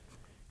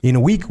 In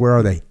a week, where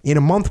are they? In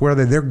a month, where are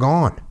they? They're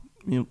gone.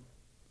 Yep.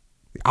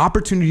 The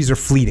opportunities are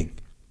fleeting.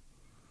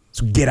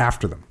 So get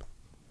after them.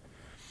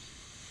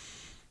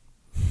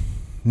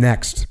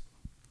 Next.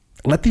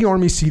 Let the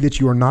Army see that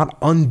you are not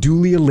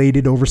unduly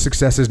elated over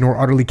successes nor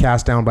utterly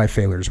cast down by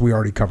failures. We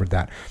already covered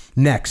that.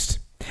 Next,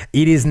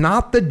 it is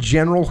not the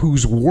general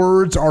whose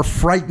words are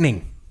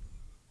frightening,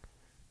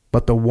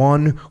 but the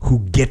one who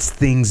gets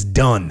things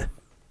done,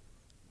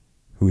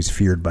 who is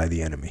feared by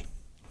the enemy.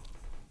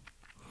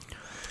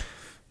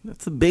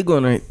 That's a big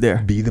one right there.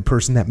 Be the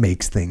person that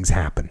makes things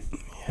happen.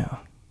 Yeah.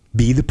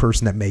 Be the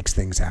person that makes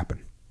things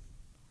happen.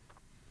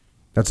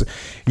 That's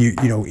you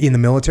know, in the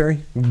military,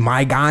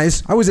 my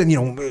guys, I was in,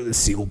 a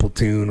SEAL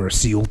platoon or a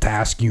SEAL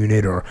task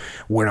unit, or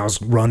when I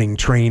was running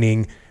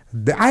training,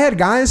 I had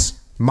guys,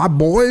 my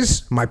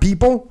boys, my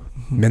people,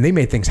 man, they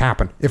made things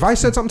happen. If I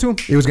said something to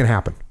them, it was going to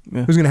happen.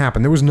 It was going to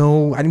happen. There was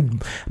no, I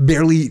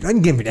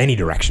didn't give it any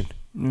direction.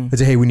 I'd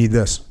say, hey, we need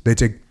this. They'd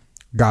say,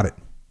 got it.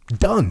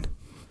 Done.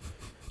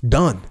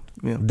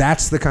 Yeah.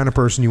 That's the kind of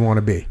person you want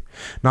to be.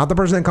 Not the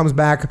person that comes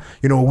back,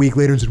 a week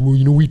later and said,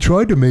 well, we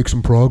tried to make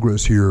some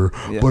progress here,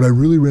 but I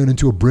really ran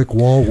into a brick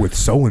wall with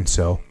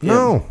so-and-so. Yeah.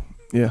 No.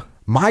 Yeah.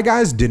 My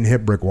guys didn't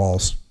hit brick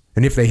walls.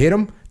 And if they hit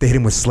them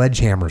with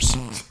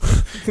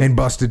sledgehammers and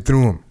busted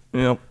through them.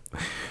 Yep.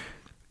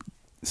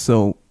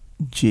 So,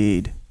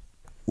 Jade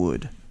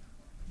Wood.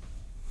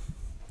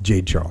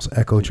 Jade Charles.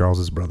 Echo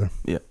Charles's brother.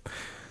 Yep.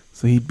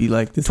 So he'd be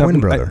like this. Twin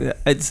brother.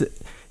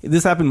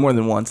 This happened more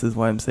than once, is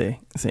why I'm saying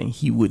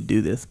he would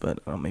do this, but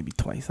maybe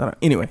twice.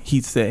 Anyway,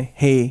 he'd say,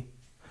 hey,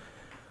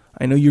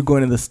 I know you're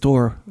going to the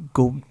store.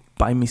 Go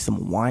buy me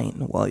some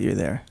wine while you're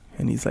there.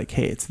 And he's like,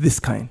 hey, it's this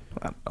kind.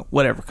 I don't know,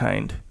 whatever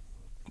kind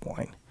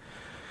wine.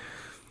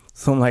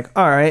 So I'm like,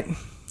 all right,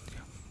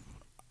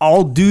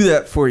 I'll do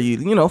that for you.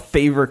 You know,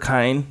 favor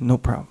kind, no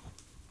problem.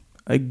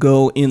 I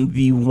go in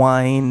the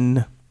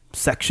wine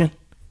section,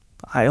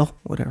 aisle,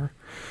 whatever.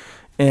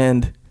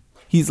 And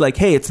he's like,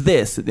 hey, it's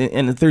this.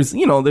 And there's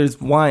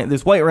wine,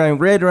 there's white wine,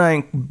 red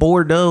wine,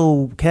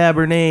 Bordeaux,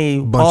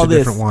 Cabernet, bunch all of this.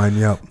 different wine,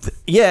 yep.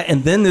 Yeah,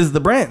 and then there's the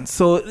brands.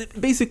 So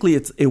basically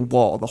it's a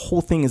wall. The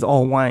whole thing is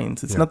all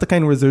wines. It's not the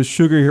kind where there's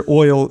sugar,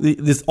 oil.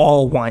 This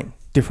all wine,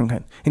 different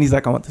kind. And he's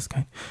like, I want this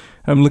kind.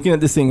 I'm looking at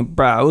this thing,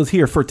 bro, I was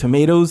here for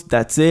tomatoes.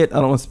 That's it. I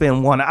don't want to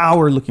spend 1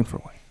 hour looking for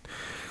wine.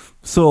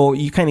 So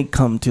you kind of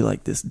come to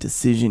like this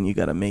decision you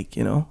got to make,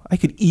 you know. I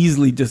could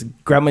easily just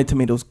grab my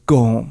tomatoes, go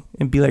home,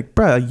 and be like,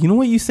 bruh, you know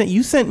what you sent?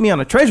 You sent me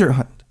on a treasure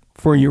hunt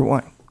for your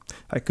wine.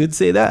 I could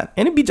say that.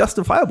 And it'd be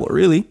justifiable,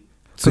 really.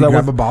 So you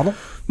grab a bottle?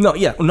 No.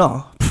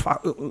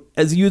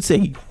 As you would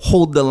say,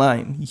 hold the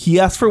line. He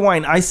asked for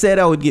wine. I said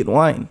I would get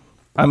wine.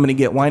 I'm going to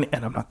get wine,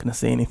 and I'm not going to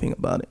say anything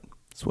about it.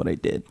 That's what I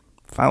did.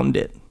 Found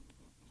it.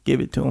 Give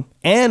it to him.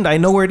 And I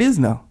know where it is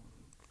now.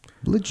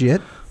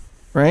 Legit.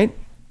 Right?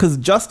 Because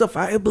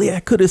justifiably, I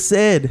could have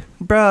said,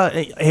 bro,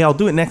 hey, I'll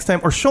do it next time.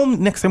 Or show me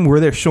next time we're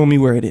there, show me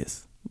where it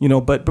is. You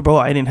know, but bro,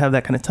 I didn't have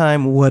that kind of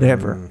time,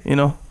 whatever, you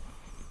know?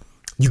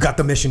 You got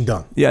the mission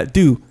done. Yeah,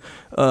 do.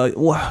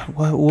 What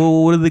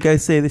do the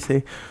guys say? They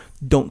say,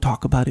 don't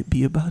talk about it,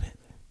 be about it.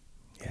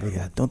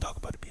 Yeah, don't talk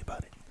about it, be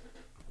about it.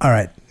 All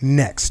right,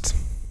 next.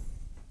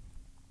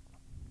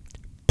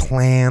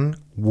 Plan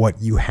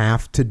what you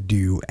have to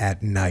do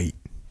at night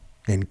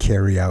and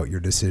carry out your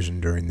decision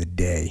during the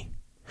day.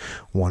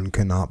 One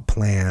cannot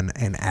plan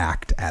and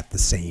act at the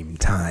same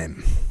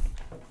time.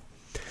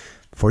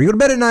 Before you go to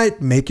bed at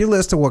night, make your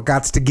list of what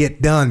gots to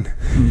get done.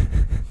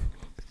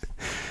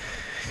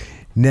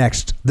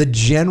 Next, the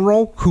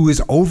general who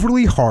is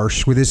overly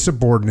harsh with his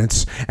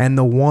subordinates and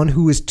the one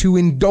who is too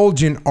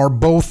indulgent are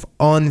both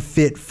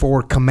unfit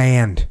for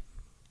command.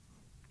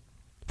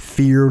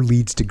 Fear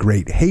leads to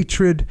great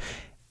hatred,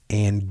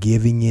 and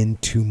giving in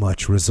too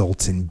much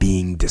results in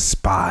being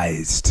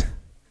despised.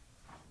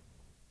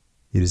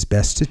 It is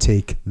best to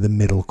take the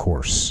middle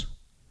course.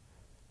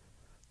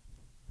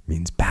 It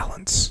means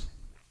balance.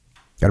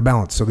 Got to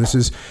balance. So this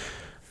is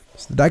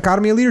the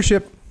dichotomy of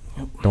leadership.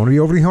 Don't want to be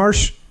overly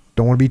harsh.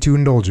 Don't want to be too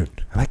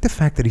indulgent. I like the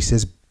fact that he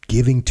says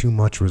giving too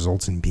much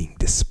results in being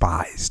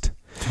despised.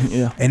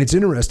 Yeah. And it's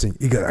interesting.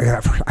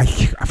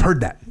 I've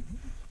heard that.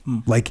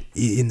 Like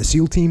in the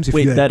SEAL teams.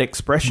 Wait, that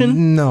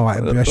expression? No,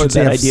 I should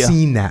say I've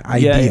seen that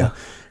idea.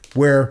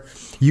 Where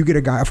you get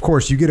a guy, of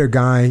course, you get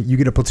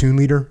a platoon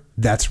leader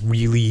that's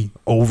really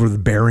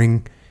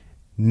overbearing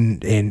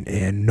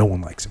and no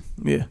one likes him.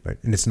 Yeah. Right?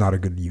 And it's not a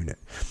good unit.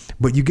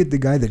 But you get the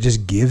guy that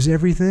just gives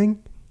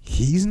everything.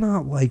 He's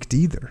not liked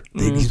either.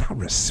 He's not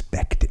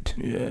respected.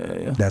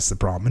 Yeah. That's the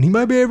problem. And he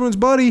might be everyone's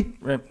buddy.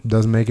 Right.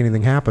 Doesn't make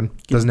anything happen.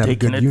 Doesn't have a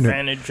good unit.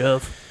 Advantage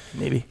of,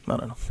 maybe. I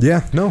don't know.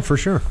 Yeah, no, for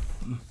sure.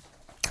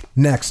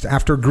 Next,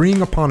 after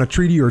agreeing upon a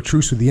treaty or a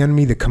truce with the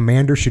enemy, the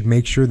commander should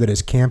make sure that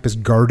his camp is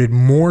guarded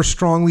more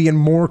strongly and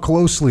more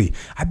closely.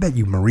 I bet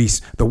you, Maurice,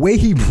 the way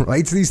he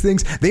writes these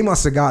things, they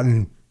must have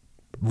gotten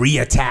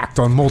re-attacked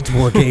on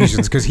multiple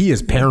occasions because he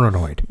is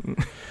paranoid.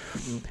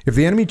 If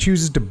the enemy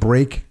chooses to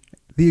break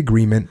the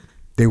agreement,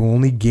 they will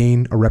only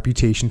gain a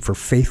reputation for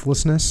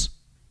faithlessness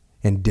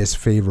and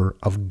disfavor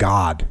of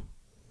God,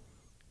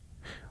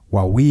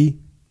 while we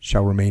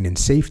shall remain in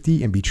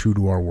safety and be true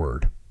to our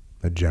word.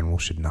 The general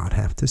should not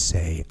have to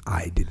say,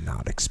 I did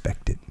not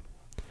expect it.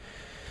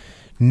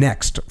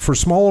 Next, for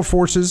smaller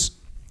forces,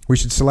 we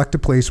should select a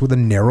place with a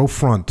narrow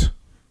front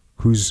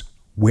whose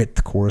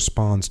width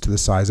corresponds to the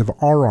size of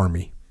our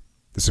army.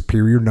 The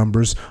superior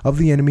numbers of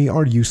the enemy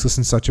are useless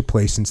in such a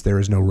place since there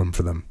is no room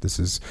for them. This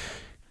is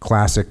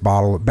classic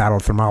Battle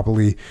of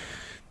Thermopylae.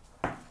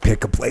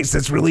 Pick a place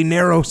that's really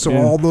narrow so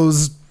all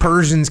those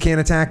Persians can't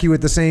attack you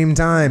at the same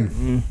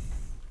time.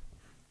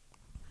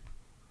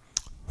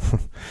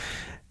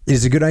 It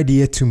is a good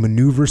idea to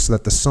maneuver so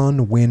that the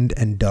sun, wind,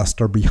 and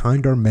dust are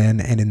behind our men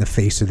and in the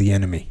face of the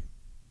enemy.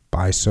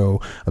 By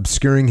so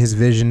obscuring his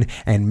vision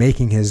and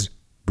making his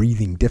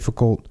breathing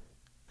difficult,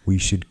 we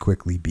should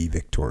quickly be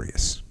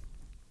victorious.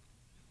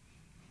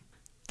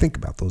 Think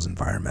about those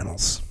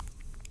environmentals.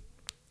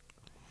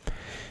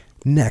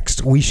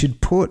 Next, we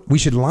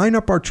should line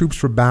up our troops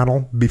for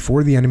battle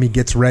before the enemy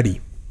gets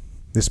ready.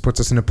 This puts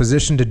us in a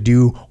position to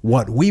do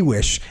what we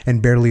wish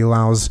and barely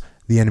allows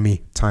the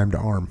enemy time to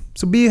arm.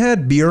 So be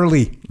ahead, be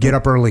early, get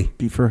up early.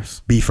 Be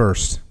first. Be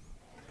first.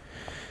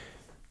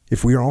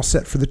 If we are all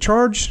set for the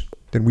charge,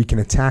 then we can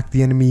attack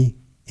the enemy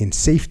in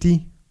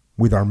safety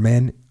with our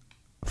men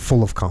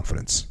full of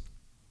confidence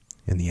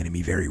and the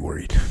enemy very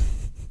worried.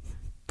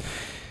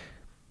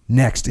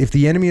 Next, if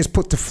the enemy is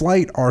put to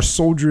flight, our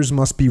soldiers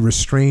must be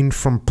restrained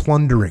from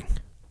plundering.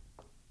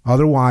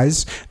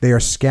 Otherwise, while they are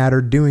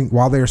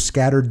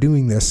scattered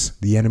doing this,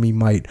 the enemy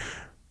might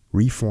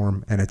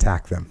reform and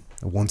attack them.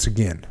 Once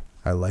again,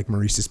 I like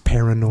Maurice's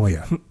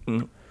paranoia.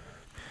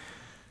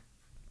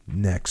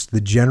 Next,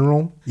 the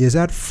general is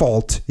at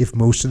fault if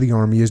most of the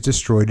army is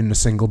destroyed in a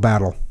single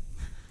battle.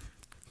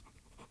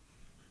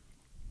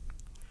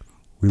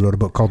 We wrote a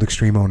book called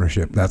Extreme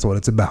Ownership. That's what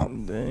it's about.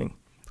 Dang.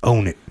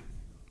 Own it.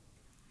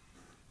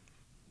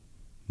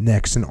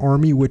 Next, an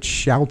army which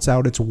shouts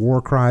out its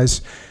war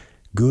cries,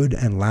 good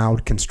and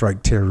loud, can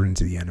strike terror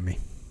into the enemy.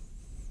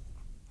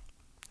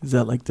 Is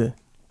that like the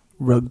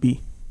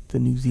rugby, the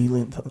New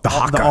Zealand, the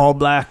Haka. The All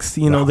Blacks?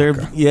 You know, they're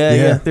Haka.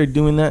 yeah, they're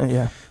doing that.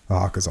 Yeah, the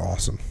Haka's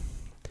awesome.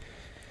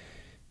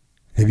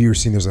 Have you ever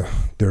seen?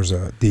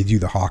 They do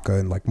the Haka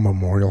in like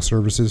memorial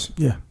services.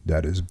 Yeah,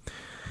 that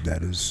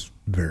is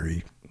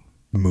very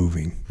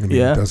moving. I mean,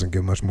 it doesn't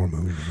get much more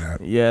moving than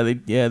that.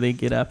 Yeah, they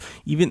get up.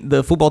 Even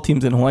the football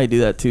teams in Hawaii do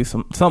that too.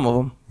 Some of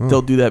them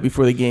they'll do that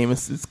before the game.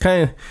 It's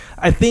kind of,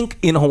 I think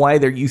in Hawaii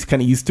they're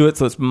kind of used to it,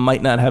 so it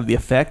might not have the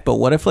effect. But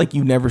what if like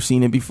you've never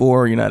seen it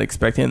before, or you're not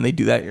expecting it, and they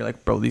do that? You're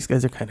like, bro, these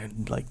guys are kind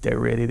of like they're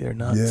ready, they're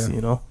nuts,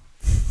 you know?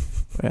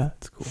 Yeah,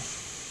 it's cool.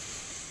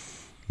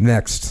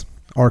 Next,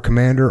 our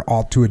commander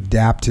ought to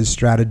adapt his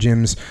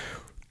stratagems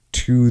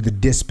to the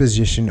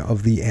disposition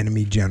of the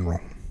enemy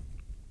general.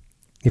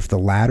 If the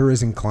latter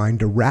is inclined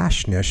to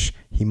rashness,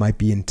 he might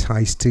be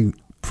enticed to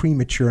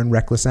premature and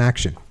reckless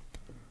action.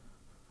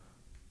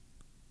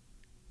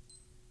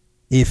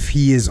 If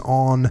he is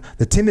on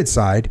the timid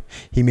side,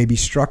 he may be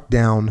struck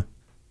down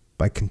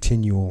by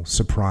continual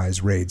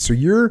surprise raids. So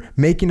you're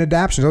making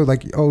adaptations.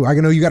 I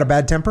know you got a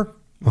bad temper.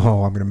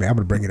 Oh, I'm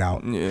gonna bring it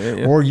out.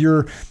 Yeah. Or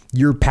you're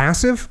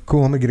passive.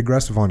 Cool, I'm gonna get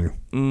aggressive on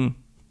you.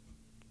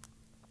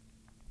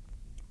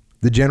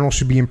 The general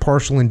should be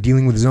impartial in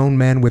dealing with his own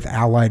men with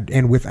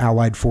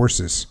allied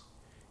forces.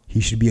 He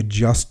should be a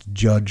just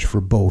judge for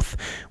both.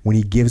 When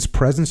he gives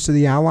presents to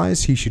the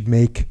allies, he should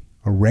make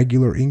a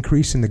regular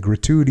increase in the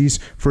gratuities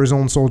for his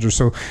own soldiers.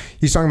 So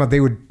he's talking about they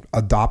would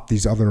adopt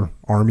these other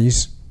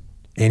armies,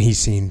 and he's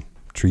seen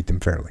treat them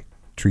fairly,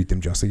 treat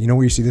them justly. You know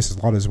where you see this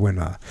a lot is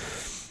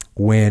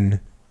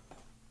when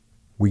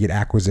we get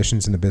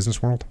acquisitions in the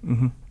business world.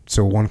 Mm-hmm.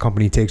 So one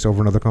company takes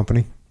over another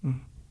company,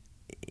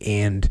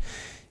 and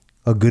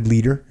a good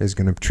leader is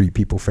going to treat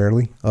people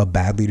fairly. A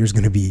bad leader is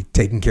going to be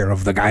taking care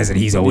of the guys that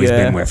he's always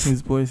been with.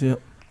 His boys, yeah.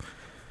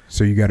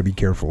 So you got to be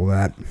careful of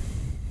that.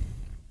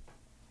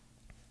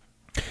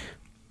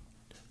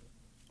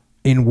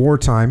 In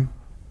wartime,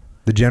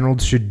 the general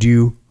should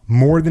do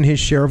more than his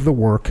share of the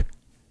work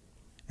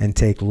and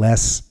take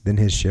less than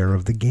his share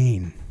of the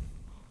gain.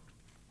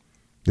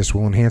 This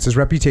will enhance his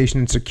reputation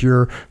and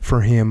secure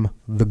for him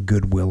the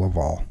goodwill of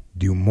all.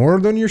 Do more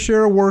than your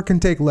share of work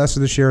and take less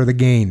of the share of the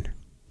gain.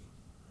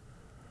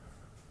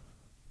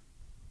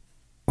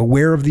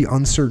 Aware of the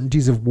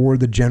uncertainties of war,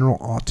 the general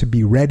ought to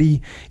be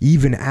ready,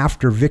 even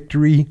after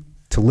victory,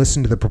 to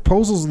listen to the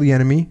proposals of the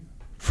enemy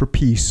for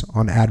peace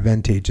on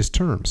advantageous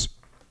terms.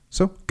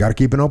 So, got to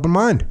keep an open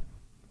mind.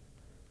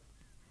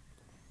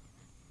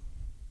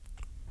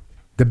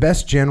 The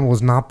best general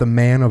is not the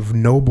man of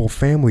noble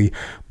family,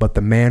 but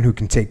the man who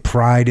can take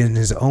pride in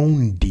his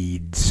own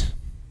deeds.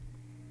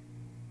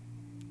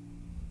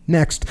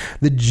 Next,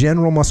 the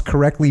general must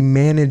correctly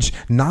manage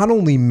not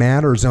only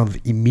matters of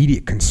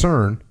immediate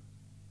concern,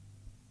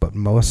 but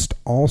must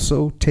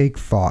also take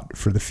thought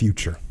for the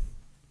future.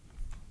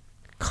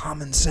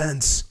 Common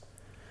sense.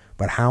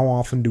 But how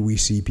often do we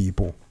see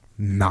people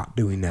not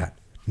doing that?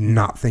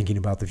 Not thinking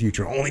about the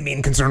future, only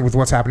being concerned with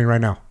what's happening right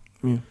now.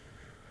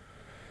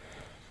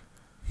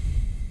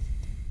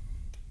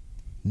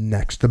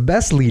 Next, the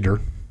best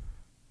leader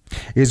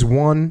is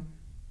one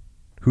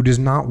who does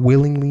not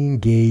willingly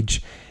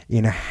engage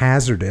in a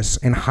hazardous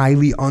and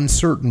highly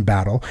uncertain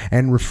battle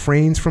and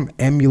refrains from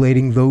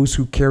emulating those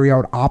who carry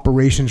out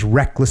operations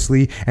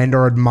recklessly and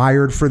are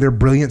admired for their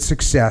brilliant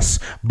success,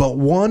 but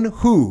one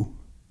who,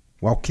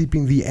 while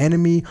keeping the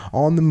enemy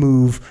on the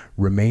move,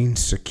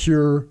 remains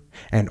secure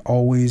and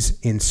always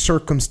in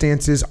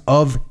circumstances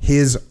of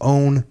his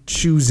own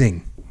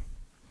choosing.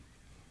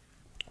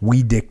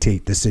 We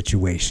dictate the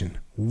situation.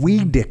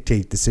 We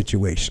dictate the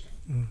situation.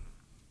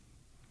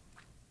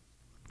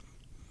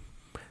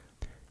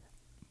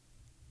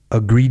 A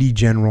greedy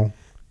general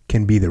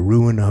can be the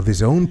ruin of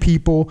his own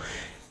people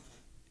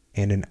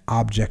and an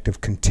object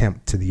of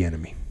contempt to the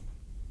enemy.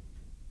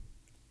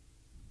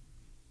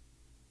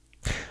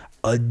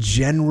 A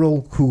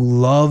general who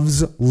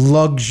loves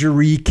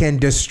luxury can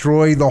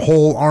destroy the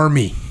whole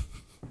army.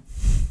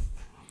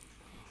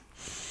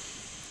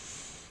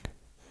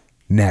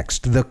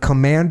 Next, the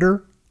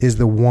commander is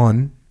the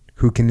one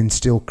who can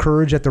instill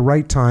courage at the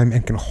right time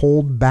and can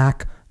hold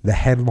back the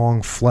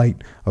headlong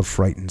flight of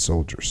frightened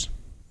soldiers.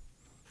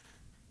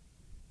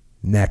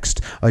 Next,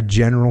 a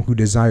general who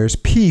desires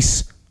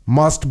peace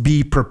must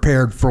be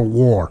prepared for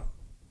war.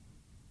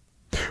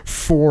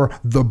 For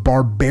the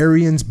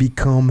barbarians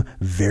become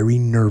very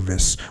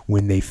nervous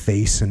when they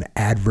face an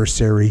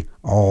adversary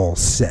all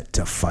set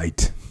to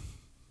fight.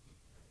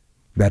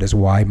 That is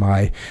why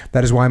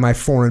my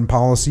foreign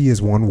policy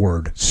is one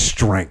word: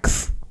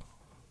 strength.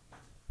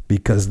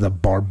 Because the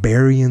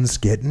barbarians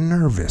get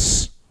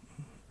nervous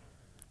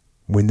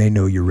when they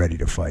know you're ready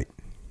to fight.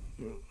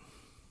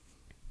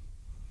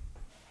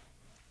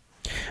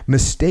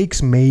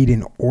 Mistakes made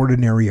in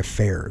ordinary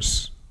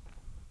affairs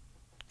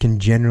can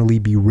generally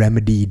be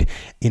remedied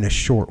in a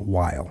short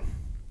while,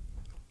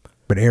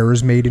 but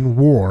errors made in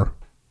war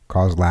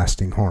cause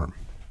lasting harm.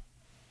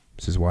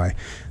 This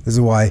is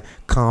why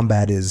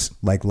combat is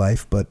like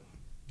life, but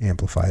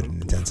amplified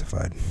and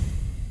intensified.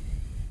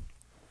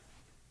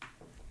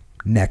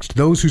 Next,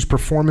 those whose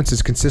performance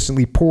is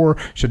consistently poor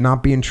should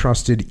not be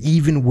entrusted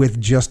even with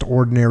just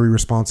ordinary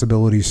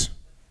responsibilities.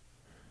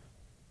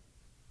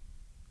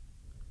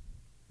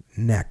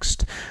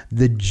 Next,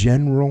 the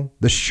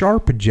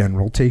sharp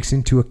general takes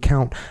into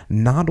account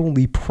not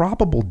only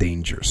probable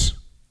dangers,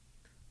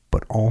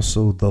 but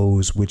also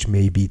those which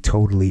may be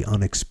totally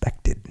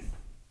unexpected.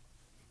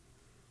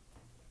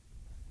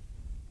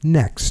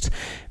 Next,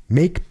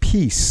 make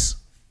peace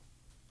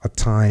a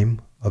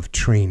time of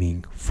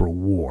training for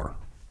war,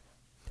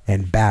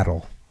 and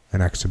battle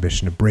an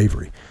exhibition of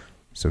bravery.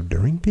 So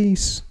during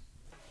peace,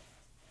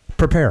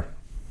 prepare.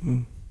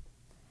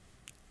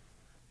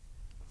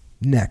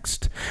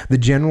 Next, the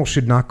general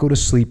should not go to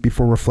sleep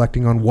before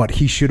reflecting on what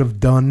he should have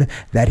done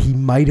that he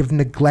might have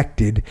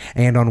neglected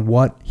and on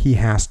what he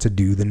has to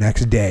do the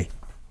next day.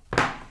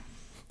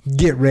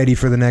 Get ready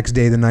for the next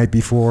day the night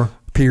before,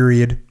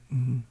 period.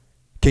 Mm-hmm.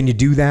 Can you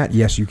do that?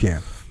 Yes, you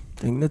can.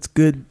 I think that's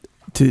good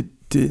to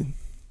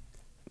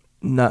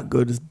not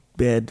go to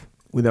bed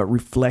without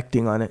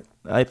reflecting on it.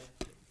 I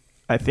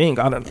think,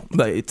 I don't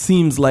know, it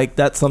seems like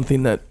that's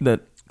something that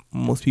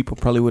most people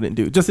probably wouldn't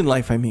do. Just in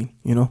life, I mean,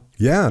 you know?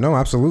 Yeah, no,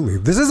 absolutely.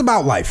 This is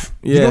about life.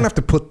 Yeah. You don't have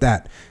to put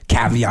that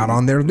caveat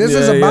on there. This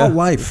is about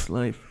life. It's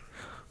life.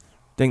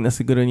 I think that's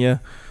a good one, yeah.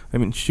 I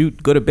mean,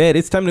 shoot, go to bed.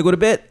 It's time to go to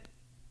bed.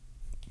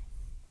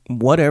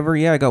 Whatever,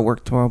 yeah, I got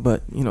work tomorrow,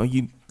 but, you know,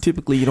 you don't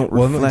reflect.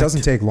 Well, it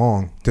doesn't take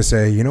long to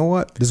say, you know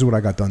what? This is what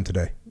I got done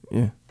today.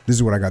 Yeah. This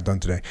is what I got done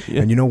today.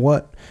 Yeah. And you know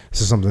what?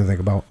 This is something to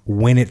think about.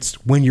 When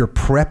you're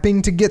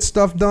prepping to get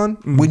stuff done,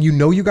 mm-hmm. when you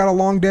know you got a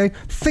long day,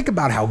 think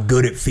about how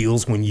good it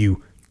feels when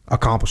you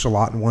accomplish a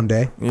lot in one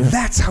day. Yeah.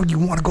 That's how you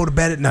want to go to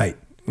bed at night.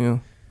 Yeah.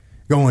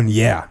 Going,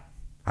 yeah,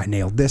 I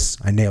nailed this.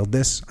 I nailed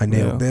this. I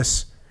nailed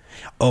this.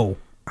 Oh,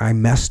 I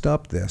messed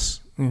up this,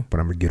 but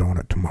I'm going to get on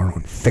it tomorrow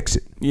and fix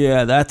it.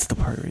 Yeah, that's the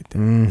part right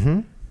there. Mm-hmm.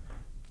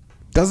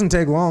 Doesn't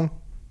take long.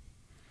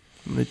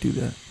 I'm going to do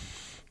that.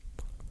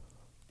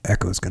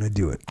 Echo's going to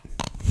do it.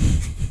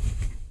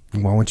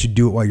 Why don't you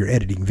do it while you're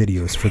editing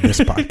videos for this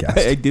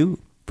podcast? I do,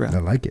 bro. I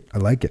like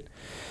it.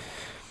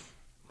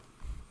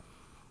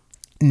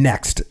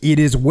 Next, it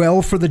is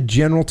well for the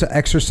general to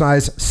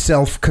exercise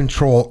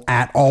self-control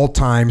at all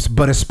times,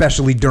 but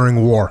especially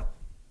during war.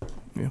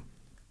 Yeah.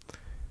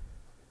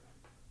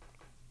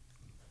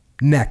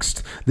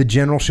 Next, the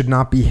general should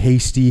not be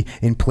hasty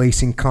in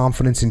placing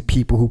confidence in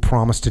people who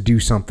promise to do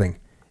something.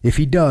 If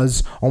he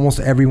does, almost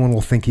everyone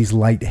will think he's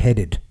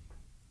lightheaded.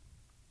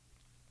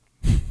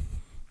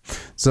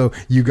 So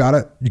you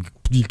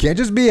can't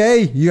just be,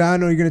 hey, I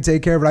know you're going to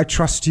take care of it. I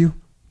trust you.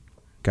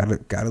 Gotta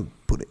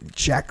put it in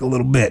check a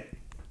little bit.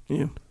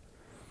 Yeah.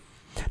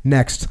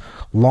 Next,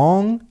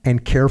 long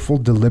and careful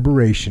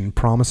deliberation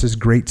promises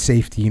great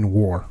safety in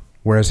war,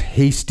 whereas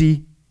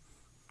hasty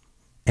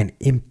and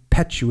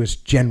impetuous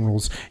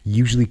generals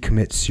usually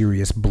commit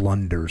serious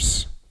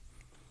blunders.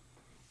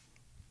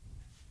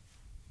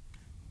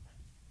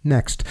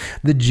 Next,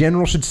 the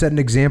general should set an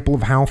example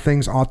of how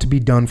things ought to be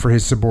done for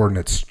his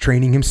subordinates,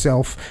 training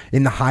himself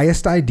in the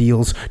highest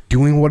ideals,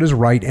 doing what is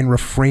right, and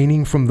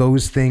refraining from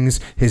those things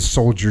his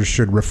soldiers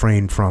should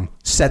refrain from.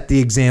 Set the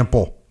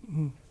example.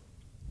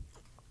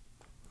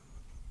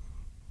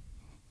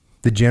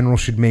 The general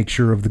should make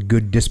sure of the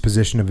good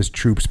disposition of his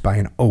troops by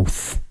an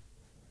oath.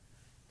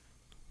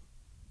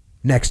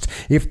 Next,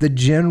 if the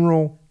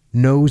general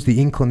knows the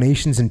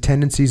inclinations and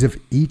tendencies of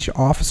each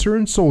officer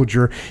and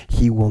soldier,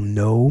 he will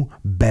know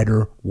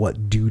better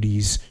what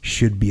duties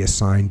should be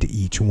assigned to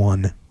each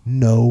one.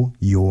 Know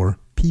your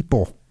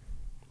people.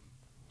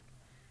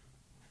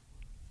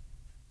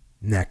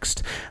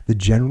 Next, the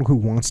general who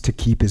wants to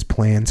keep his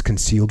plans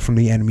concealed from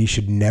the enemy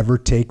should never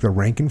take the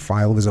rank and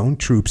file of his own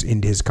troops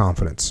into his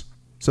confidence.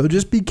 So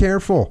just be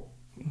careful.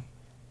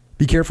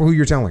 Be careful who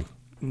you're telling.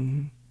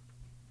 Mm-hmm.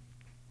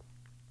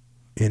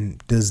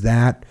 And does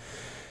that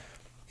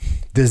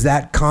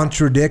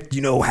contradict,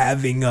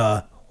 having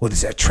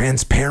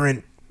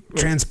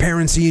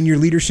transparency in your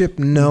leadership?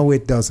 No,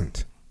 it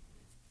doesn't.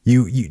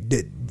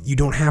 You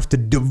don't have to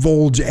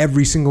divulge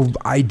every single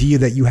idea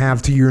that you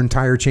have to your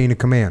entire chain of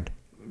command.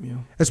 Yeah.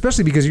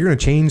 Especially because you're going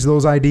to change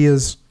those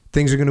ideas.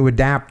 Things are going to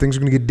adapt. Things are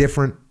going to get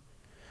different.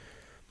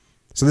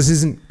 So this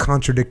isn't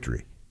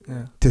contradictory.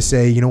 Yeah. To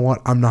say, you know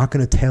what, I'm not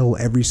going to tell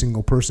every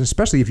single person,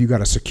 especially if you've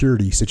got a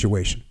security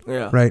situation.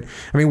 Yeah. Right?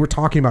 I mean, we're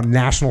talking about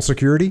national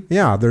security.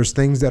 Yeah, there's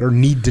things that are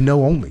need to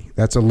know only.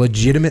 That's a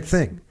legitimate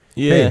thing.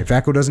 Yeah. Hey, if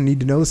Echo doesn't need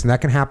to know this, and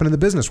that can happen in the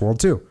business world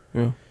too.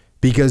 Yeah.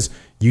 because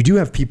you do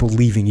have people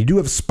leaving. You do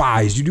have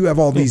spies. You do have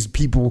all these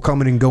people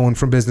coming and going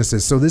from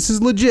businesses. So this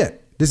is legit.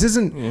 This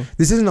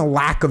isn't a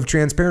lack of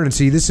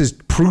transparency. This is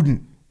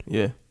prudent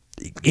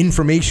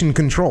information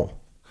control.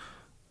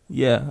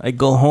 Yeah, I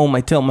go home,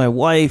 I tell my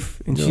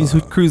wife, and she's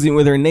cruising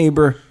with her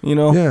neighbor, you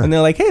know, and they're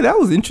like, hey, that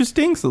was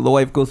interesting. So the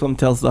wife goes home,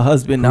 tells the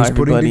husband, now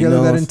everybody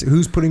knows.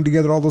 Who's putting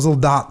together all those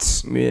little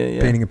dots,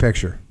 painting a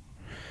picture.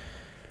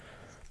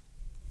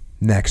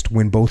 Next,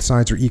 when both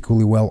sides are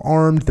equally well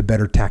armed, the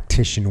better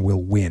tactician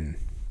will win.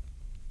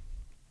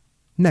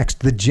 Next,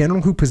 the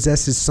general who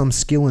possesses some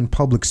skill in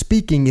public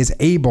speaking is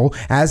able,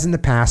 as in the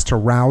past, to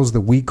rouse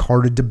the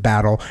weak-hearted to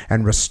battle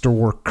and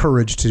restore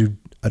courage to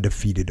a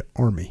defeated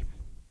army.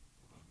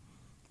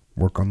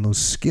 Work on those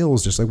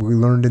skills, just like we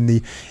learned in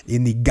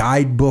the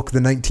guidebook,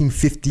 the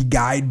 1950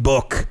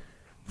 guidebook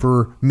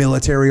for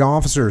military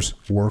officers.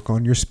 Work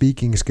on your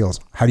speaking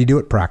skills. How do you do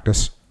it?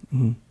 Practice.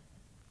 Mm-hmm.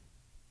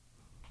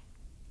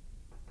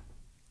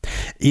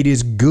 It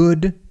is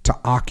good to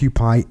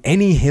occupy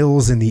any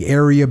hills in the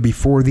area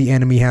before the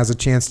enemy has a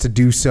chance to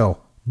do so.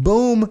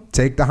 Boom,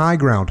 take the high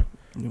ground.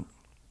 Yep.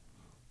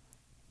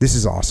 This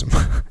is awesome.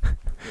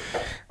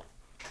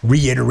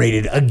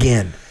 Reiterated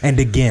again and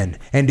again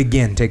and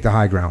again, take the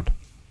high ground.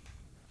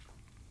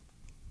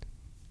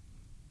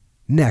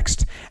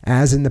 Next,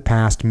 as in the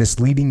past,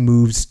 misleading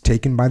moves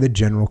taken by the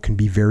general can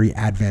be very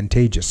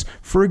advantageous.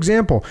 For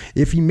example,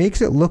 if he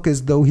makes it look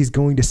as though he's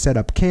going to set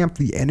up camp,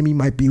 the enemy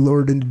might be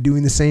lured into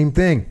doing the same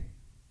thing.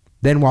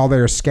 Then while they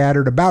are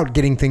scattered about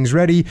getting things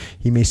ready,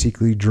 he may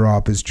secretly draw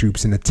up his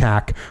troops and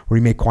attack, or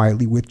he may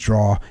quietly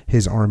withdraw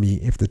his army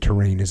if the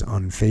terrain is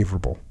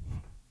unfavorable.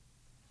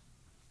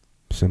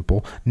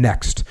 Simple.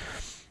 Next,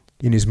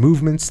 in his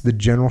movements, the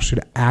general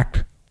should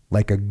act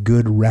like a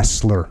good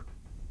wrestler.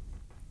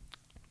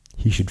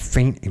 He should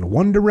feint in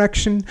one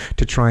direction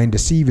to try and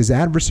deceive his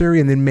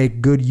adversary and then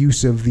make good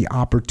use of the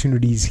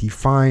opportunities he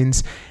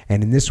finds,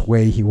 and in this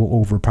way he will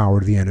overpower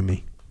the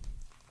enemy.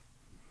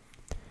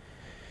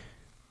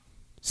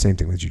 Same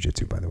thing with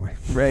jiu-jitsu, by the way.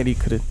 Right, he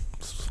could have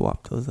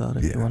swapped those out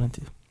if he wanted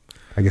to.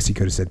 I guess he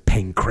could have said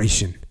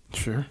pancration.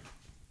 Sure.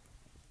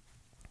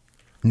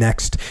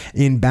 Next,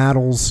 in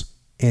battles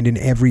and in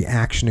every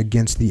action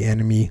against the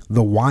enemy,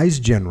 the wise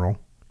general,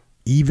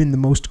 even the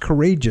most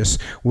courageous,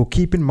 will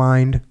keep in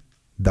mind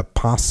the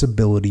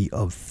possibility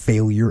of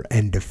failure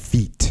and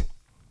defeat,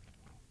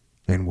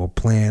 and will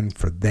plan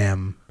for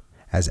them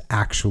as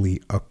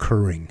actually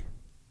occurring.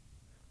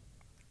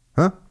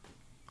 Huh?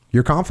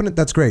 You're confident?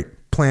 That's great.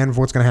 Plan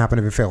for what's going to happen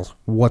if it fails.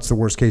 What's the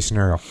worst case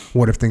scenario?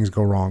 What if things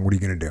go wrong? What are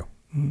you going to do?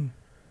 Mm.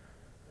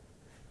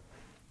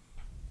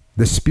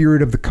 The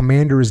spirit of the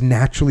commander is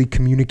naturally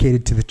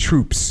communicated to the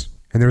troops.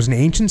 And there's an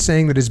ancient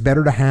saying that it's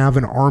better to have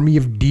an army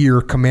of deer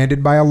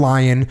commanded by a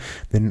lion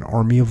than an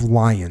army of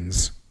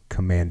lions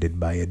commanded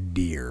by a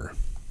deer.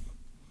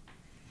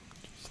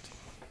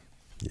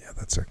 Yeah,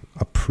 that's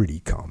a pretty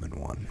common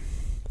one.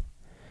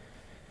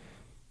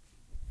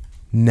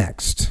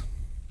 Next,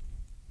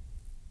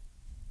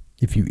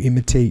 if you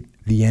imitate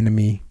the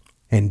enemy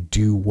and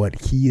do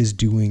what he is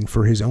doing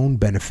for his own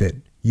benefit,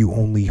 you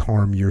only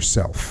harm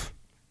yourself.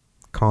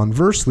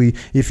 Conversely,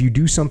 if you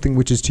do something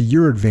which is to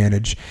your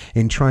advantage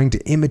in trying to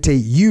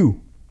imitate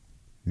you,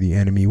 the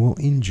enemy will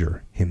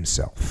injure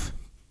himself.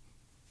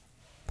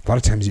 A lot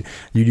of times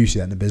you do see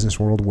that in the business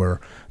world where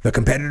the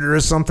competitor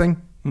is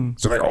something.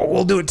 So they're like, oh,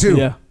 we'll do it too.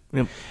 Yeah.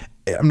 Yep.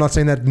 I'm not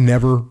saying that's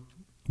never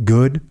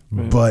good,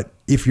 but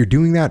if you're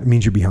doing that, it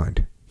means you're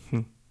behind.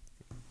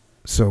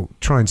 So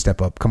try and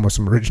step up, come with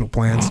some original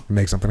plans, and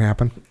make something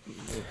happen.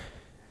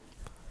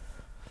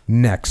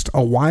 Next,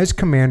 a wise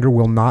commander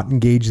will not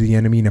engage the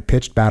enemy in a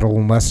pitched battle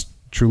unless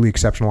truly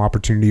exceptional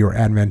opportunity or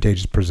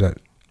advantage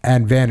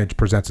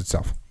presents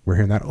itself. We're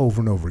hearing that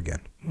over and over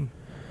again.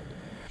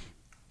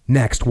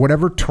 Next,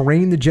 whatever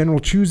terrain the general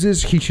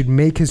chooses, he should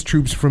make his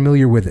troops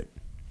familiar with it.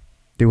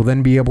 They will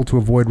then be able to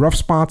avoid rough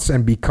spots,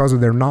 and because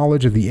of their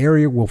knowledge of the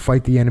area, will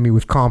fight the enemy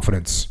with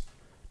confidence.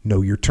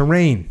 Know your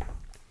terrain.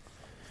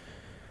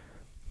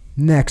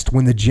 Next,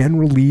 when the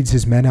general leads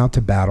his men out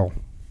to battle,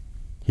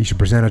 he should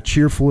present a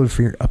cheerful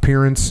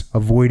appearance,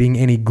 avoiding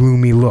any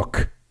gloomy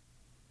look.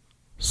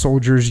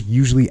 Soldiers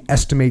usually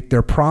estimate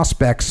their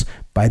prospects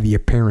by the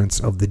appearance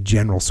of the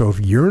general. So if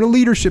you're in a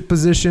leadership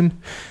position,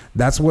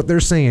 that's what they're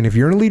saying. If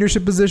you're in a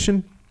leadership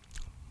position,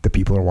 the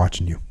people are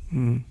watching you.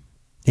 And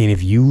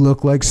if you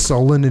look like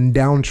sullen and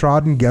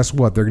downtrodden, guess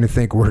what? They're going to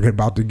think we're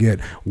about to get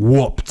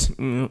whooped.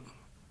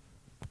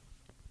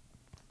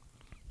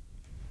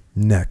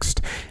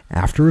 Next,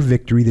 after a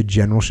victory, the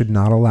general should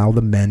not allow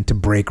the men to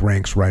break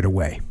ranks right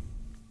away.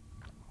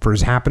 For it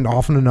has happened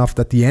often enough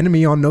that the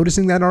enemy, on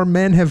noticing that our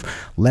men have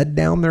let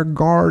down their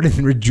guard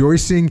and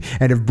rejoicing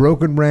and have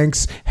broken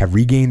ranks, have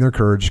regained their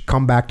courage,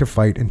 come back to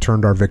fight, and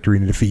turned our victory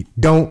into defeat.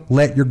 Don't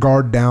let your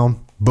guard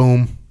down.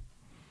 Boom.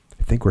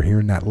 I think we're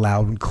hearing that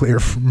loud and clear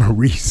from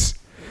Maurice.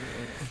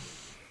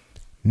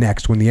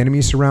 Next, when the enemy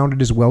is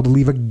surrounded, it is well to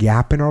leave a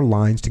gap in our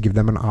lines to give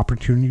them an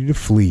opportunity to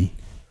flee,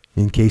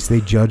 in case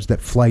they judge that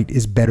flight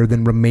is better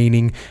than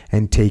remaining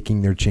and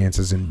taking their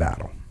chances in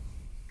battle.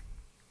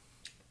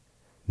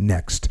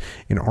 Next,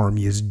 an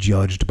army is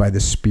judged by the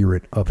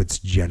spirit of its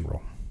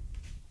general.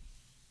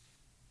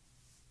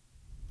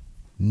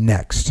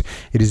 Next,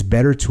 it is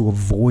better to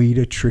avoid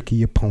a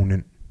tricky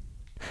opponent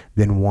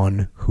than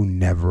one who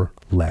never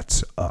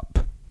lets up.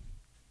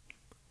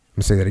 I'm going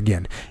to say that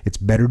again. It's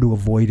better to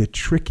avoid a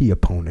tricky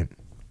opponent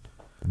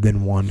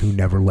than one who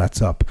never lets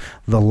up.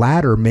 The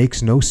latter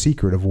makes no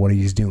secret of what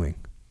he's doing,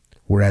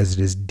 whereas it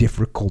is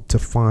difficult to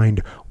find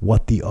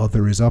what the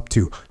other is up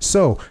to.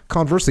 So,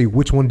 conversely,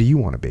 which one do you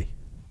want to be?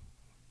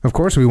 Of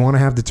course, we want to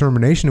have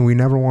determination, and we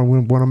never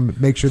want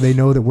to make sure they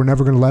know that we're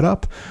never going to let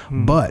up.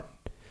 But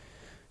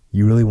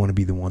you really want to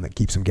be the one that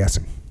keeps them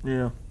guessing.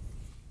 Yeah.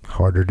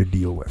 Harder to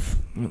deal with.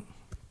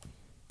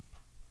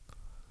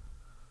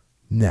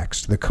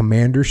 Next, the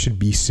commander should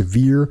be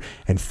severe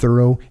and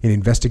thorough in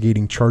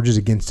investigating charges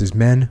against his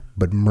men,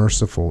 but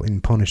merciful in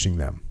punishing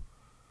them.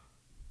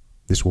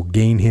 This will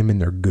gain him in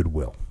their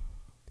goodwill.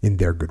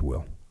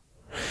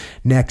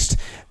 Next,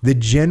 the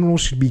general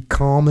should be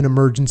calm in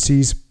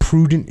emergencies,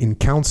 prudent in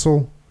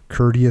counsel,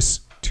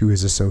 courteous to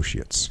his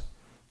associates.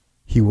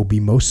 He will be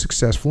most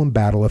successful in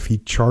battle if he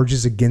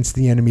charges against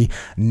the enemy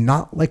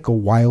not like a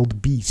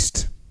wild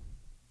beast,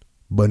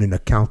 but in a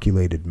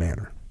calculated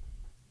manner.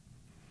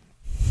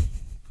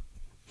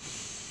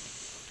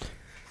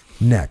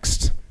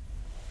 Next,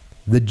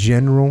 the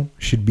general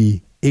should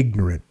be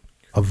ignorant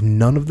of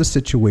none of the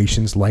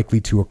situations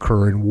likely to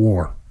occur in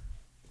war.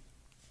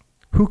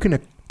 Who can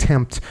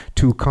attempt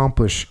to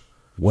accomplish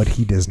what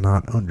he does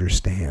not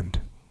understand?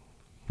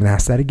 And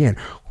ask that again.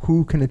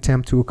 Who can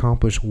attempt to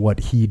accomplish what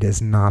he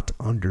does not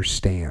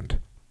understand?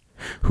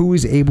 Who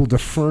is able to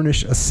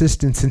furnish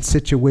assistance in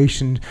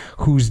situations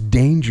whose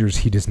dangers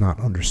he does not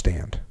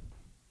understand?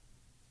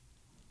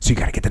 So you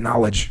got to get the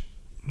knowledge.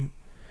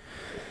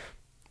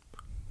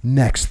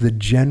 Next, the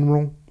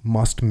general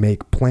must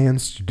make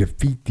plans to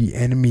defeat the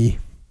enemy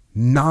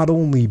not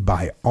only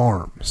by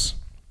arms,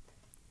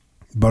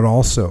 but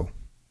also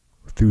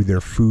through their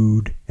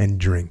food and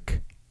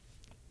drink,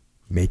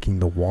 making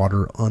the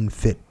water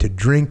unfit to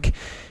drink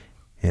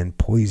and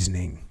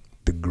poisoning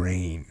the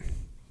grain.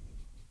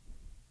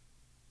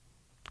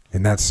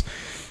 And that's,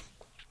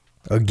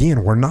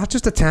 again, we're not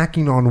just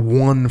attacking on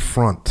one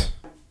front.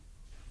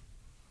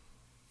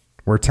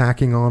 We're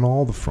attacking on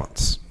all the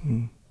fronts.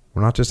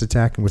 We're not just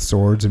attacking with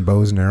swords and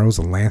bows and arrows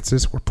and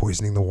lances. We're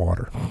poisoning the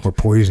water. We're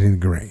poisoning the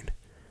grain.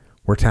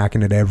 We're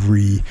attacking at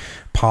every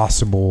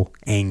possible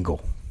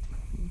angle.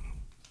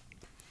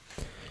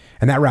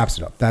 And that wraps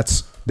it up.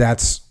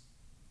 That's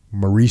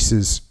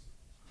Maurice's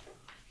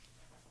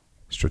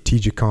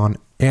Strategicon.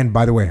 And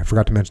by the way, I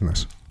forgot to mention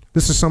this.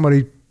 This is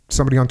somebody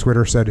on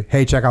Twitter said,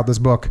 hey, check out this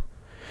book.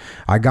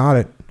 I got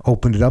it,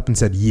 opened it up and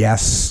said,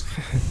 yes.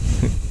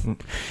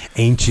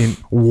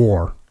 Ancient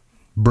War.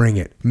 Bring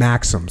it.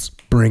 Maxims.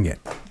 Bring it.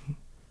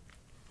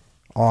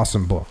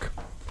 Awesome book.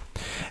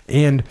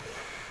 And,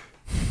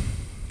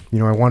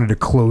 I wanted to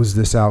close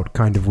this out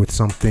kind of with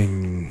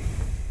something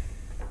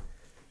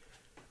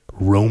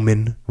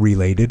Roman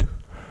related.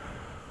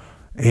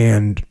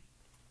 And,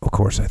 of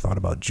course, I thought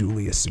about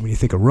Julius. When you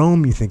think of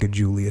Rome, you think of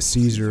Julius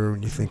Caesar.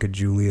 When you think of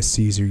Julius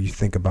Caesar, you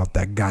think about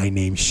that guy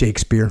named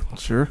Shakespeare.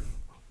 Sure.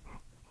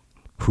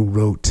 Who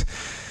wrote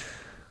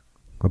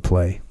a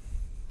play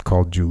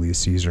called Julius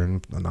Caesar,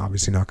 and I'm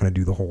obviously not going to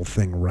do the whole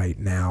thing right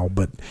now,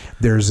 but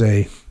there's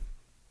a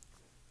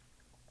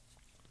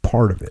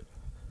part of it,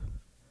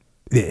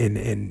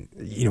 and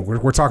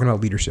we're talking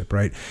about leadership,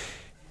 right?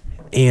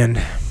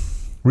 And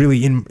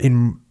really,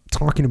 in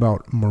talking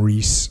about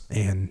Maurice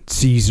and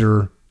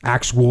Caesar,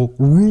 actual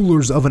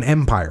rulers of an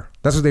empire,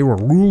 that's what they were,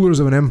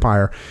 rulers of an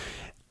empire.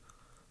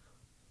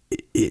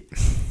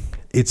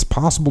 It's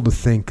possible to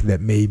think that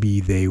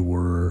maybe they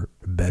were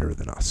better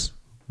than us,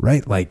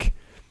 right? Like,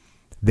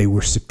 they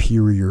were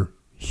superior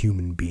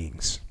human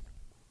beings.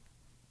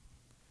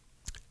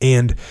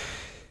 And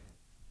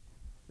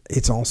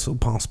it's also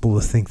possible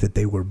to think that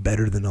they were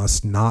better than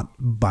us not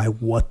by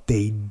what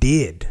they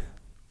did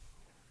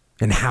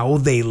and how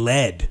they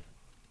led.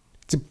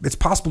 It's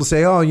possible to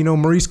say,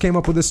 Maurice came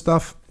up with this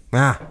stuff.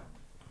 That's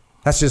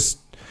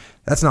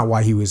not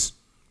why he was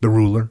the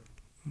ruler.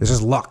 It's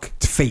just luck.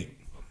 It's fate.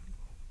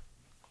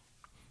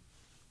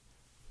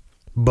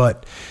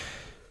 But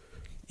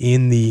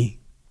in the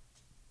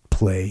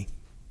play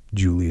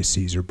Julius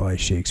Caesar by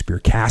Shakespeare,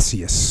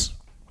 Cassius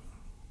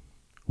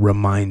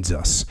reminds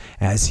us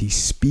as he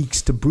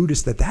speaks to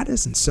Brutus that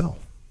isn't so.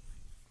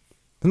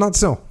 Not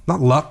so. Not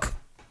luck.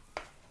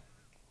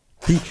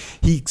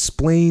 He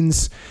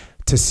explains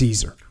to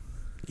Caesar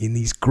in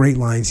these great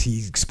lines,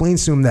 he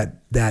explains to him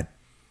that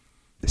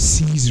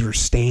Caesar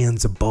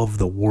stands above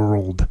the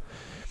world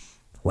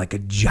like a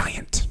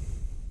giant.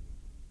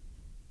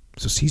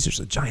 So Caesar's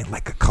a giant,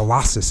 like a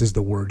colossus is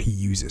the word he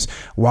uses.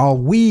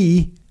 While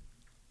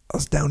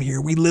us down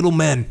here, we little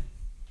men,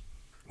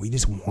 we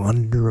just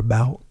wander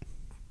about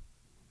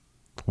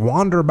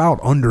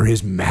under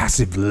his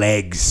massive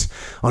legs,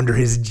 under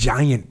his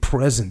giant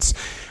presence.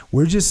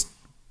 We're just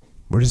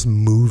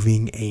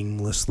moving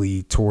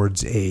aimlessly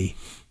towards a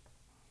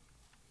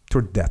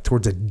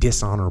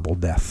dishonorable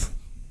death.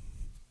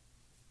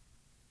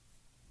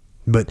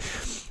 But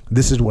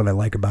this is what I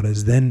like about it,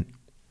 is then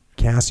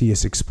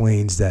Cassius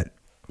explains that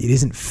it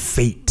isn't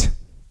fate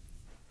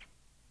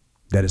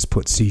that has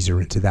put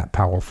Caesar into that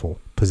powerful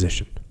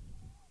position,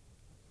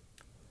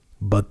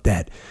 but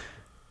that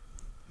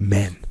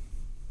men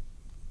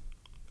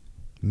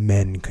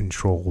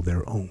control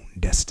their own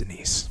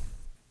destinies,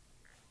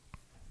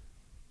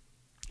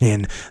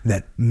 and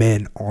that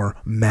men are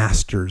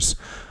masters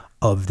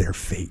of their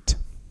fate.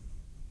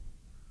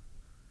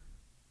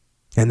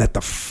 And that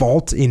the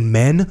fault in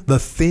men, the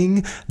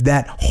thing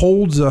that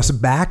holds us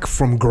back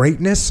from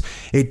greatness,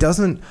 it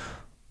doesn't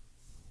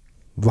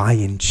lie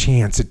in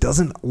chance. It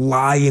doesn't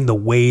lie in the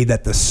way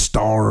that the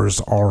stars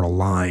are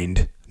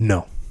aligned.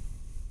 No.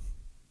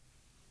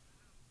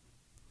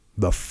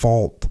 The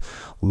fault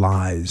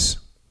lies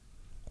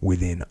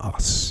within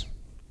us,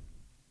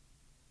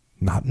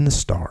 not in the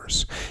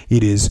stars.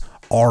 It is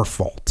our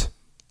fault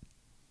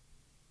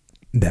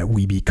that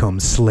we become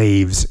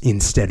slaves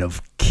instead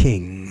of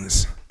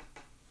kings.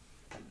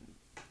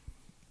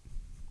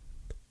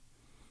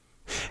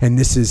 And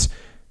this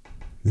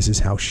is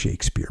how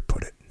Shakespeare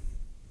put it.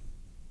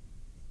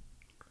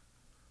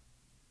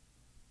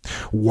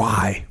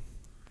 Why,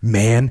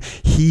 man,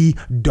 he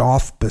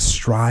doth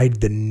bestride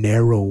the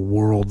narrow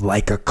world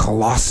like a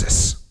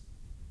colossus,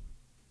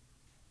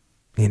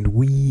 and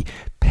we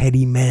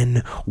petty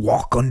men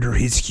walk under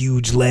his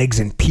huge legs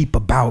and peep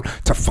about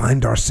to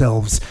find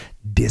ourselves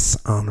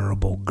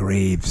dishonorable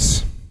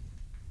graves.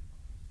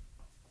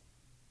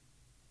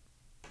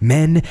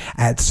 Men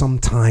at some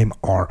time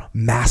are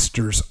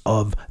masters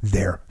of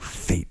their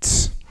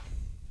fates.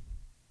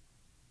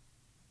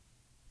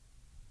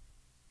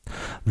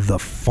 The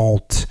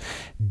fault,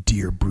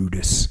 dear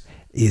Brutus,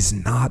 is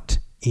not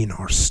in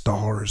our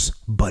stars,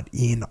 but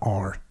in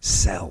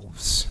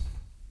ourselves.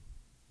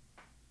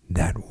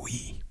 That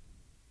we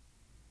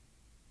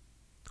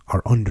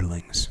are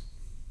underlings.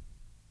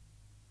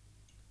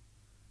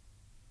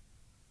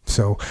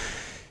 So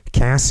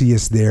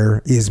Cassius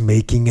there is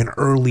making an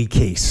early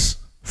case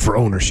for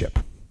ownership,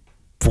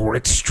 for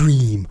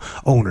extreme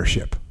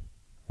ownership,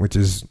 which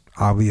is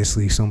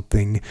obviously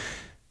something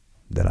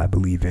that I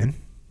believe in.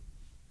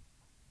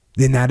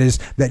 And that is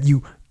that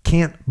you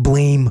can't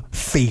blame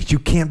fate. You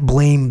can't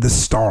blame the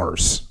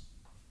stars.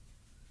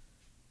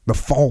 The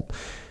fault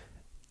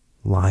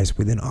lies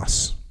within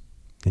us.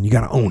 And you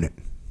got to own it.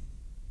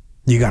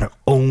 You got to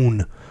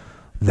own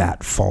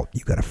that fault.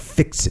 You got to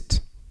fix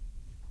it.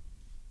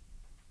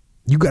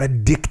 You got to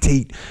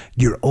dictate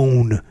your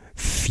own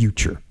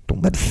future.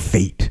 Don't let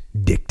fate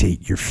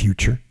dictate your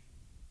future.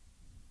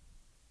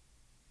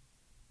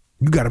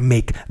 You got to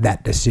make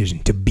that decision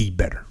to be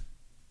better.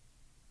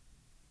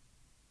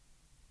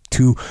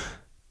 To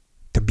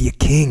be a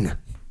king,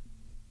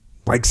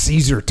 like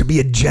Caesar, to be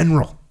a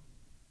general,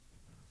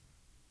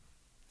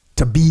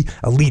 to be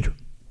a leader.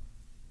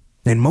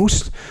 And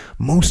most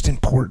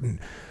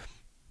important,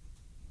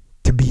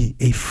 to be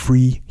a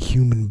free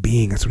human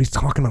being. That's what he's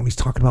talking about. He's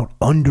talking about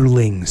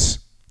underlings.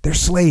 They're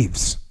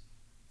slaves.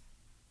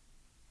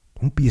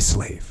 Don't be a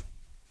slave.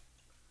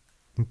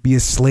 Don't be a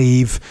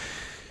slave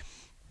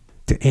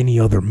to any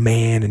other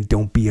man, and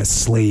don't be a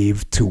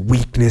slave to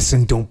weakness,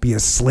 and don't be a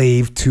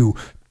slave to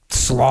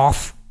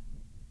sloth.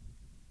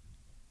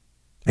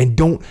 And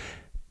don't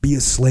be a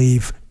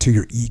slave to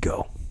your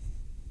ego.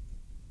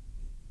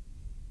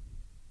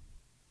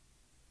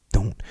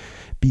 Don't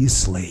be a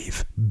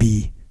slave.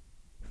 Be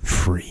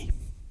free.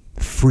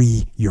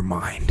 Free your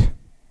mind.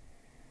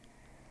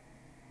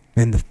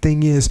 And the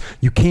thing is,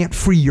 you can't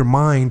free your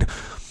mind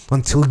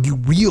until you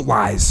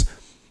realize,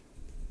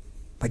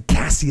 like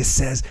Cassius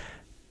says,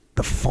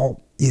 the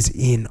fault is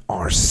in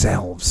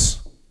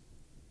ourselves.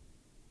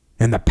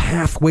 And the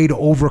pathway to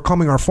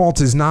overcoming our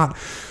faults is not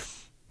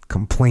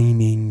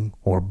complaining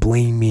or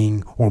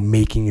blaming or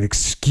making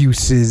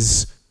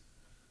excuses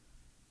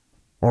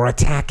or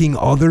attacking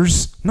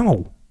others.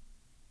 No.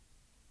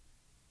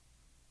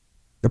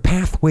 The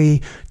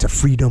pathway to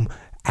freedom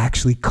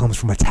actually comes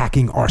from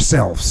attacking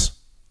ourselves.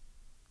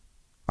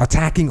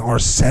 Attacking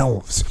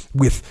ourselves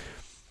with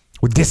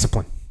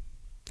discipline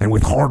and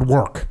with hard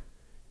work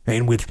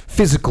and with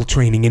physical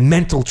training and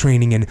mental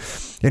training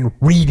and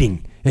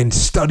reading and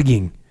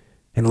studying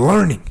and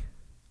learning.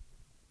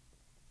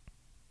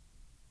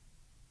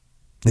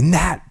 And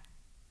that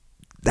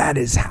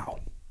is how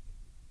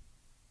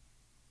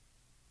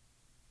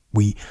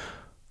we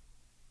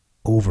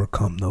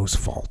overcome those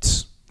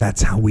faults.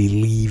 That's how we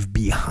leave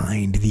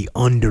behind the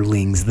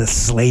underlings, the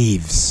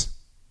slaves.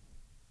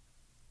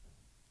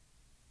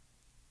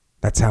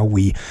 That's how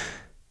we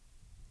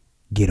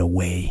get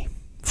away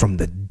from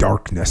the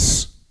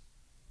darkness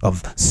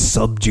of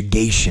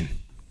subjugation.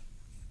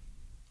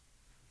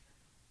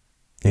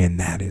 And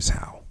that is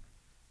how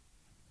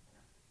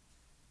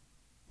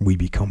we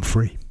become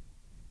free.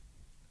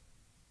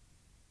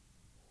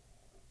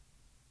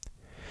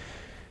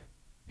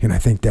 And I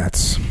think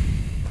that's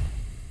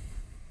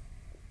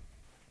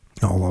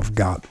all I've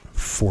got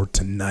for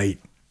tonight.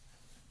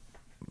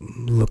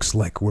 Looks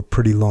like we're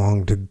pretty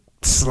long to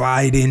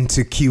slide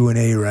into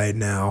Q&A right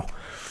now.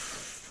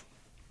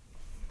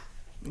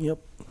 Yep.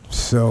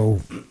 So,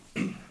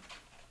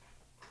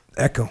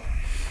 Echo.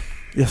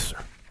 Yes, sir.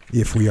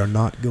 If we are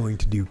not going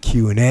to do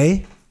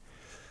Q&A,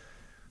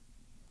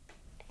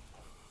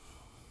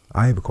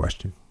 I have a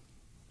question.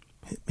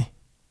 Hit me.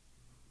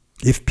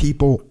 If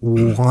people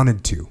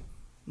wanted to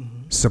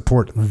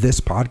support this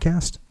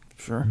podcast,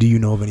 sure. Do you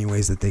know of any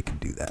ways that they could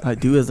do that? I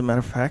do, as a matter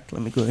of fact.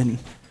 Let me go ahead and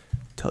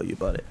tell you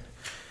about it.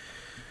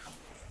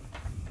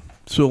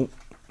 So,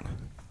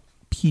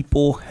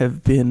 people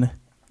have been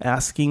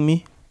asking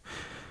me,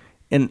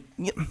 and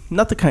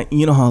not the kind,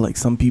 you know how like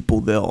some people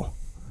they'll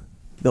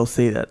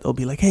say that they'll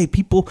be like, hey,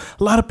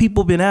 a lot of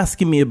people have been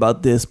asking me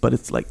about this, but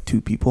it's like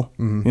 2 people,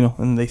 you know,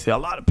 and they say a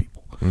lot of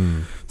people.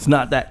 It's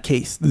not that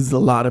case. This is a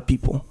lot of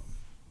people,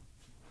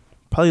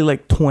 probably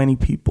like 20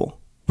 people,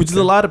 which is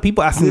a lot of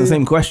people asking the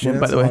same question.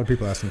 By the way, a lot of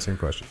people asking the same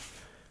question.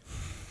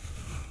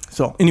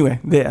 So anyway,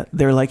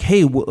 they're like,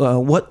 hey,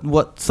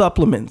 what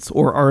supplements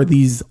or are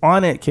these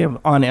on it?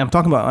 I'm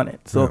talking about on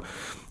it. So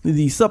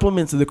the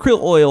supplements of the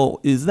krill oil,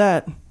 is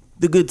that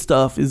the good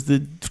stuff? Is the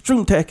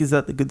Shroom Tech, is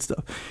that the good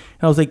stuff?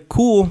 And I was like,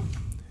 cool.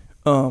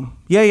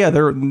 Yeah,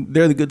 they're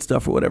the good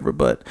stuff or whatever.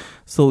 But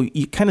so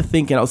you kind of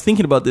think, and I was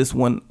thinking about this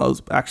when I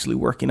was actually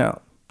working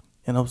out,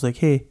 and I was like,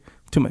 hey,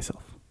 to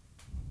myself,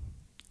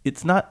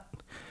 it's not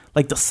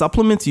like the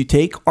supplements you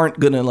take aren't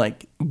gonna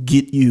like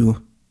get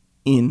you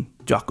in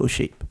Jocko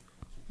shape,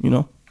 you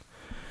know.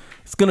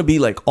 It's gonna be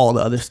like all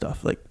the other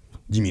stuff. Like,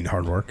 you mean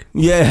hard work?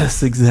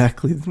 Yes,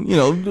 exactly. You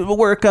know,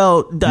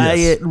 workout,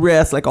 diet,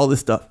 rest, like all this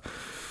stuff.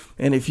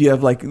 And if you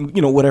have like,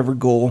 you know, whatever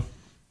goal,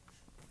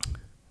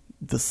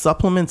 the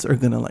supplements are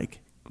going to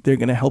they're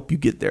going to help you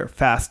get there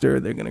faster.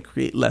 They're going to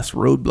create less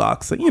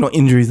roadblocks, you know,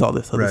 injuries, all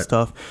this other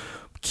stuff.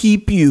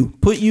 Keep you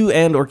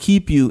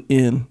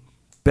in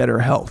better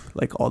health,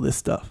 like all this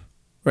stuff.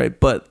 Right.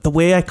 But the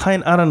way I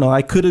don't know,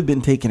 I could have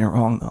been taking it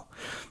wrong though,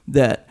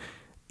 that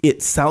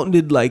it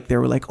sounded like they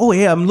were like, oh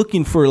yeah, I'm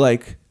looking for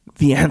like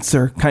the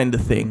answer kind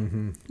of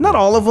thing. Not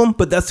all of them,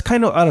 but that's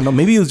kind of, I don't know,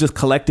 maybe it was just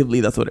collectively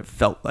that's what it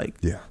felt like.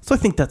 Yeah. So I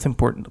think that's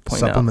important to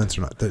point out.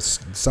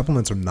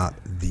 Supplements are not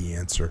the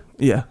answer.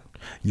 Yeah.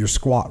 Your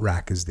squat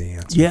rack is the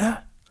answer.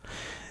 Yeah.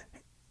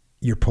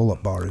 Your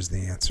pull-up bar is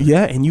the answer.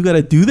 Yeah, and you got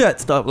to do that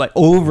stuff like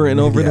over and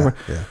over and over.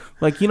 Yeah.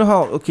 Like, you know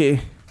how, okay,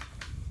 I'm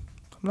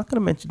not going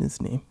to mention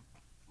his name,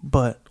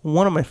 but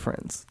one of my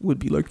friends would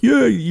be like,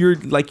 yeah,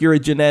 you're a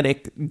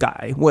genetic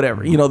guy,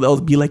 whatever. You know,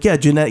 they'll be like, yeah,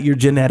 your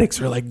genetics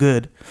are like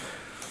good.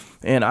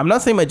 And I'm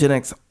not saying my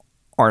genetics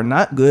are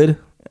not good.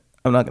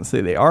 I'm not going to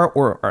say they are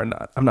or are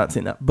not. I'm not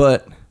saying that.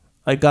 But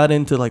I got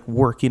into like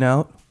working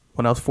out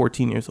when I was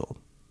 14 years old.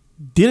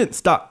 Didn't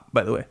stop,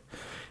 by the way.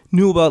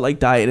 Knew about like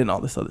diet and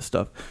all this other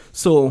stuff.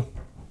 So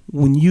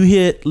when you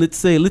hit, let's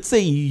say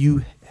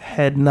you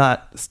had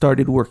not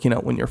started working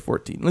out when you're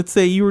 14. Let's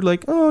say you were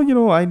like, oh, you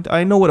know,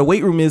 I know what a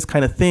weight room is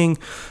kind of thing.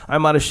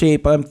 I'm out of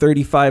shape. I'm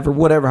 35 or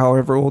whatever,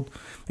 however old.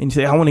 And you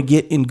say, I want to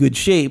get in good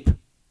shape.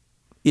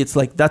 It's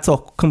like, that's a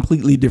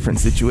completely different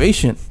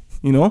situation,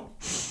 you know?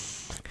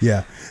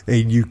 Yeah.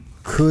 And you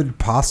could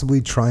possibly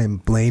try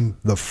and blame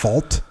the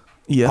fault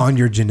on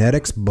your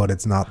genetics, but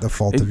it's not the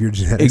fault of your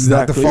genetics.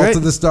 Exactly. It's not the fault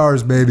of the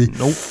stars, baby.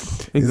 Nope.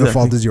 Exactly. The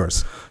fault is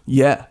yours.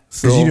 Yeah.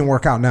 Because you didn't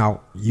work out.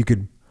 Now, you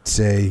could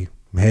say,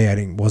 hey,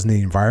 wasn't in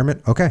the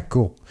environment. Okay,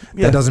 cool.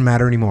 Yeah. That doesn't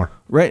matter anymore.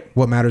 Right.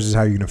 What matters is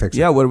how you're going to fix it.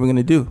 Yeah, what are we going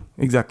to do?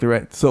 Exactly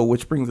right. So,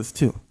 which brings us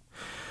to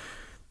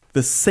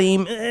the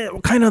same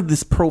kind of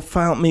this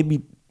profound,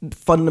 maybe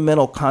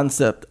fundamental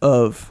concept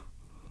of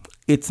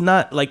it's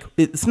not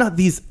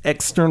these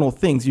external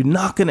things. You're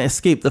not going to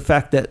escape the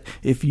fact that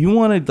if you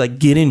want to like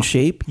get in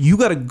shape, you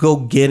got to go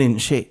get in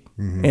shape.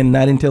 And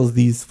that entails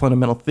these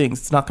fundamental things.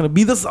 It's not going to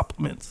be the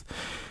supplements.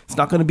 It's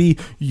not going to be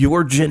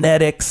your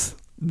genetics.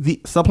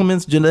 The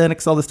supplements,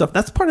 genetics, all this stuff,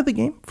 that's part of the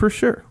game for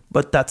sure.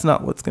 But that's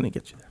not what's going to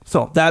get you there.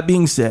 So that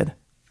being said,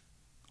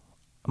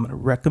 I'm going to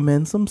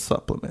recommend some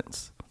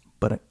supplements,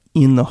 but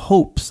in the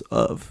hopes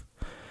of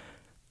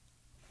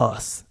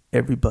us,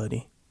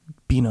 everybody,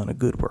 being on a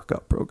good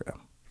workout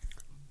program.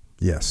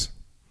 Yes.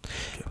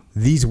 Okay.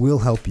 These will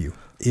help you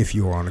if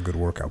you are on a good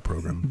workout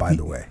program, by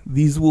the way.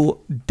 These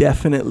will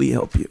definitely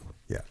help you.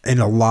 Yeah. And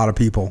a lot of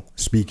people,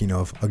 speaking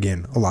of,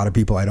 again, a lot of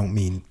people, I don't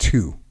mean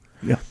 2.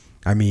 Yeah.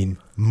 I mean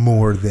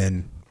more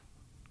than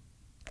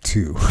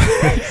 2.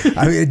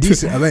 I mean,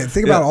 decent. I mean,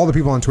 think about all the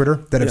people on Twitter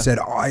that have said,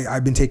 "Oh,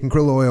 I've been taking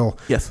krill oil.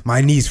 Yes, my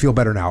knees feel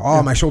better now.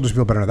 Oh, my shoulders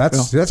feel better now."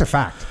 That's a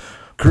fact.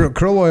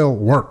 Krill oil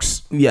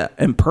works. Yeah,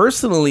 and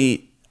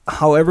personally,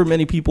 however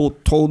many people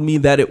told me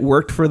that it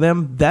worked for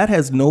them, that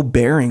has no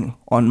bearing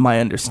on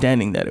my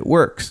understanding that it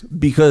works,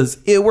 because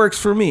it works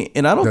for me.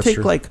 And I don't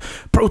take like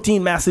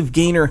protein massive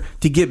gainer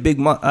to get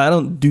big. I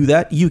don't do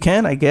that. You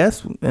can, I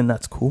guess, and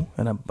that's cool.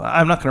 And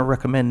I'm not going to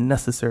recommend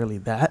necessarily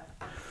that.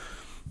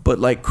 But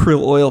like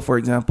krill oil, for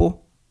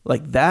example,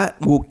 like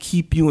that will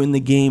keep you in the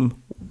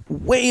game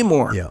way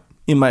more,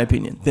 in my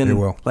opinion, than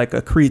like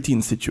a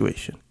creatine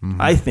situation.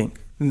 I think.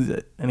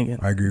 And again,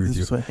 I agree with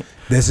you.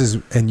 This is,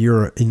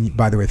 and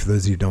by the way, for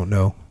those of you who don't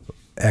know,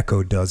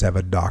 Echo does have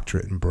a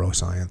doctorate in bro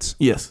science.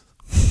 Yes.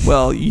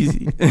 Well,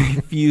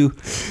 if you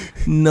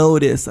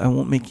Notice I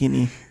won't make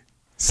any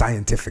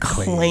scientific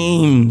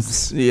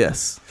claims.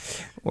 Yes.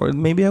 Or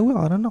maybe I will.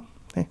 I don't know.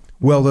 Hey.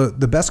 Well,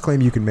 the best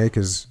claim you can make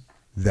is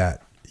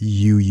that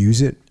you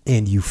use it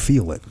and you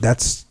feel it.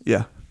 That's,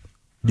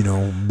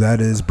 that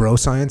is bro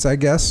science, I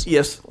guess.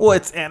 Yes. Well,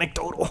 it's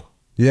anecdotal.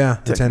 Yeah,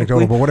 it's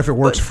anecdotal. But what if it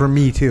works for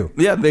me too?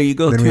 Yeah, there you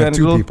go. Then we have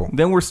two people.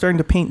 Then we're starting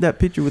to paint that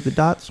picture with the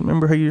dots.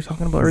 Remember how you were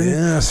talking about earlier?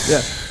 Yes. Yeah,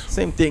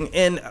 same thing.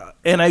 And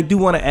I do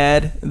want to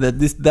add that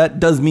that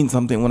does mean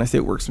something when I say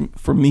it works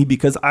for me,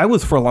 because I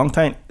was for a long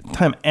time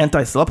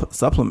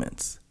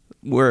anti-supplements,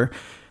 where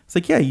it's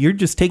like, yeah, you're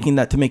just taking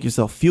that to make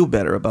yourself feel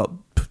better about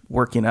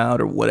working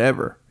out or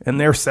whatever. And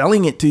they're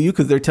selling it to you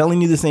because they're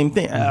telling you the same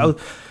thing.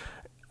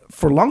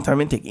 For a long time,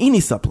 I didn't take any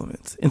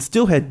supplements and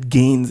still had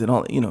gains and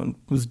all,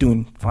 was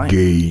doing fine.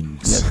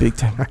 Gains. Yeah, big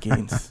time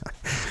gains.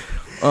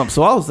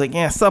 So I was like,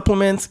 yeah,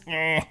 supplements.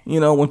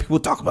 When people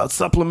talk about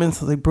supplements,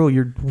 I was like, bro,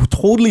 you're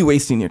totally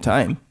wasting your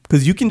time,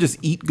 because you can just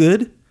eat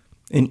good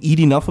and eat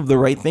enough of the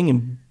right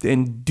thing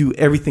and do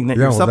everything that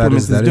your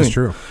supplements is doing. That is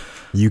true.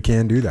 You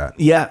can do that.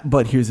 Yeah,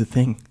 but here's the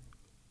thing.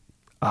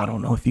 I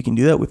don't know if you can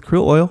do that with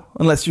krill oil,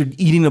 unless you're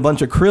eating a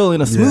bunch of krill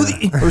in a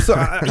smoothie or so.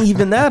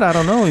 Even that, I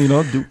don't know.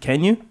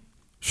 Can you?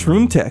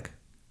 Shroom Tech.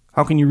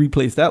 How can you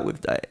replace that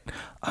with diet?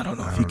 I don't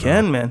know if you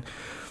can, man.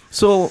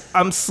 So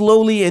I'm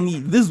slowly, and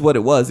this is what it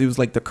was. It was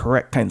like the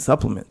correct kind of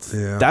supplements.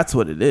 Yeah. That's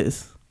what it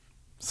is.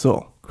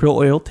 So krill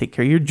oil, take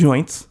care of your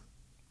joints.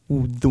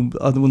 The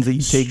other ones that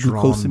you take,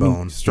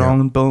 glucosamine,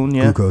 strong bone,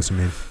 yeah.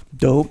 Glucosamine.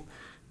 Dope.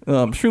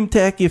 Shroom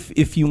Tech,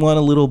 if you want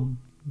a little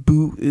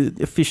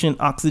efficient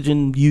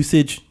oxygen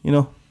usage,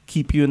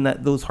 keep you in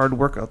those hard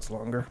workouts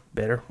longer,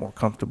 better, more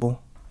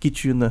comfortable.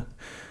 Get you in the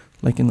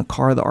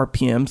car, the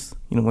RPMs,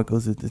 what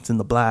goes, it's in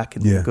the black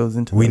and it goes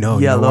into the yellow.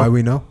 You know why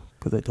we know?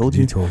 Because I told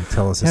you.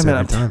 Tell us this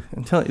every time.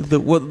 I'm telling you,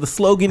 the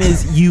slogan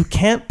is, you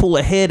can't pull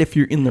ahead if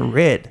you're in the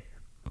red.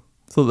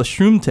 So the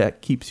Shroom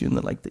Tech keeps you in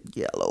the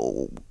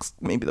yellow,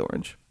 maybe the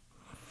orange.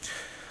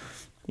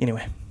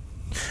 Anyway.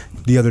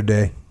 The other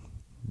day,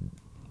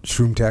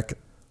 Shroom Tech,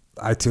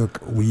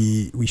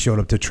 we showed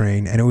up to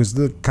train, and it was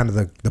the kind of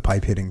the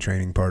pipe hitting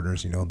training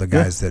partners, the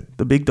guys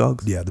the big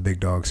dogs. Yeah, the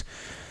big dogs.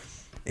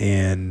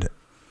 And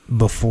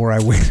before I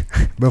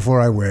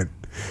went,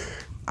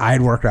 I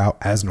had worked out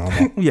as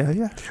normal.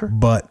 Yeah, sure.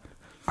 But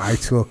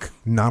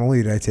not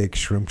only did I take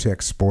Shroom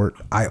Tech Sport,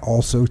 I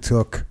also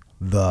took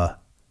the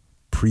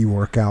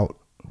pre-workout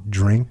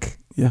drink.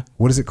 Yeah.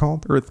 What is it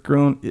called?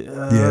 Earthgrown.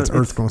 It's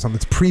Earthgrown something.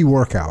 It's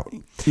pre-workout.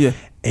 Yeah.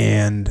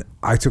 And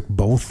I took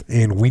both,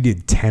 and we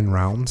did 10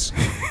 rounds.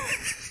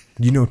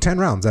 10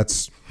 rounds.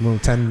 That's 10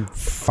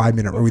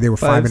 5-minute. They were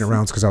 5-minute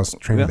rounds because I was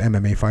training with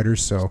MMA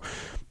fighters. So,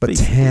 but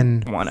basically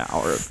 10. 1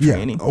 hour of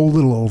training. Yeah, a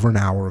little over an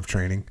hour of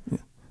training. Yeah.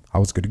 I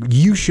was good.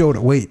 You showed.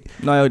 Wait.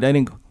 No, I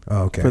didn't go.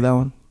 Oh, okay. For that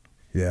one.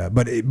 Yeah,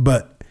 but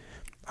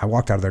I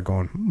walked out of there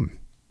going,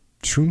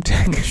 Shroom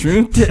Tech.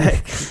 Shroom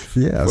Tech.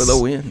 Yes. For the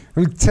win.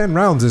 10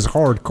 rounds is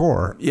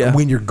hardcore. Yeah.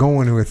 When you're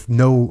going with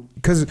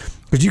because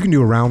you can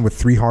do a round with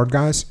 3 hard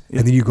guys,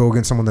 and then you go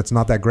against someone that's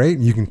not that great,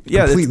 and you can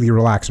completely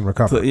relax and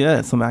recover.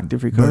 So, some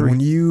active recovery. But when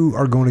you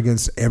are going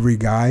against every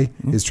guy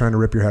is trying to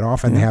rip your head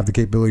off, and they have the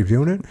capability of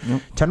doing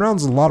it, 10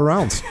 rounds is a lot of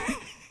rounds.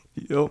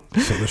 Yep.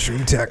 So the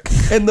Shroom Tech.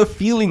 And the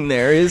feeling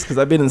there is, because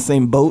I've been in the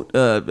same boat,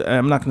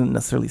 I'm not going to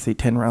necessarily say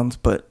 10 rounds,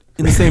 but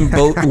in the same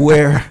boat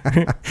where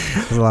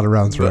there's a lot of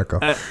rounds for Echo.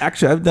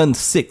 Actually, I've done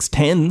 6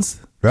 10s.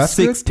 That's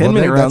 6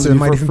 10-minute rounds. It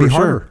might even be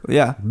harder. Sure.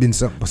 Yeah.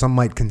 Some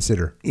might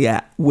consider.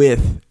 Yeah,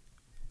 with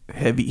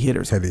heavy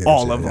hitters.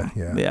 All of them.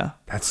 Yeah.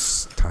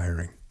 That's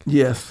tiring.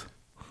 Yes.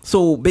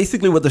 So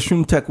basically what the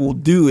Shroom Tech will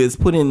do is,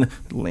 put in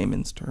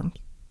layman's terms,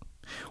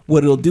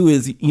 what it'll do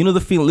is,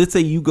 the feeling, let's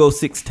say you go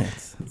 6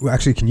 10s. Well,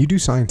 actually, can you do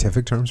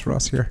scientific terms for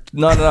us here?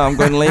 No, I'm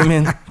going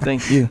layman.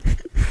 Thank you.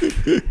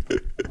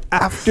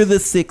 After the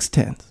 6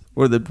 10s,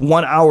 or the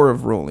 1 hour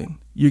of rolling,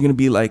 you're going to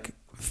be like,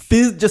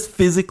 just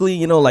physically,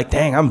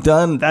 dang, I'm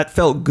done. That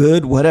felt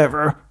good,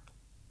 whatever.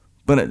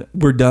 But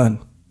we're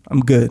done.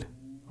 I'm good.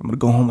 I'm going to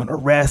go home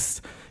and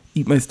rest,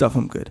 eat my stuff.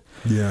 I'm good.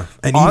 Yeah.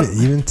 And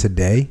even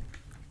today,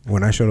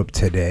 when I showed up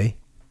today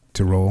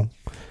to roll,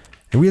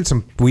 and we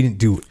didn't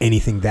do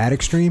anything that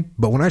extreme,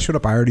 but when I showed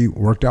up, I already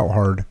worked out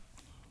hard,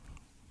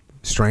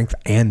 strength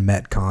and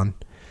Metcon.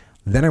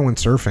 Then I went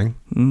surfing,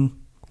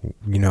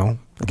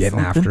 getting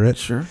after it.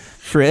 Sure.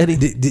 Shredding.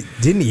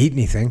 Didn't eat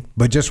anything,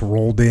 but just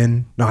rolled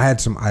in. No, I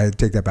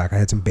take that back. I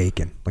had some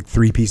bacon, like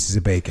 3 pieces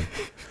of bacon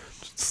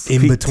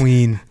in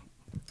between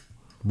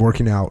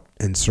working out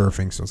and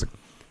surfing. So I was like,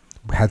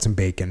 had some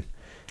bacon.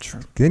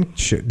 Sure.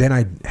 Then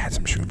I had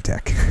some Shroom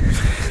Tech.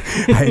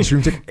 I had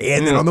Shroom Tech,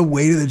 and then on the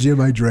way to the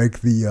gym, I drank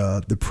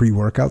the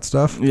pre-workout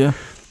stuff. Yeah.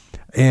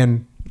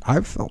 And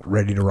I felt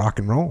ready to rock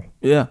and roll.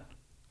 Yeah.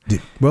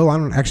 Well, I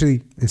don't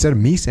actually. Instead of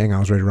me saying I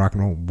was ready to rock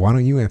and roll, why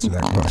don't you answer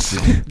that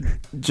question?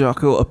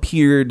 Jocko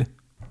appeared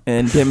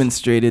and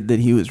demonstrated that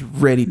he was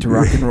ready to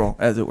rock and roll,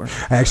 as it were.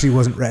 I actually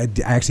wasn't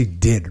ready. I actually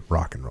did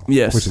rock and roll.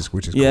 Yes, which is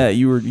cool. Yeah,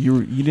 you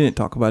didn't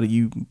talk about it.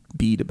 You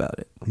beat about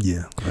it.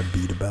 Yeah, I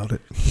beat about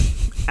it.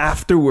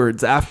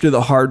 Afterwards, after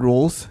the hard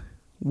rolls,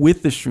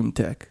 with the Shroom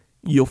Tech,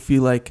 you'll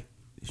feel like,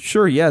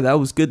 sure, yeah, that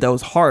was good. That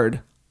was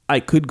hard. I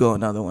could go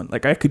another one.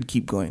 Like I could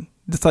keep going.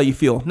 That's how you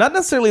feel. Not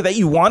necessarily that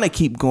you want to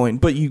keep going,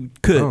 but you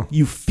could. Oh.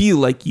 You feel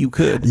like you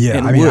could. Yeah,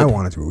 I mean, I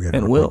wanted to. We had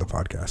to record the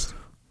podcast.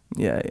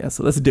 Yeah.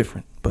 So that's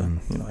different, but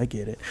I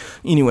get it.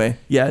 Anyway,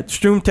 yeah,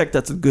 Shroom Tech.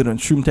 That's a good one.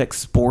 Shroom Tech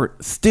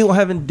Sport. Still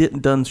haven't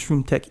done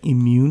Shroom Tech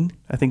Immune.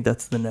 I think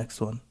that's the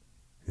next one.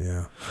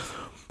 Yeah.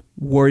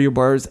 Warrior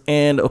bars.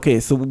 And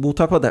okay, so we'll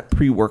talk about that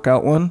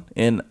pre-workout one.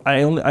 And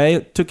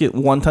I took it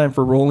one time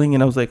for rolling,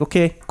 and I was like,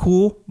 okay,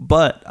 cool.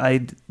 But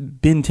I'd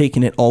been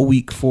taking it all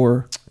week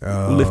for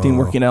lifting,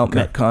 working out,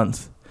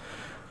 Metcons.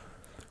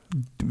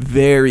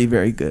 Very,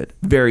 very good.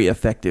 Very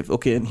effective.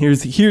 Okay, and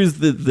here's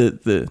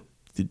the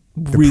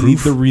really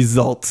proof? The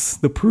results.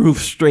 The proof,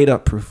 straight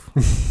up proof.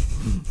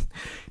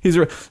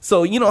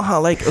 So you know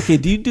how like, okay,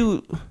 do you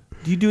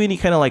do any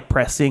kind of like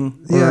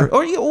pressing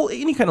or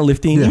any kind of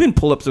lifting, even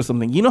pull-ups or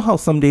something? You know how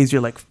some days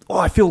you're like, oh,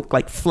 I feel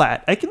like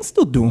flat. I can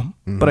still do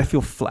them, but I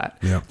feel flat.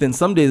 Yeah. Then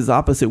some days the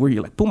opposite, where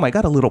you're like, boom, I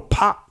got a little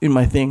pop in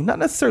my thing. Not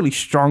necessarily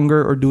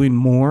stronger or doing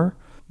more.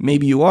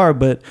 Maybe you are,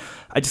 but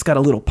I just got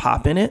a little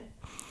pop in it,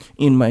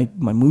 in my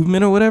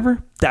movement or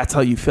whatever. That's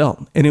how you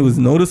felt. And it was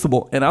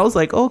noticeable. And I was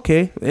like,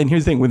 okay. And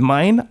here's the thing. With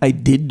mine, I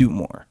did do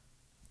more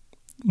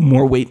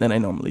weight than I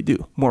normally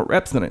do, more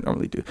reps than I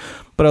normally do.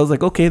 But I was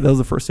like, okay, that was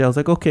the first day. I was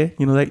like, okay,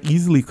 that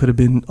easily could have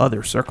been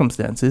other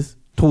circumstances.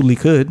 Totally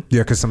could.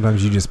 Yeah, because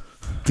sometimes you just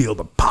feel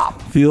the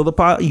pop.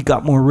 You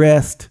got more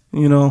rest,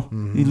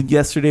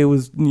 Yesterday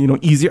was,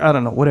 easier. I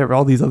don't know, whatever,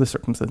 all these other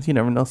circumstances. You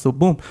never know. So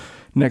boom,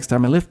 next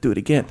time I lift, do it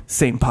again.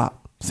 Same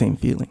pop, same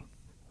feeling.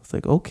 It's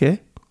like, okay.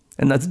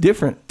 And that's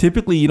different.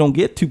 Typically, you don't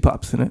get 2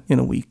 pops in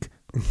a week.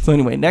 So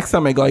anyway, next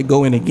time I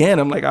go in again,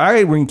 I'm like, all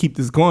right, we're going to keep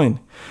this going.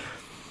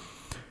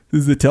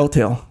 This is the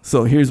telltale.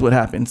 So here's what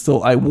happens.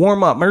 So I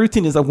warm up. My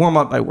routine is I warm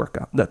up, I work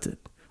out. That's it.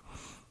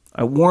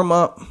 I warm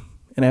up,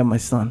 and I have my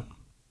son.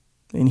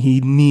 And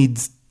he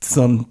needs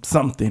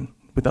something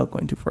without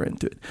going too far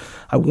into it.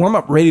 I warm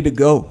up, ready to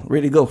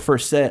go.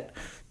 First set.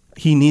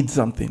 He needs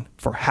something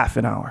for half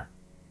an hour.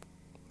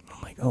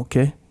 I'm like,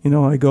 okay.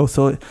 I go,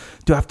 so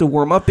do I have to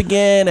warm up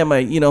again? Am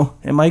I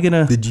going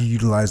to... Did you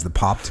utilize the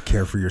pop to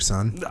care for your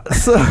son?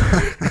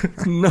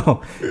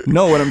 No,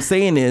 what I'm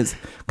saying is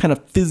kind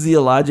of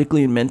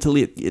physiologically and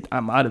mentally,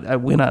 I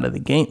went out of the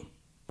game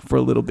for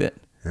a little bit,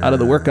 out of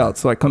the workout.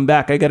 So I come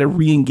back, I got to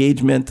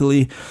re-engage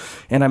mentally,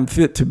 and I'm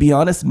fit. To be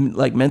honest,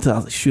 like mentally, I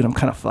was like, shoot, I'm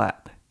kind of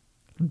flat.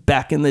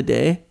 Back in the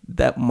day,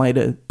 that might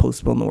have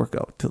postponed the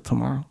workout till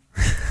tomorrow.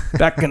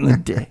 Back in the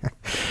day.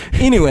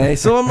 Anyway,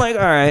 so I'm like,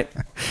 all right.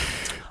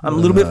 I'm a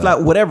little bit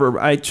flat, whatever.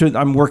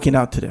 I'm working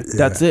out today. Yeah,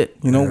 that's it.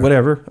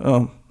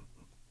 Whatever.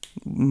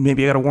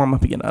 Maybe I got to warm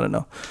up again. I don't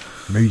know.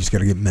 Maybe you just got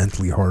to get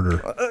mentally harder.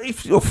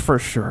 For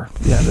sure.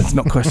 Yeah, there's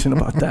no question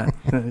about that.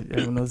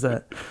 Everyone knows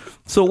that.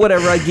 So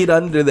whatever, I get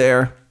under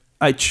there.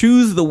 I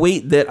choose the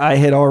weight that I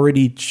had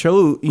already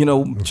chose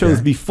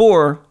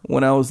before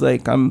when I was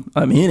like, I'm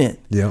in it.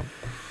 Yeah.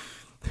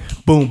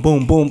 Boom,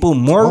 boom, boom, boom.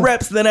 More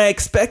reps than I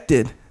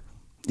expected.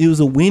 It was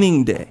a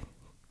winning day.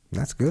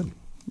 That's good.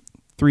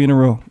 3 in a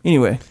row.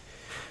 Anyway,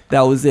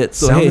 that was it.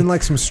 So sounding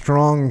like some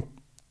strong.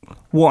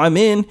 Well, I'm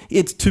in.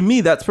 It's to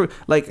me that's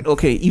like,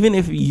 okay, even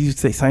if you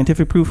say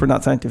scientific proof or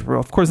not scientific proof,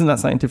 of course it's not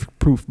scientific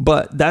proof,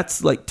 but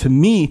that's like, to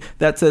me,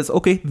 that says,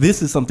 okay,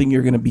 this is something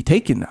you're going to be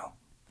taking now.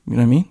 You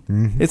know what I mean?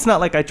 Mm-hmm. It's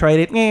not like I tried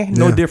it,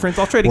 no difference.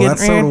 I'll try it again.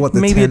 That's sort of what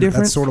maybe a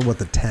difference. That's sort of what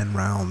the 10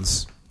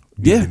 rounds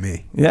did to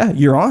me. Yeah,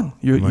 you're on.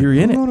 You're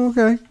in it.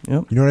 Okay.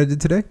 Yep. You know what I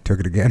did today? Took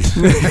it again.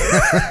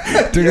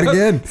 Took it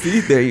again. See,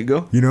 there you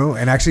go.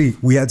 And actually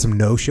we had some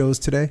no-shows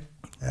today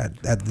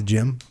at the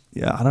gym.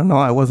 Yeah, I don't know.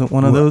 I wasn't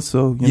one of those,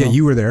 so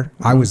you were there.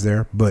 I was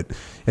there,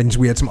 and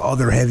we had some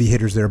other heavy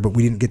hitters there, but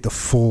we didn't get the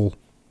full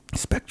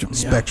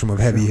spectrum of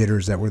heavy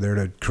hitters that were there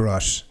to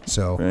crush.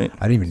 So I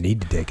didn't even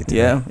need to take it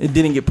today. Yeah, it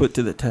didn't get put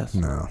to the test.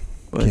 No,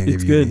 but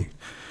it's good. Any.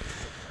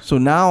 So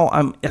now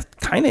I'm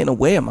kind of, in a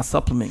way, I'm a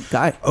supplement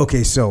guy.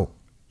 Okay, so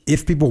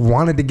if people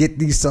wanted to get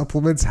these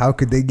supplements, how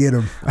could they get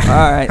them?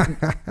 All right,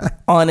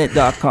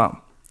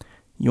 Onnit.com.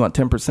 You want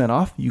 10%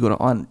 off? You go to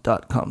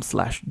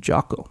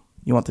Onnit.com/Jocko.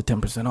 You want the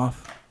 10%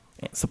 off?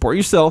 Support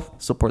yourself,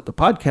 support the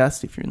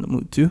podcast if you're in the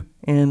mood to,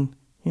 and,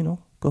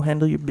 go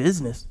handle your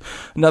business.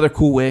 Another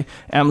cool way,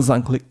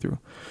 Amazon click-through.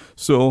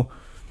 So,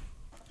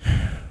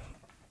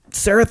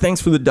 Sarah,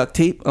 thanks for the duct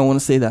tape. I want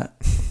to say that.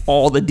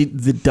 All the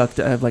duct,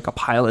 I have like a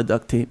pile of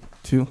duct tape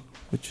too,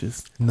 which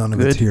is none of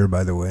it's here,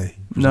 by the way.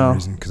 For some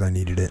reason, because I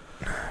needed it.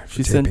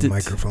 She sent it.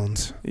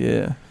 Microphones.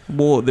 Yeah.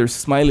 Well, there's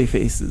smiley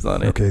faces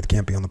on it. Okay, it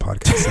can't be on the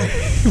podcast.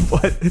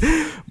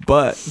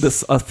 but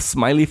this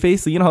smiley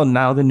face. So you know how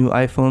now the new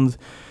iPhones,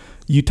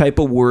 you type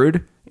a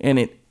word and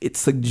it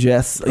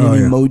suggests an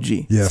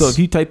emoji. Yes. So if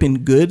you type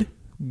in good,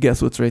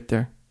 guess what's right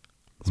there?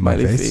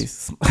 Smiley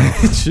face.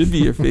 It should be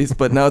your face,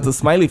 but now it's a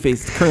smiley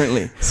face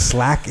currently.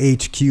 Slack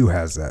HQ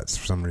has that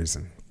for some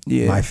reason.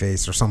 my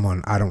face or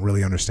someone. I don't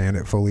really understand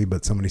it fully,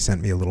 but somebody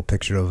sent me a little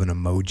picture of an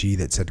emoji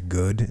that said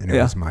good, and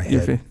it was my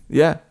head.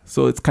 Yeah,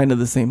 so it's kind of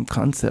the same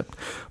concept,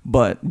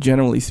 but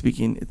generally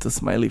speaking, it's a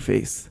smiley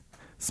face.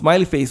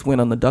 Smiley face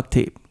went on the duct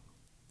tape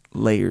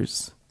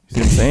layers. You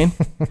see what I'm saying?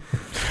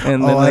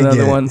 And then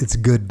another one. It's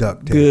good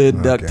duct tape.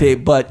 Good duct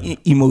tape, but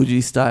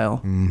emoji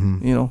style.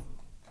 You know,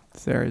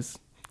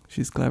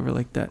 she's clever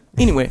like that.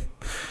 Anyway,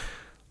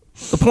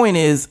 the point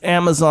is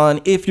Amazon,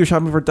 if you're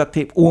shopping for duct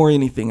tape or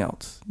anything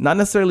else, not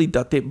necessarily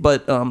duct tape,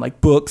 but like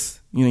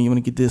books, you want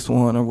to get this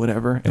one or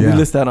whatever. And we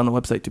list that on the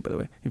website too, by the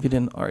way, if you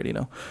didn't already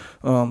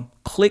know.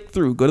 Click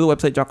through, go to the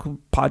website,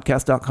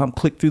 jockopodcast.com,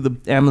 click through the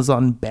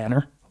Amazon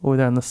banner over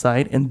there on the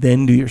side, and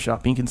then do your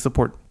shopping. You can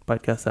support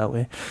podcasts that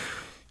way.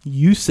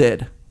 You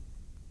said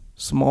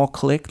small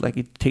click, like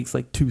it takes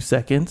like 2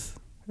 seconds,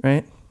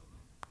 right?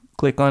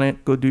 Click on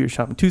it, go do your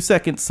shopping. 2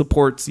 seconds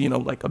supports,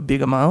 like a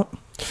big amount.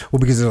 Well,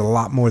 because there's a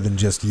lot more than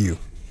just you.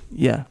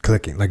 Yeah.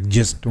 Clicking. Like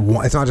it's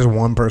not just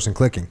one person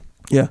clicking.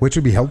 Yeah. Which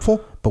would be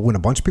helpful, but when a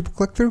bunch of people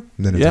click through,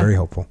 then it's very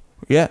helpful.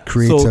 Yeah.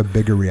 Creates a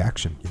bigger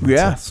reaction.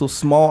 Yeah. So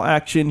small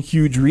action,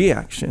 huge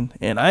reaction.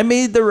 And I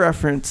made the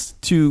reference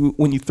to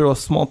when you throw a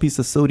small piece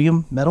of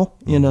sodium metal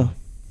in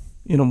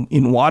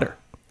water.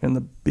 And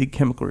the big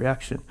chemical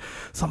reaction.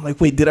 So I'm like,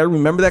 wait, did I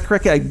remember that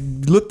correctly? I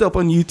looked up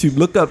on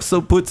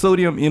YouTube, put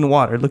sodium in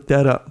water, look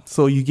that up.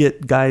 So you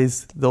get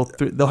guys, they'll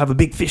have a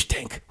big fish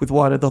tank with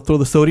water. They'll throw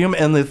the sodium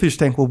and the fish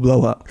tank will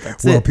blow up.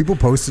 That's it. People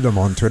posted them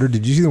on Twitter.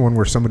 Did you see the one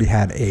where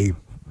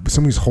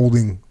somebody's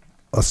holding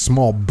a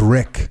small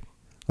brick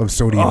of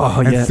sodium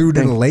and threw it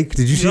in the lake?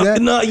 Did you see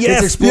that? No,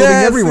 yes. It's exploding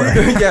everywhere.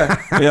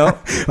 Yeah. I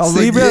was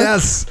like,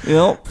 yes.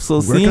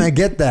 So where can I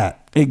get that?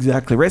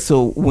 Exactly right.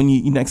 So when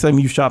you next time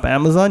you shop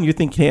Amazon, you're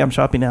thinking, hey, I'm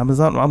shopping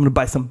Amazon. I'm going to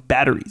buy some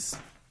batteries.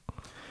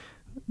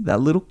 That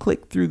little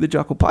click through the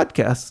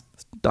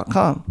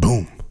jockopodcast.com.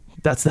 Boom.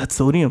 That's that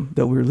sodium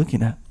that we were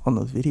looking at on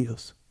those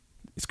videos.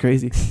 It's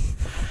crazy.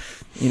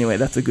 Anyway,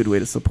 that's a good way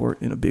to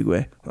support in a big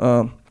way.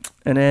 And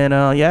then,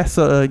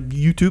 so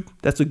YouTube,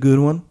 that's a good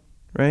one,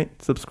 right?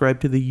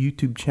 Subscribe to the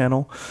YouTube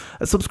channel.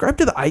 Subscribe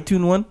to the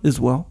iTunes one as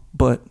well,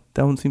 but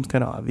that one seems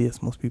kind of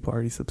obvious. Most people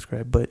already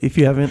subscribe, but if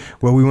you haven't,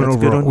 we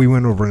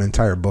went over an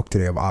entire book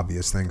today of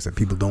obvious things that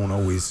people don't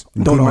always,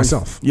 including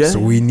myself. Yeah. So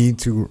we need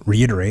to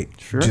reiterate,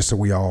 just so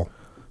we all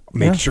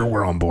make sure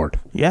we're on board.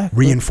 Yeah.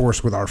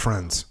 Reinforce with our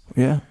friends.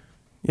 Yeah.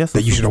 Yes.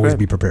 That you should always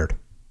be prepared.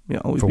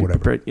 Yeah, always be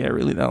prepared. Yeah,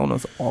 really, that one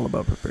was all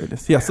about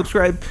preparedness. Yeah,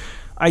 subscribe,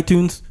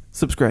 iTunes,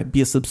 subscribe,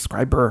 be a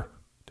subscriber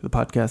to the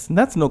podcast, and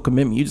that's no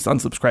commitment. You just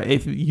unsubscribe.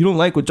 If you don't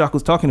like what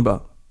Jocko's talking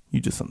about,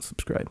 you just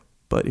unsubscribe.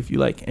 But if you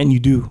like, and you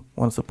do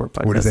want to support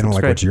podcasts, what if they don't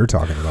like what you're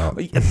talking about?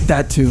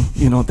 That too,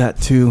 that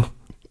too.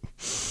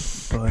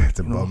 But it's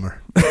a bummer.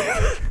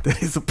 That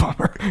is a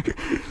bummer.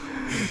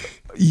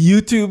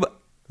 YouTube.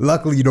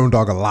 Luckily, you don't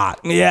talk a lot.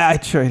 Yeah, I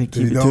try to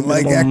keep it. You don't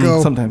like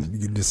Echo? Sometimes you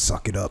can just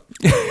suck it up.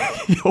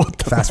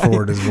 Fast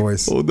forward his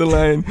voice. Hold the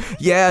line.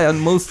 Yeah,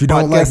 on most if you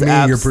don't like me,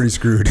 apps, you're pretty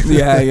screwed.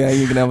 Yeah,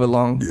 you can have a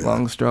long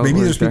struggle.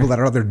 Maybe there's people that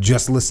are out there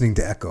just listening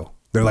to Echo.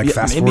 They're like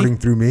fast forwarding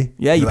through me.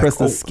 Yeah, you press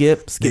the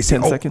skip 10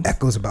 seconds.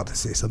 Echo's about to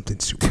say something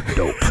super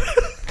dope.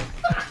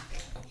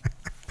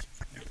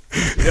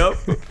 Yep.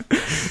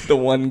 The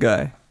one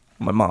guy,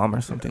 my mom or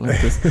something like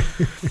this.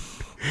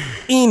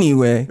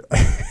 Anyway,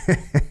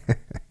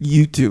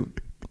 YouTube.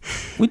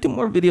 We do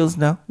more videos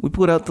now. We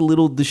put out the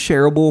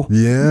shareable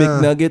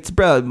McNuggets.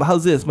 Bro,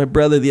 how's this? My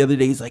brother the other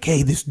day, he's like,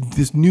 hey,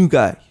 this new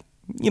guy.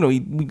 He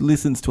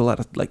listens to a lot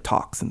of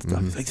talks and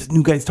stuff. He's like, this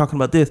new guy's talking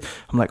about this.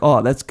 I'm like,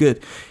 oh, that's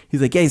good.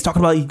 He's like, yeah,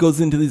 he goes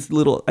into these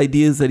little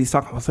ideas that he's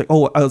talking about.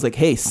 I was like,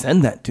 hey,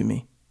 send that to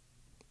me.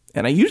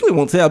 And I usually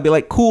won't say, I'll be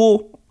like,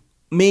 cool,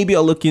 maybe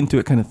I'll look into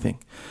it kind of thing.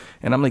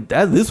 And I'm like,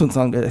 this one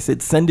sounds good. I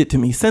said, send it to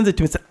me. He sends it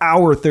to me. It's an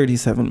hour,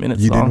 37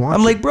 minutes long. Didn't watch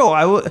I'm like, bro,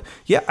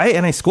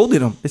 and I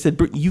scolded him. I said,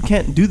 bro, you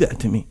can't do that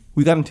to me.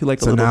 We got into a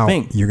little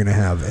thing. You're going to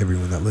have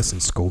everyone that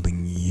listens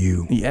scolding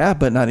you. Yeah,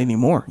 but not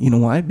anymore. You know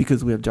why?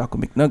 Because we have Jocko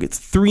McNuggets.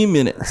 3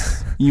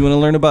 minutes. You want to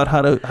learn about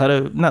how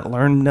to not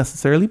learn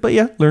necessarily, but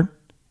learn.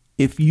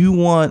 If you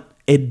want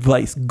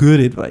advice, good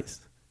advice,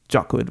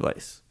 Jocko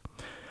advice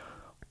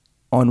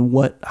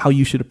on how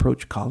you should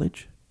approach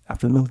college,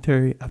 after the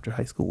military, after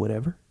high school,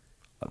 whatever,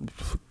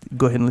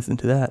 go ahead and listen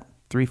to that.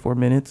 3-4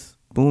 minutes,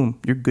 boom,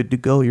 you're good to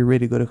go. You're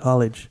ready to go to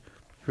college.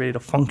 You're ready to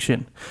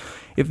function.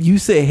 If you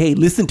say, hey,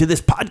 listen to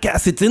this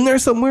podcast, it's in there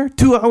somewhere,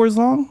 2 hours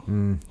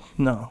long.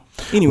 No.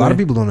 Anyway, a lot of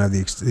people don't have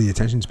the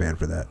attention span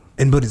for that.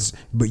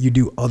 But you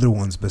do other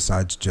ones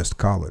besides just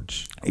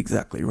college.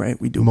 Exactly right.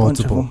 We do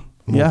multiple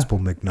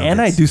McNuggets. And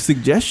I do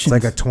suggestions.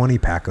 It's like a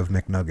 20-pack of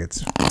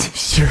McNuggets.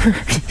 Sure.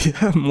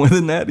 Yeah, more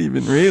than that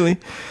even, really.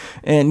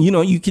 And,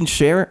 you can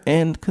share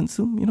and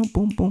consume,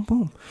 boom, boom,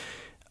 boom.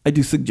 I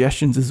do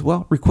suggestions as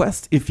well.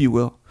 Requests, if you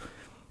will.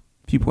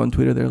 People on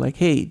Twitter, they're like,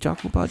 hey,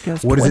 Jocko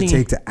Podcast 20. What does it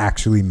take to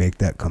actually make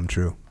that come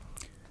true?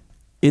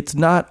 It's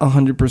not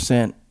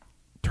 100%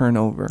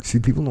 turnover. See,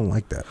 people don't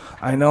like that.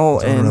 I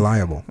know. It's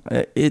unreliable.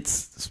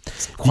 It's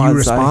do you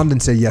respond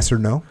and say yes or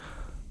no?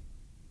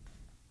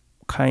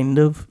 Kind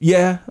of.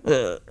 Yeah.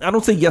 I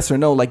don't say yes or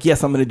no. Like,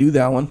 yes, I'm going to do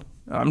that one.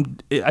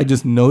 I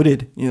just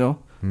noted,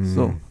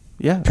 So,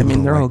 yeah.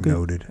 People they're like all good.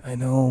 Noted. I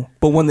know.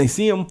 But when they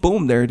see them,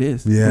 boom, there it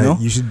is. Yeah,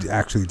 you should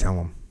actually tell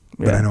them.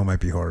 But I know it might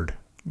be hard.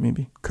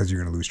 Maybe. Because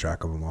you're going to lose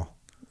track of them all.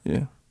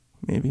 Yeah,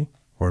 maybe.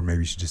 Or maybe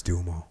you should just do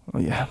them all. Oh,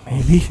 yeah,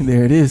 maybe.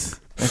 There it is.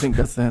 I think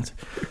that's the answer.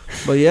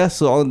 But yeah,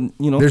 so,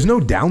 There's no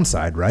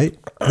downside, right?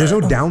 There's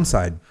no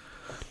downside.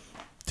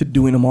 To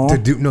doing them all? To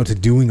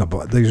doing a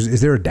bunch.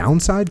 Is there a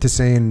downside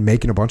to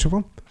making a bunch of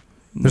them?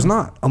 No. There's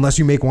not. Unless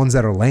you make ones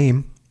that are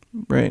lame.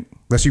 Right.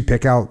 Unless you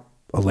pick out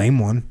a lame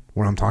one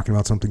where I'm talking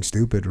about something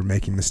stupid or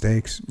making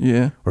mistakes.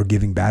 Yeah. Or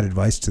giving bad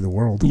advice to the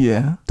world.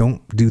 Yeah.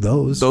 Don't do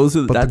those.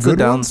 That's a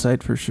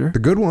downside for sure. The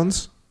good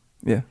ones.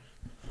 Yeah.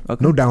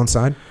 Okay. No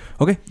downside.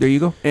 Okay, there you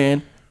go.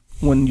 And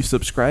when you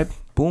subscribe,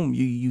 boom,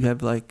 you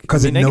have like...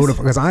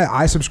 Because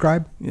I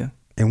subscribe. Yeah.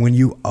 And when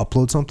you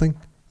upload something,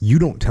 you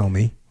don't tell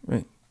me.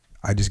 Right.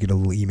 I just get a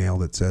little email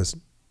that says,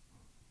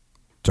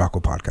 Jocko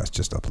Podcast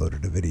just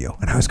uploaded a video.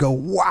 And I just go,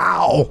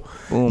 wow.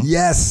 Boom.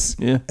 Yes.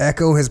 Yeah.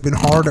 Echo has been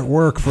hard at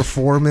work for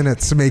 4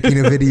 minutes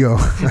making a video.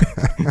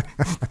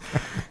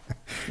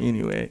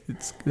 Anyway,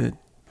 it's good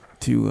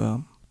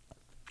to...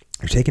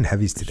 You're taking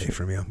heavies today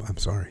for me. I'm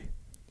sorry.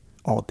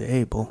 All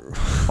day, bro.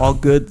 All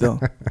good, though.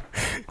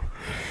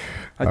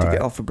 I had to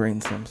get Alpha Brain,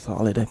 so I'm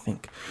solid, I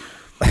think.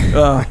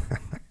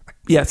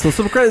 Yeah, so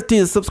subscribe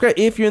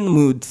if you're in the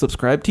mood.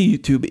 Subscribe to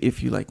YouTube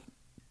if you like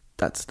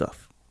that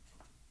stuff,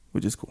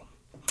 which is cool.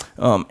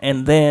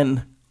 And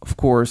then, of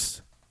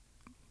course,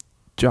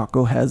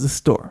 Jocko has a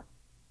store.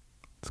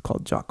 It's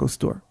called Jocko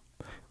Store.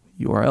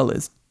 URL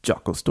is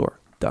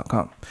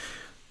jockostore.com.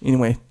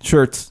 Anyway,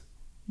 shirts.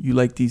 You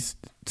like these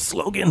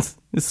slogans?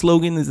 This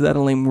slogan, is that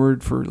a lame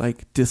word for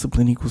like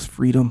discipline equals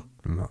freedom?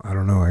 No, I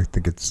don't know. I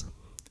think it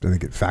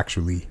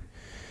factually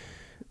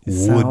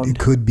it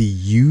could be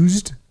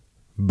used,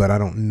 but I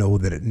don't know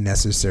that it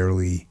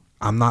necessarily.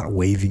 I'm not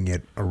waving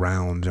it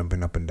around,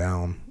 jumping up and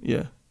down.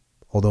 Yeah.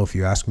 Although if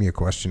you ask me a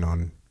question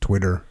on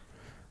Twitter,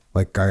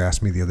 like guy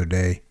asked me the other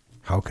day,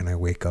 how can I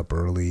wake up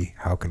early?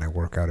 How can I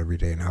work out every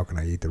day? And how can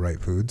I eat the right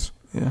foods?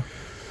 Yeah.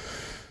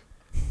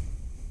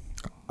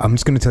 I'm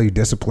just going to tell you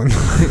discipline.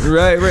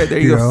 Right. There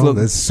you go.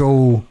 That's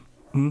so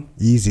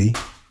easy.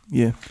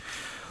 Yeah.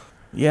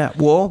 Yeah.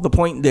 Well, the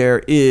point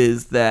there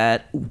is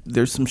that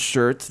there's some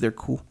shirts. They're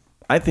cool.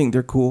 I think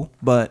they're cool.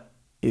 But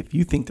if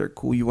you think they're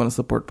cool, you want to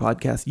support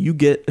podcasts, you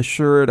get a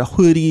shirt, a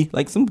hoodie,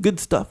 like some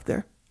good stuff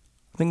there.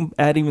 I think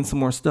add even some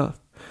more stuff.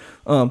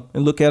 And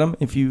look at them.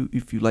 If you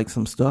like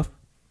some stuff,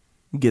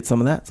 get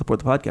some of that. Support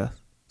the podcast.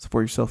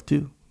 Support yourself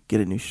too. Get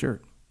a new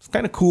shirt. It's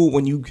kind of cool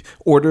when you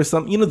order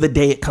something, the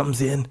day it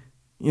comes in.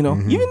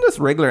 Even just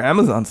regular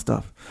Amazon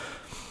stuff.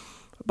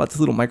 I bought this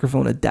little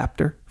microphone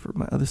adapter for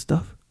my other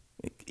stuff.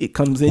 It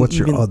comes in. What's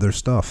your other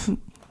stuff?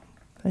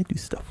 I do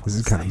stuff. This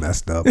is kind of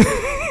messed up.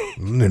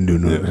 I'm going to do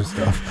no other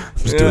stuff.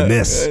 I'm just doing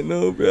this. I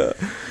know, bro.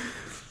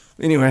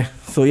 Anyway,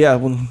 so yeah,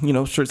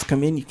 when, shirts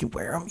come in, you can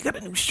wear them. You got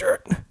a new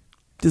shirt.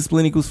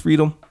 Discipline equals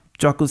freedom.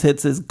 Jocko's head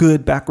says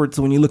good backwards.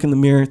 So when you look in the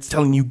mirror, it's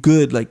telling you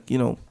good, like,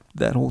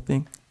 that whole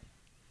thing.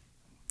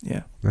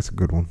 Yeah. That's a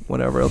good one.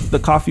 Whatever else. The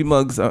coffee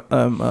mugs,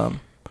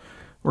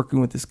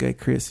 working with this guy,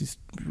 Chris, he's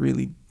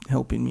really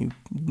helping me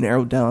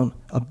narrow down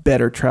a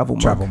better travel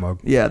mug.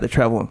 Yeah, the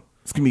travel one.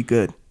 It's going to be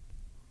good.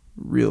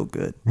 Real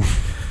good.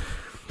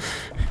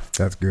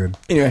 That's good.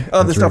 Anyway,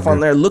 other stuff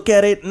on there. Look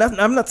at it.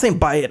 I'm not saying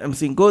buy it. I'm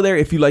saying go there.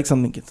 If you like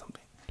something, get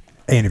something.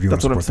 And if you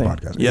want to support the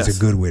podcast. Yes. It's a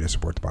good way to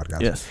support the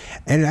podcast. Yes.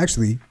 And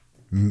actually,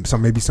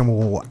 maybe someone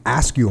will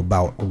ask you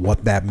about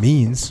what that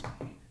means.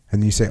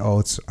 And you say,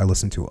 I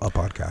listen to a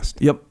podcast.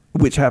 Yep.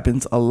 Which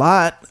happens a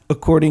lot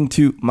according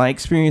to my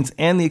experience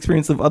and the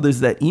experience of others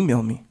that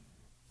email me.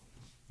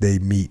 They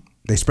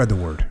spread the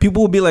word.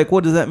 People will be like,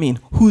 what does that mean?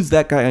 Who's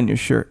that guy on your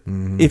shirt?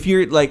 Mm-hmm. If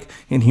you're like,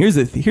 and here's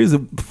a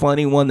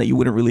funny one that you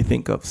wouldn't really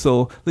think of.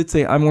 So let's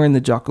say I'm wearing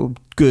the Jocko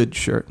Good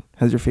shirt,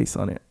 has your face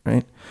on it,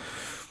 right?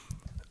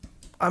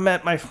 I'm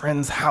at my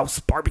friend's house,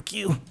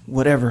 barbecue,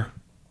 whatever.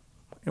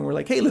 And we're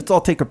like, hey, let's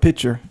all take a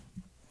picture.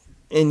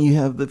 And you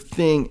have the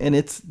thing, and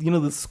it's,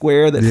 the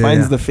square that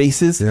finds the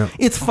faces. Yeah.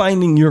 It's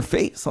finding your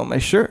face on my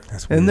shirt.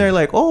 That's weird. And they're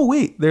like, oh,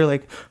 wait. They're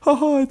like,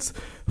 haha, it's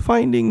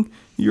finding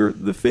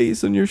the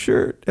face on your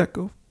shirt,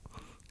 Echo.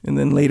 And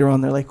then later on,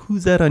 they're like,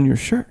 who's that on your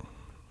shirt?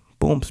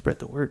 Boom, spread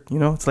the word.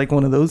 It's like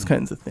one of those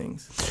kinds of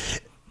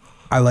things.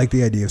 I like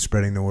the idea of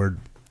spreading the word.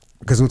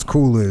 Because what's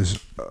cool is,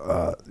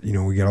 I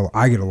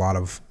get a lot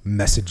of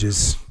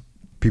messages,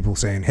 people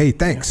saying, hey,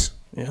 thanks.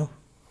 Yeah.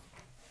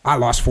 I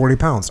lost 40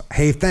 pounds.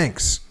 Hey,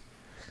 thanks.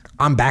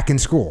 I'm back in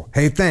school.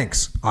 Hey,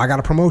 thanks. I got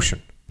a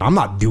promotion. I'm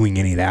not doing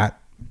any of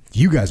that.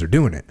 You guys are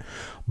doing it.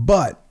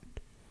 But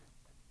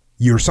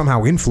you're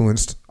somehow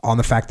influenced on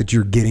the fact that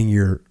you're getting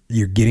your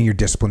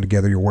discipline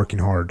together, you're working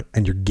hard,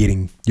 and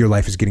your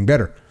life is getting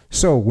better.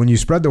 So when you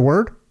spread the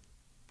word,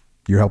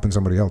 you're helping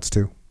somebody else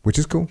too, which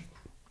is cool.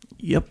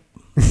 Yep.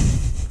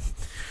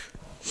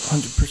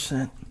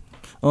 100%.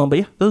 But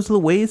yeah, those are the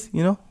ways,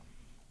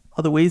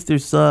 Other ways,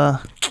 there's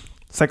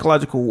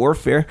Psychological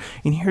warfare.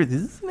 And here,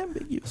 this is an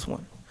ambiguous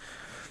one.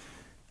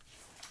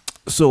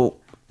 So,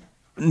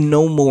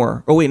 no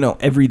more. Oh, wait, no.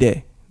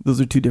 Everyday.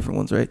 Those are two different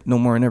ones, right? No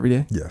more and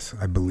everyday? Yes,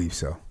 I believe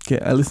so. Okay,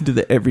 I listened to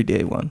the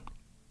everyday one.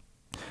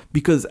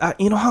 Because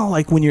you know how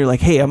like when you're like,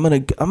 hey, I'm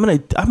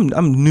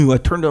new. I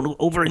turned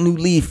over a new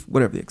leaf,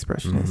 whatever the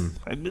expression is.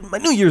 My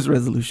New Year's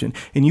resolution,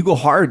 and you go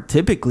hard.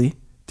 Typically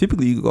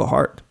you go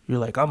hard. You're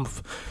like,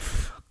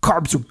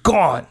 carbs are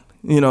gone.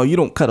 You know, you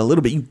don't cut a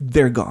little bit,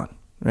 they're gone,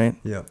 right?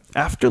 Yeah.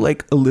 After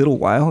like a little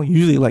while,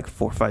 usually like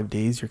 4 or 5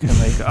 days, you're kind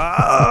of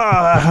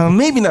like,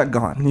 maybe not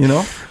gone. You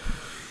know.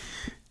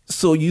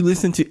 So you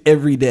listen to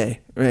every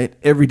day, right?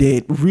 Every day,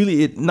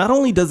 it not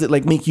only does it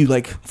like make you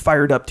like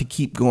fired up to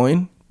keep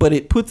going, but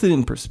it puts it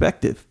in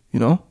perspective, you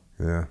know?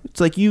 Yeah.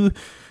 It's like I don't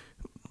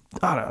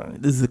know,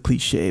 this is a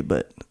cliche,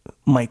 but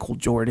Michael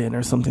Jordan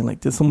or something like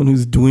this, someone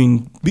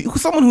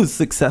who's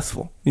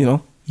successful, you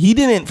know? He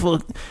didn't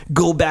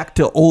go back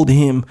to old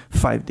him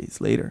 5 days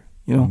later,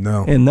 you know?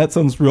 No. And that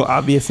sounds real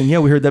obvious. And yeah,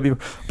 we heard that before,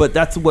 but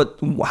that's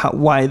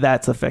why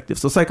that's effective.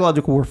 So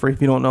psychological warfare,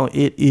 if you don't know,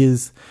 it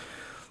is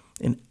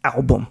an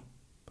album,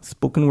 a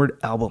spoken word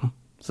album.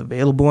 It's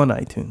available on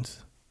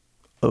iTunes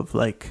of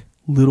like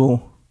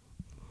little,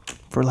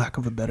 for lack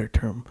of a better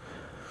term,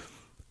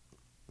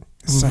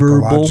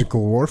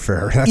 psychological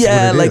warfare. That's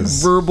yeah, what it like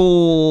is.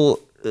 verbal.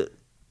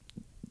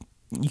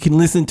 You can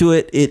listen to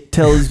it. It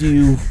tells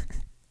you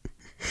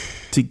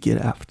to get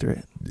after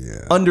it.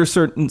 Yeah. Under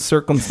certain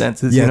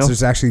circumstances. Yeah, you know?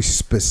 it's actually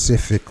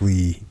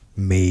specifically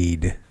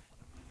made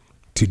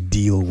to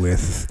deal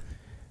with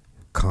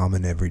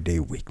common everyday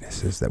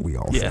weaknesses that we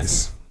all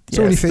face.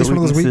 So when you face one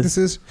of those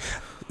weaknesses,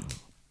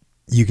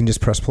 you can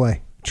just press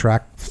play.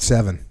 Track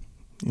 7.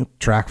 Yep.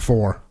 Track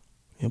 4.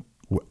 Yep.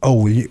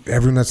 Oh,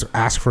 everyone that's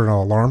asked for an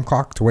alarm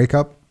clock to wake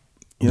up,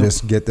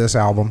 just get this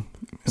album,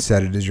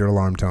 set it as your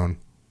alarm tone.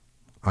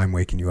 I'm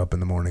waking you up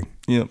in the morning.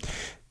 Yep.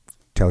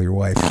 Tell your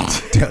wife.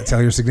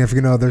 tell your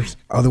significant others.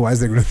 Otherwise,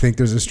 they're going to think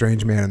there's a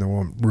strange man in the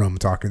room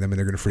talking to them, and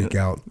they're going to freak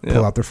out,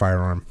 pull out their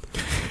firearm.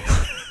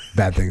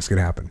 Bad things can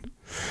happen.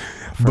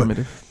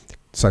 Affirmative. But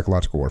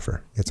psychological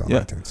warfare. It's on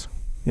iTunes.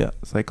 Yeah,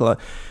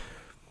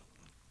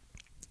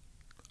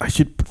 I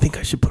should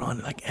put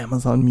on like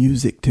Amazon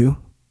Music too.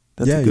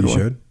 That's a good one.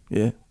 Should.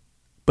 Yeah.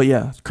 But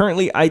yeah,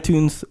 currently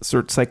iTunes,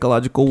 search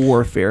psychological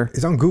warfare.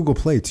 It's on Google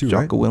Play too,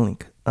 Jocko right?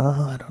 Willink.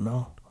 I don't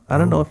know. I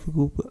don't know if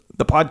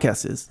the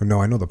podcast is.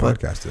 No, I know the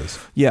podcast is.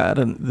 Yeah,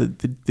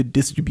 the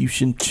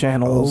distribution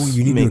channels. Oh,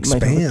 you need to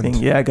expand.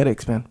 Yeah, I got to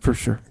expand for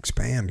sure.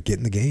 Expand. Get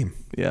in the game.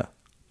 Yeah,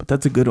 but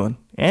that's a good one.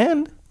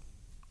 And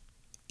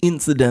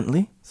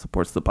incidentally,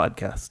 supports the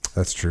podcast.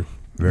 That's true.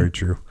 Very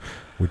true,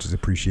 which is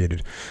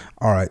appreciated.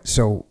 All right.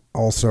 So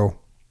also,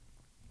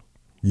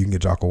 you can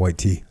get Jocko White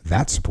tea.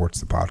 That supports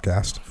the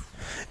podcast.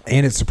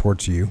 And it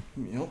supports you.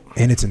 Yep.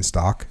 And it's in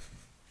stock.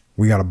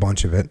 We got a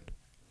bunch of it.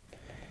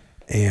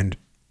 And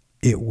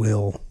it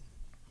will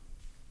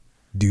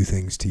do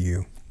things to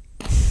you.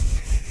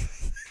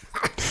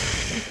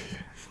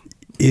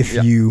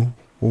 If you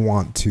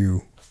want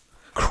to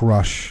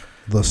crush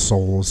the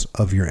souls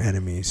of your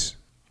enemies,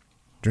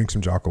 drink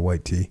some Jocko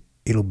White tea.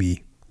 It'll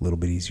be a little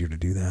bit easier to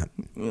do that.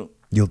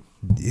 Yep.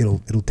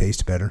 It'll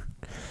taste better.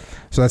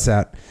 So that's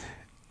that.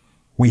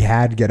 We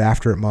had Get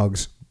After It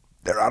mugs.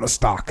 They're out of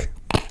stock.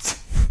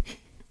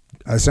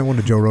 I sent one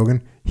to Joe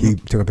Rogan. He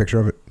took a picture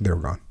of it. They were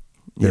gone.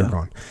 They're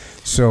gone.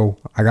 So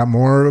I got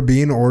more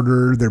being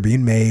ordered. They're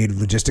being made.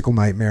 Logistical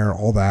nightmare.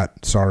 All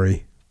that.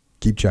 Sorry.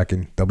 Keep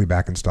checking. They'll be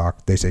back in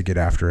stock. They say get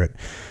after it.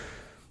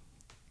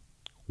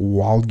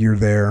 While you're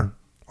there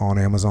on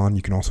Amazon,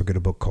 you can also get a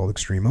book called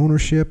Extreme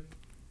Ownership,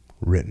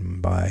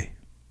 written by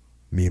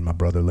me and my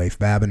brother Leif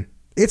Babin.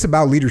 It's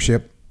about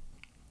leadership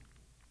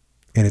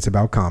and it's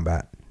about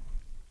combat.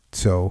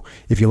 So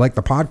if you like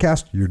the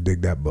podcast, you'll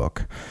dig that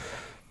book.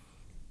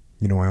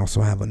 You know, I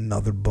also have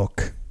another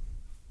book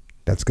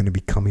that's going to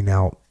be coming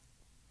out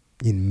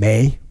in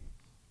May.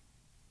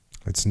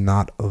 It's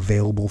not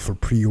available for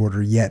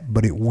pre-order yet,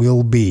 but it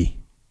will be.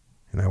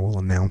 And I will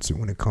announce it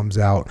when it comes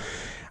out.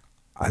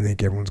 I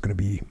think everyone's going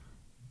to be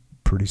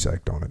pretty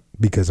psyched on it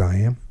because I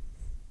am.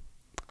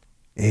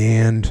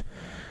 And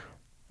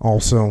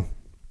also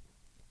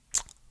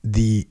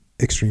the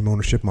Extreme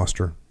Ownership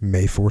Muster,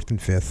 May 4th and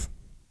 5th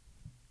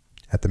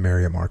at the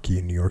Marriott Marquis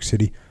in New York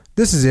City.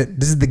 This is it.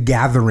 This is the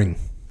gathering.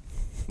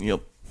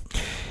 Yep.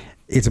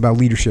 It's about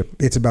leadership.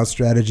 It's about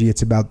strategy.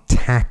 It's about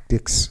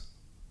tactics.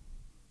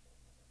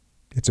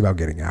 It's about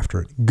getting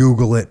after it.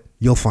 Google it.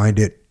 You'll find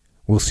it.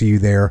 We'll see you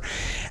there.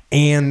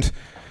 And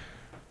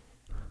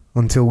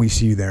until we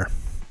see you there,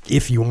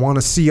 if you want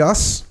to see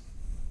us,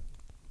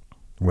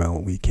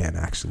 well, we can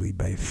actually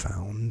be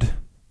found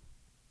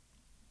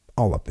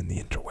all up in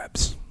the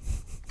interwebs.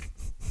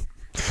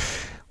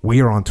 We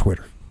are on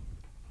Twitter.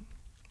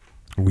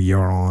 We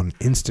are on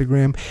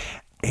Instagram.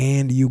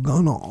 And you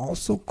gonna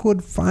also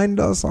could find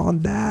us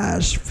on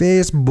Dash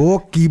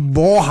Facebook.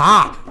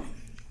 Iboha.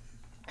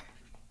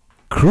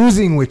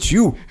 Cruising with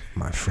you,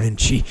 my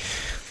Frenchie.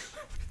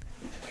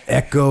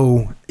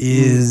 Echo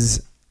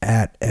is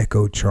at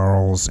Echo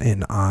Charles,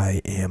 and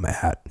I am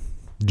at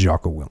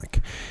Jocko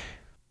Willink.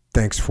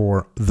 Thanks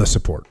for the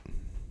support.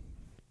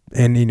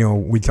 And, you know,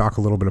 we talk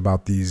a little bit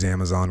about these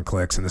Amazon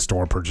clicks and the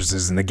store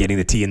purchases and the getting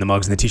the tea and the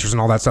mugs and the t-shirts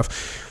and all that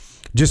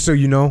stuff. Just so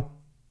you know,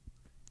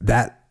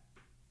 that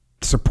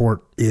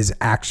support is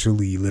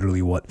actually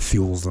literally what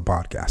fuels the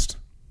podcast.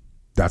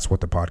 That's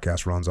what the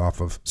podcast runs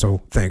off of.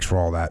 So thanks for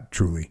all that.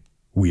 Truly,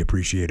 we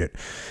appreciate it.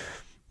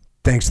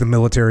 Thanks to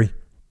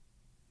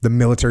the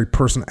military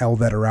personnel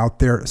that are out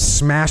there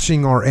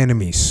smashing our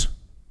enemies.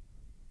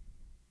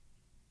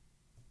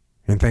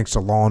 And thanks to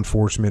law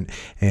enforcement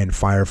and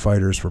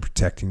firefighters for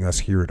protecting us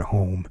here at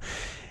home.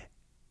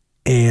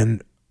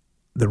 And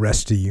the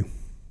rest of you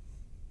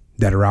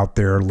that are out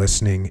there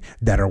listening,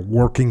 that are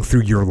working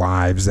through your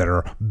lives, that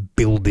are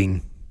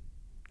building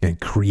and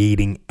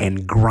creating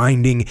and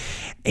grinding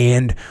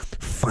and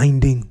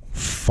finding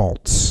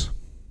faults.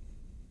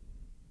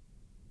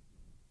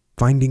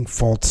 Finding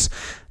faults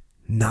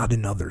not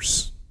in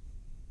others,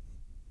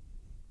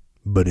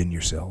 but in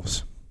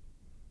yourselves.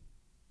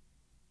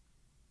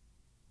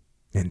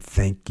 And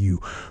thank you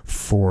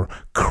for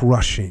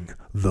crushing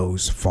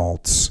those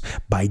faults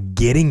by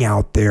getting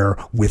out there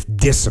with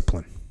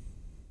discipline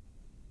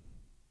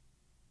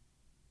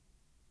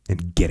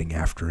and getting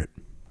after it.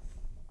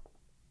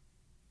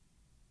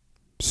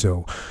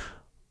 So,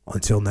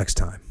 until next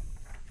time,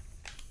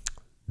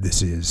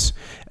 this is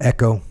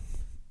Echo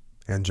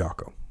and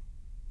Jocko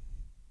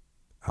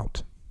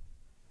out.